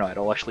tomorrow night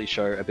I'll actually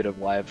show a bit of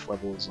live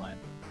level design.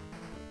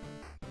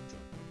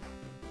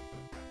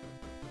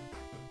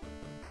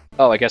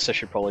 Oh, I guess I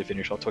should probably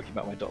finish off talking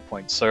about my dot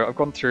points. So I've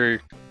gone through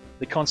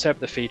the concept,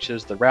 the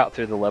features, the route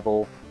through the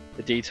level,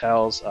 the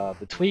details,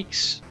 the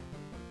tweaks.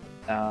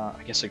 I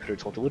guess I could have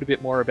talked a little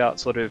bit more about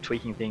sort of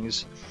tweaking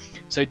things.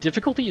 So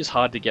difficulty is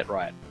hard to get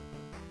right.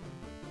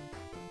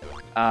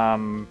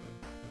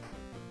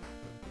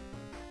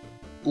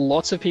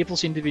 Lots of people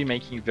seem to be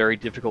making very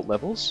difficult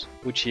levels,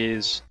 which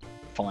is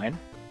fine.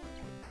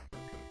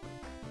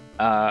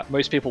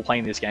 Most people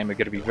playing this game are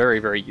going to be very,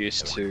 very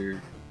used to,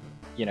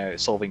 you know,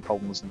 solving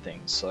problems and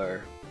things, so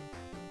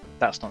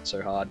that's not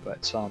so hard,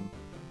 but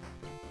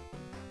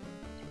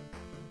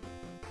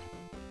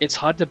it's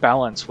hard to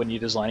balance when you're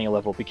designing a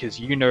level because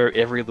you know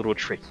every little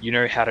trick, you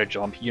know how to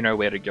jump, you know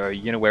where to go,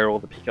 you know where all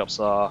the pickups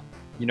are,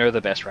 you know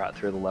the best route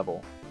through the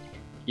level.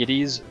 It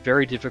is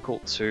very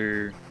difficult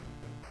to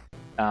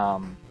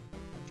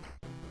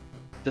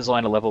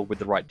design a level with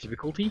the right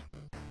difficulty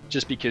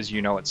just because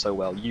you know it so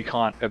well. You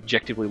can't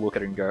objectively look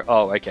at it and go,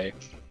 oh, okay,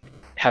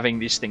 having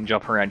this thing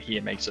jump around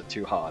here makes it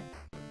too hard,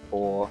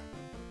 or,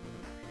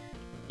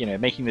 you know,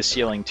 making the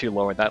ceiling too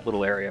low in that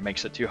little area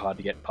makes it too hard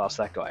to get past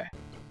that guy.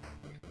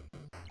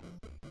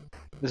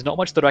 There's not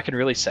much that I can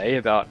really say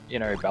about, you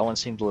know,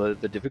 balancing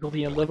the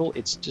difficulty in level.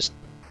 It's just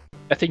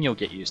a thing you'll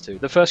get used to.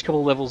 The first couple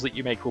of levels that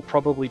you make will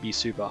probably be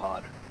super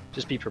hard.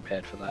 Just be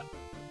prepared for that.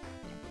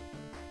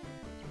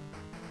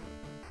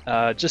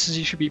 Just as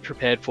you should be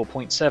prepared for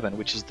point 7,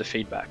 which is the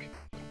feedback.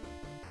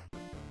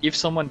 If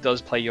someone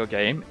does play your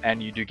game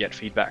and you do get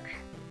feedback,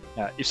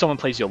 if someone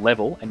plays your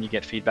level and you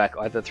get feedback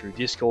either through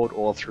Discord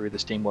or through the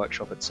Steam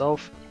Workshop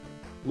itself,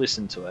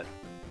 listen to it.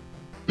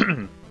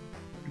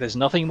 There's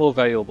nothing more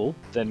valuable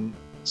than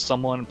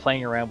someone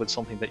playing around with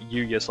something that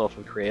you yourself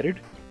have created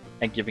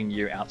and giving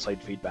you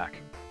outside feedback.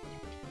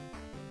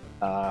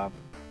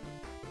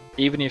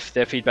 Even if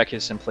their feedback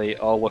is simply,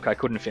 oh look, I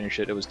couldn't finish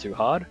it, it was too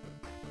hard,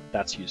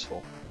 that's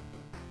useful.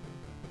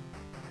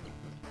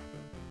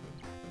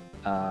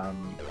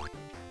 And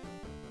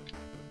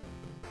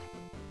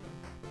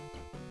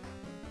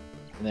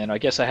then I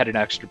guess I had an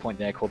extra point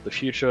there called the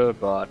future,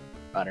 but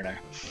I don't know.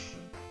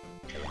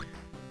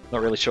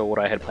 Not really sure what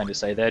I had planned to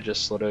say there,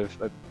 just sort of,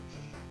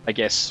 I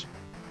guess,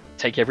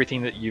 take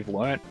everything that you've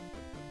learnt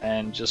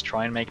and just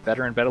try and make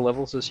better and better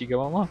levels as you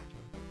go along.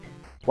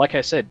 Like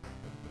I said,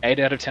 8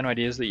 out of 10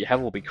 ideas that you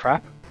have will be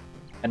crap.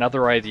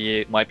 Another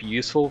idea might be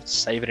useful,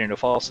 save it in a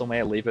file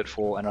somewhere, leave it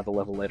for another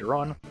level later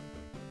on.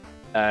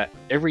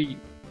 Every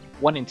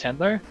 1 in 10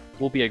 though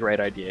will be a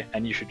great idea,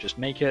 and you should just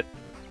make it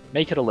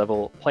a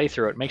level, play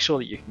through it, make sure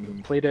that you can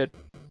complete it,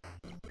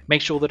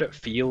 make sure that it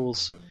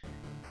feels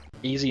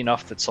easy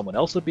enough that someone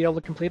else would be able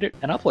to complete it,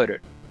 and upload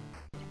it.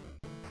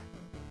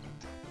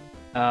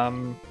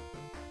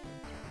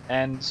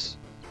 And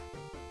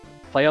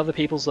play other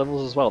people's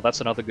levels as well,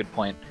 that's another good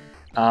point.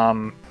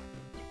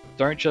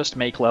 Don't just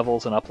make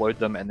levels and upload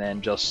them and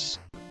then just...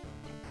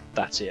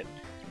 that's it.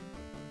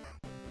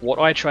 What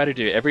I try to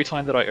do every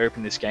time that I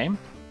open this game,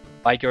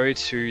 I go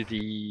to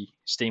the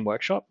Steam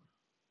Workshop,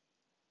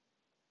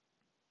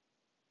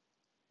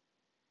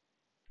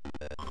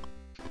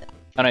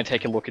 and I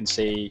take a look and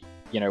see,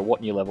 you know,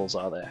 what new levels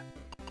are there.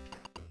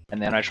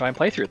 And then I try and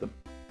play through them.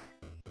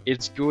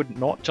 It's good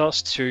not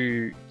just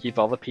to give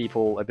other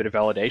people a bit of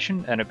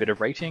validation and a bit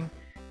of rating,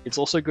 it's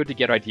also good to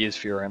get ideas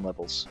for your own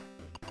levels.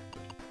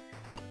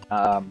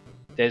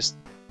 There's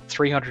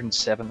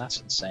 307,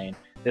 that's insane.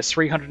 There's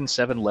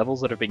 307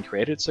 levels that have been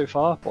created so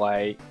far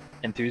by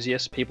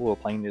enthusiasts, people who are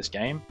playing this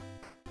game.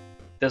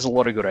 There's a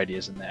lot of good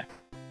ideas in there.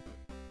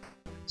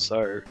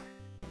 So,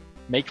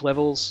 make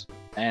levels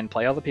and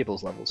play other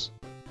people's levels.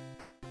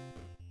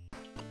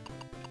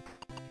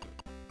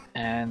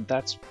 And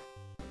that's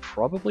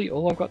probably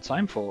all I've got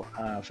time for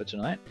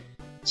tonight.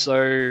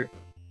 So,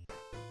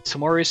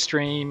 tomorrow's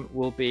stream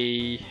will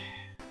be...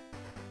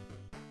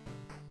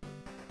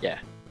 yeah.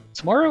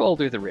 Tomorrow I'll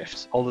do the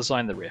Rift. I'll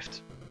design the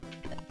Rift.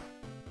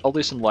 I'll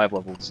do some live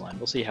level design.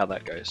 We'll see how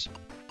that goes.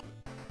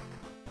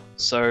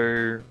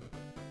 So,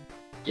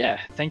 yeah,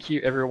 thank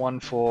you everyone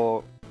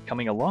for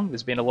coming along.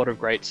 There's been a lot of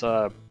great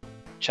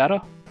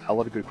chatter, a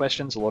lot of good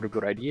questions, a lot of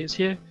good ideas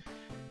here.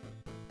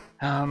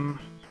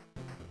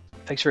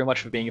 Thanks very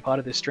much for being a part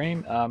of this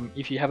stream.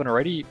 If you haven't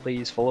already,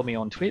 please follow me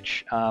on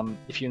Twitch.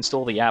 If you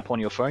install the app on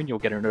your phone, you'll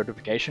get a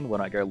notification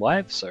when I go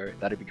live, so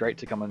that'd be great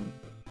to come and,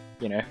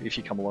 you know, if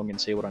you come along and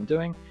see what I'm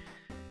doing.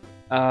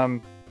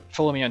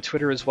 Follow me on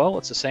Twitter as well.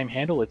 It's the same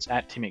handle. It's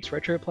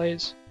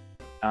 @TimXRetroPlays.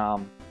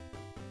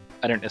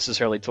 I don't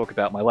necessarily talk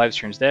about my live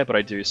streams there, but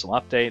I do some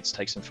updates,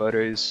 take some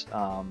photos.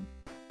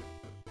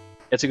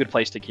 It's a good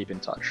place to keep in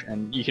touch,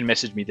 and you can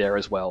message me there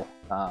as well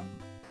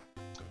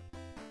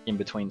in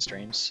between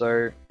streams.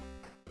 So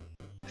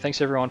thanks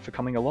everyone for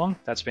coming along.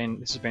 This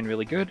has been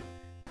really good.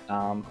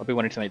 I've been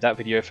wanting to make that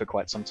video for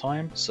quite some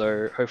time,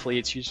 so hopefully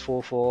it's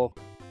useful for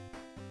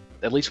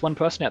at least one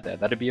person out there.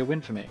 That'd be a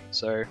win for me.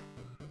 So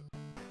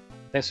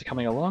thanks for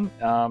coming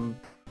along.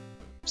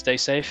 Stay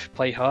safe,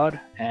 play hard,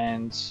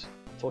 and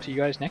talk to you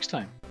guys next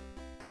time.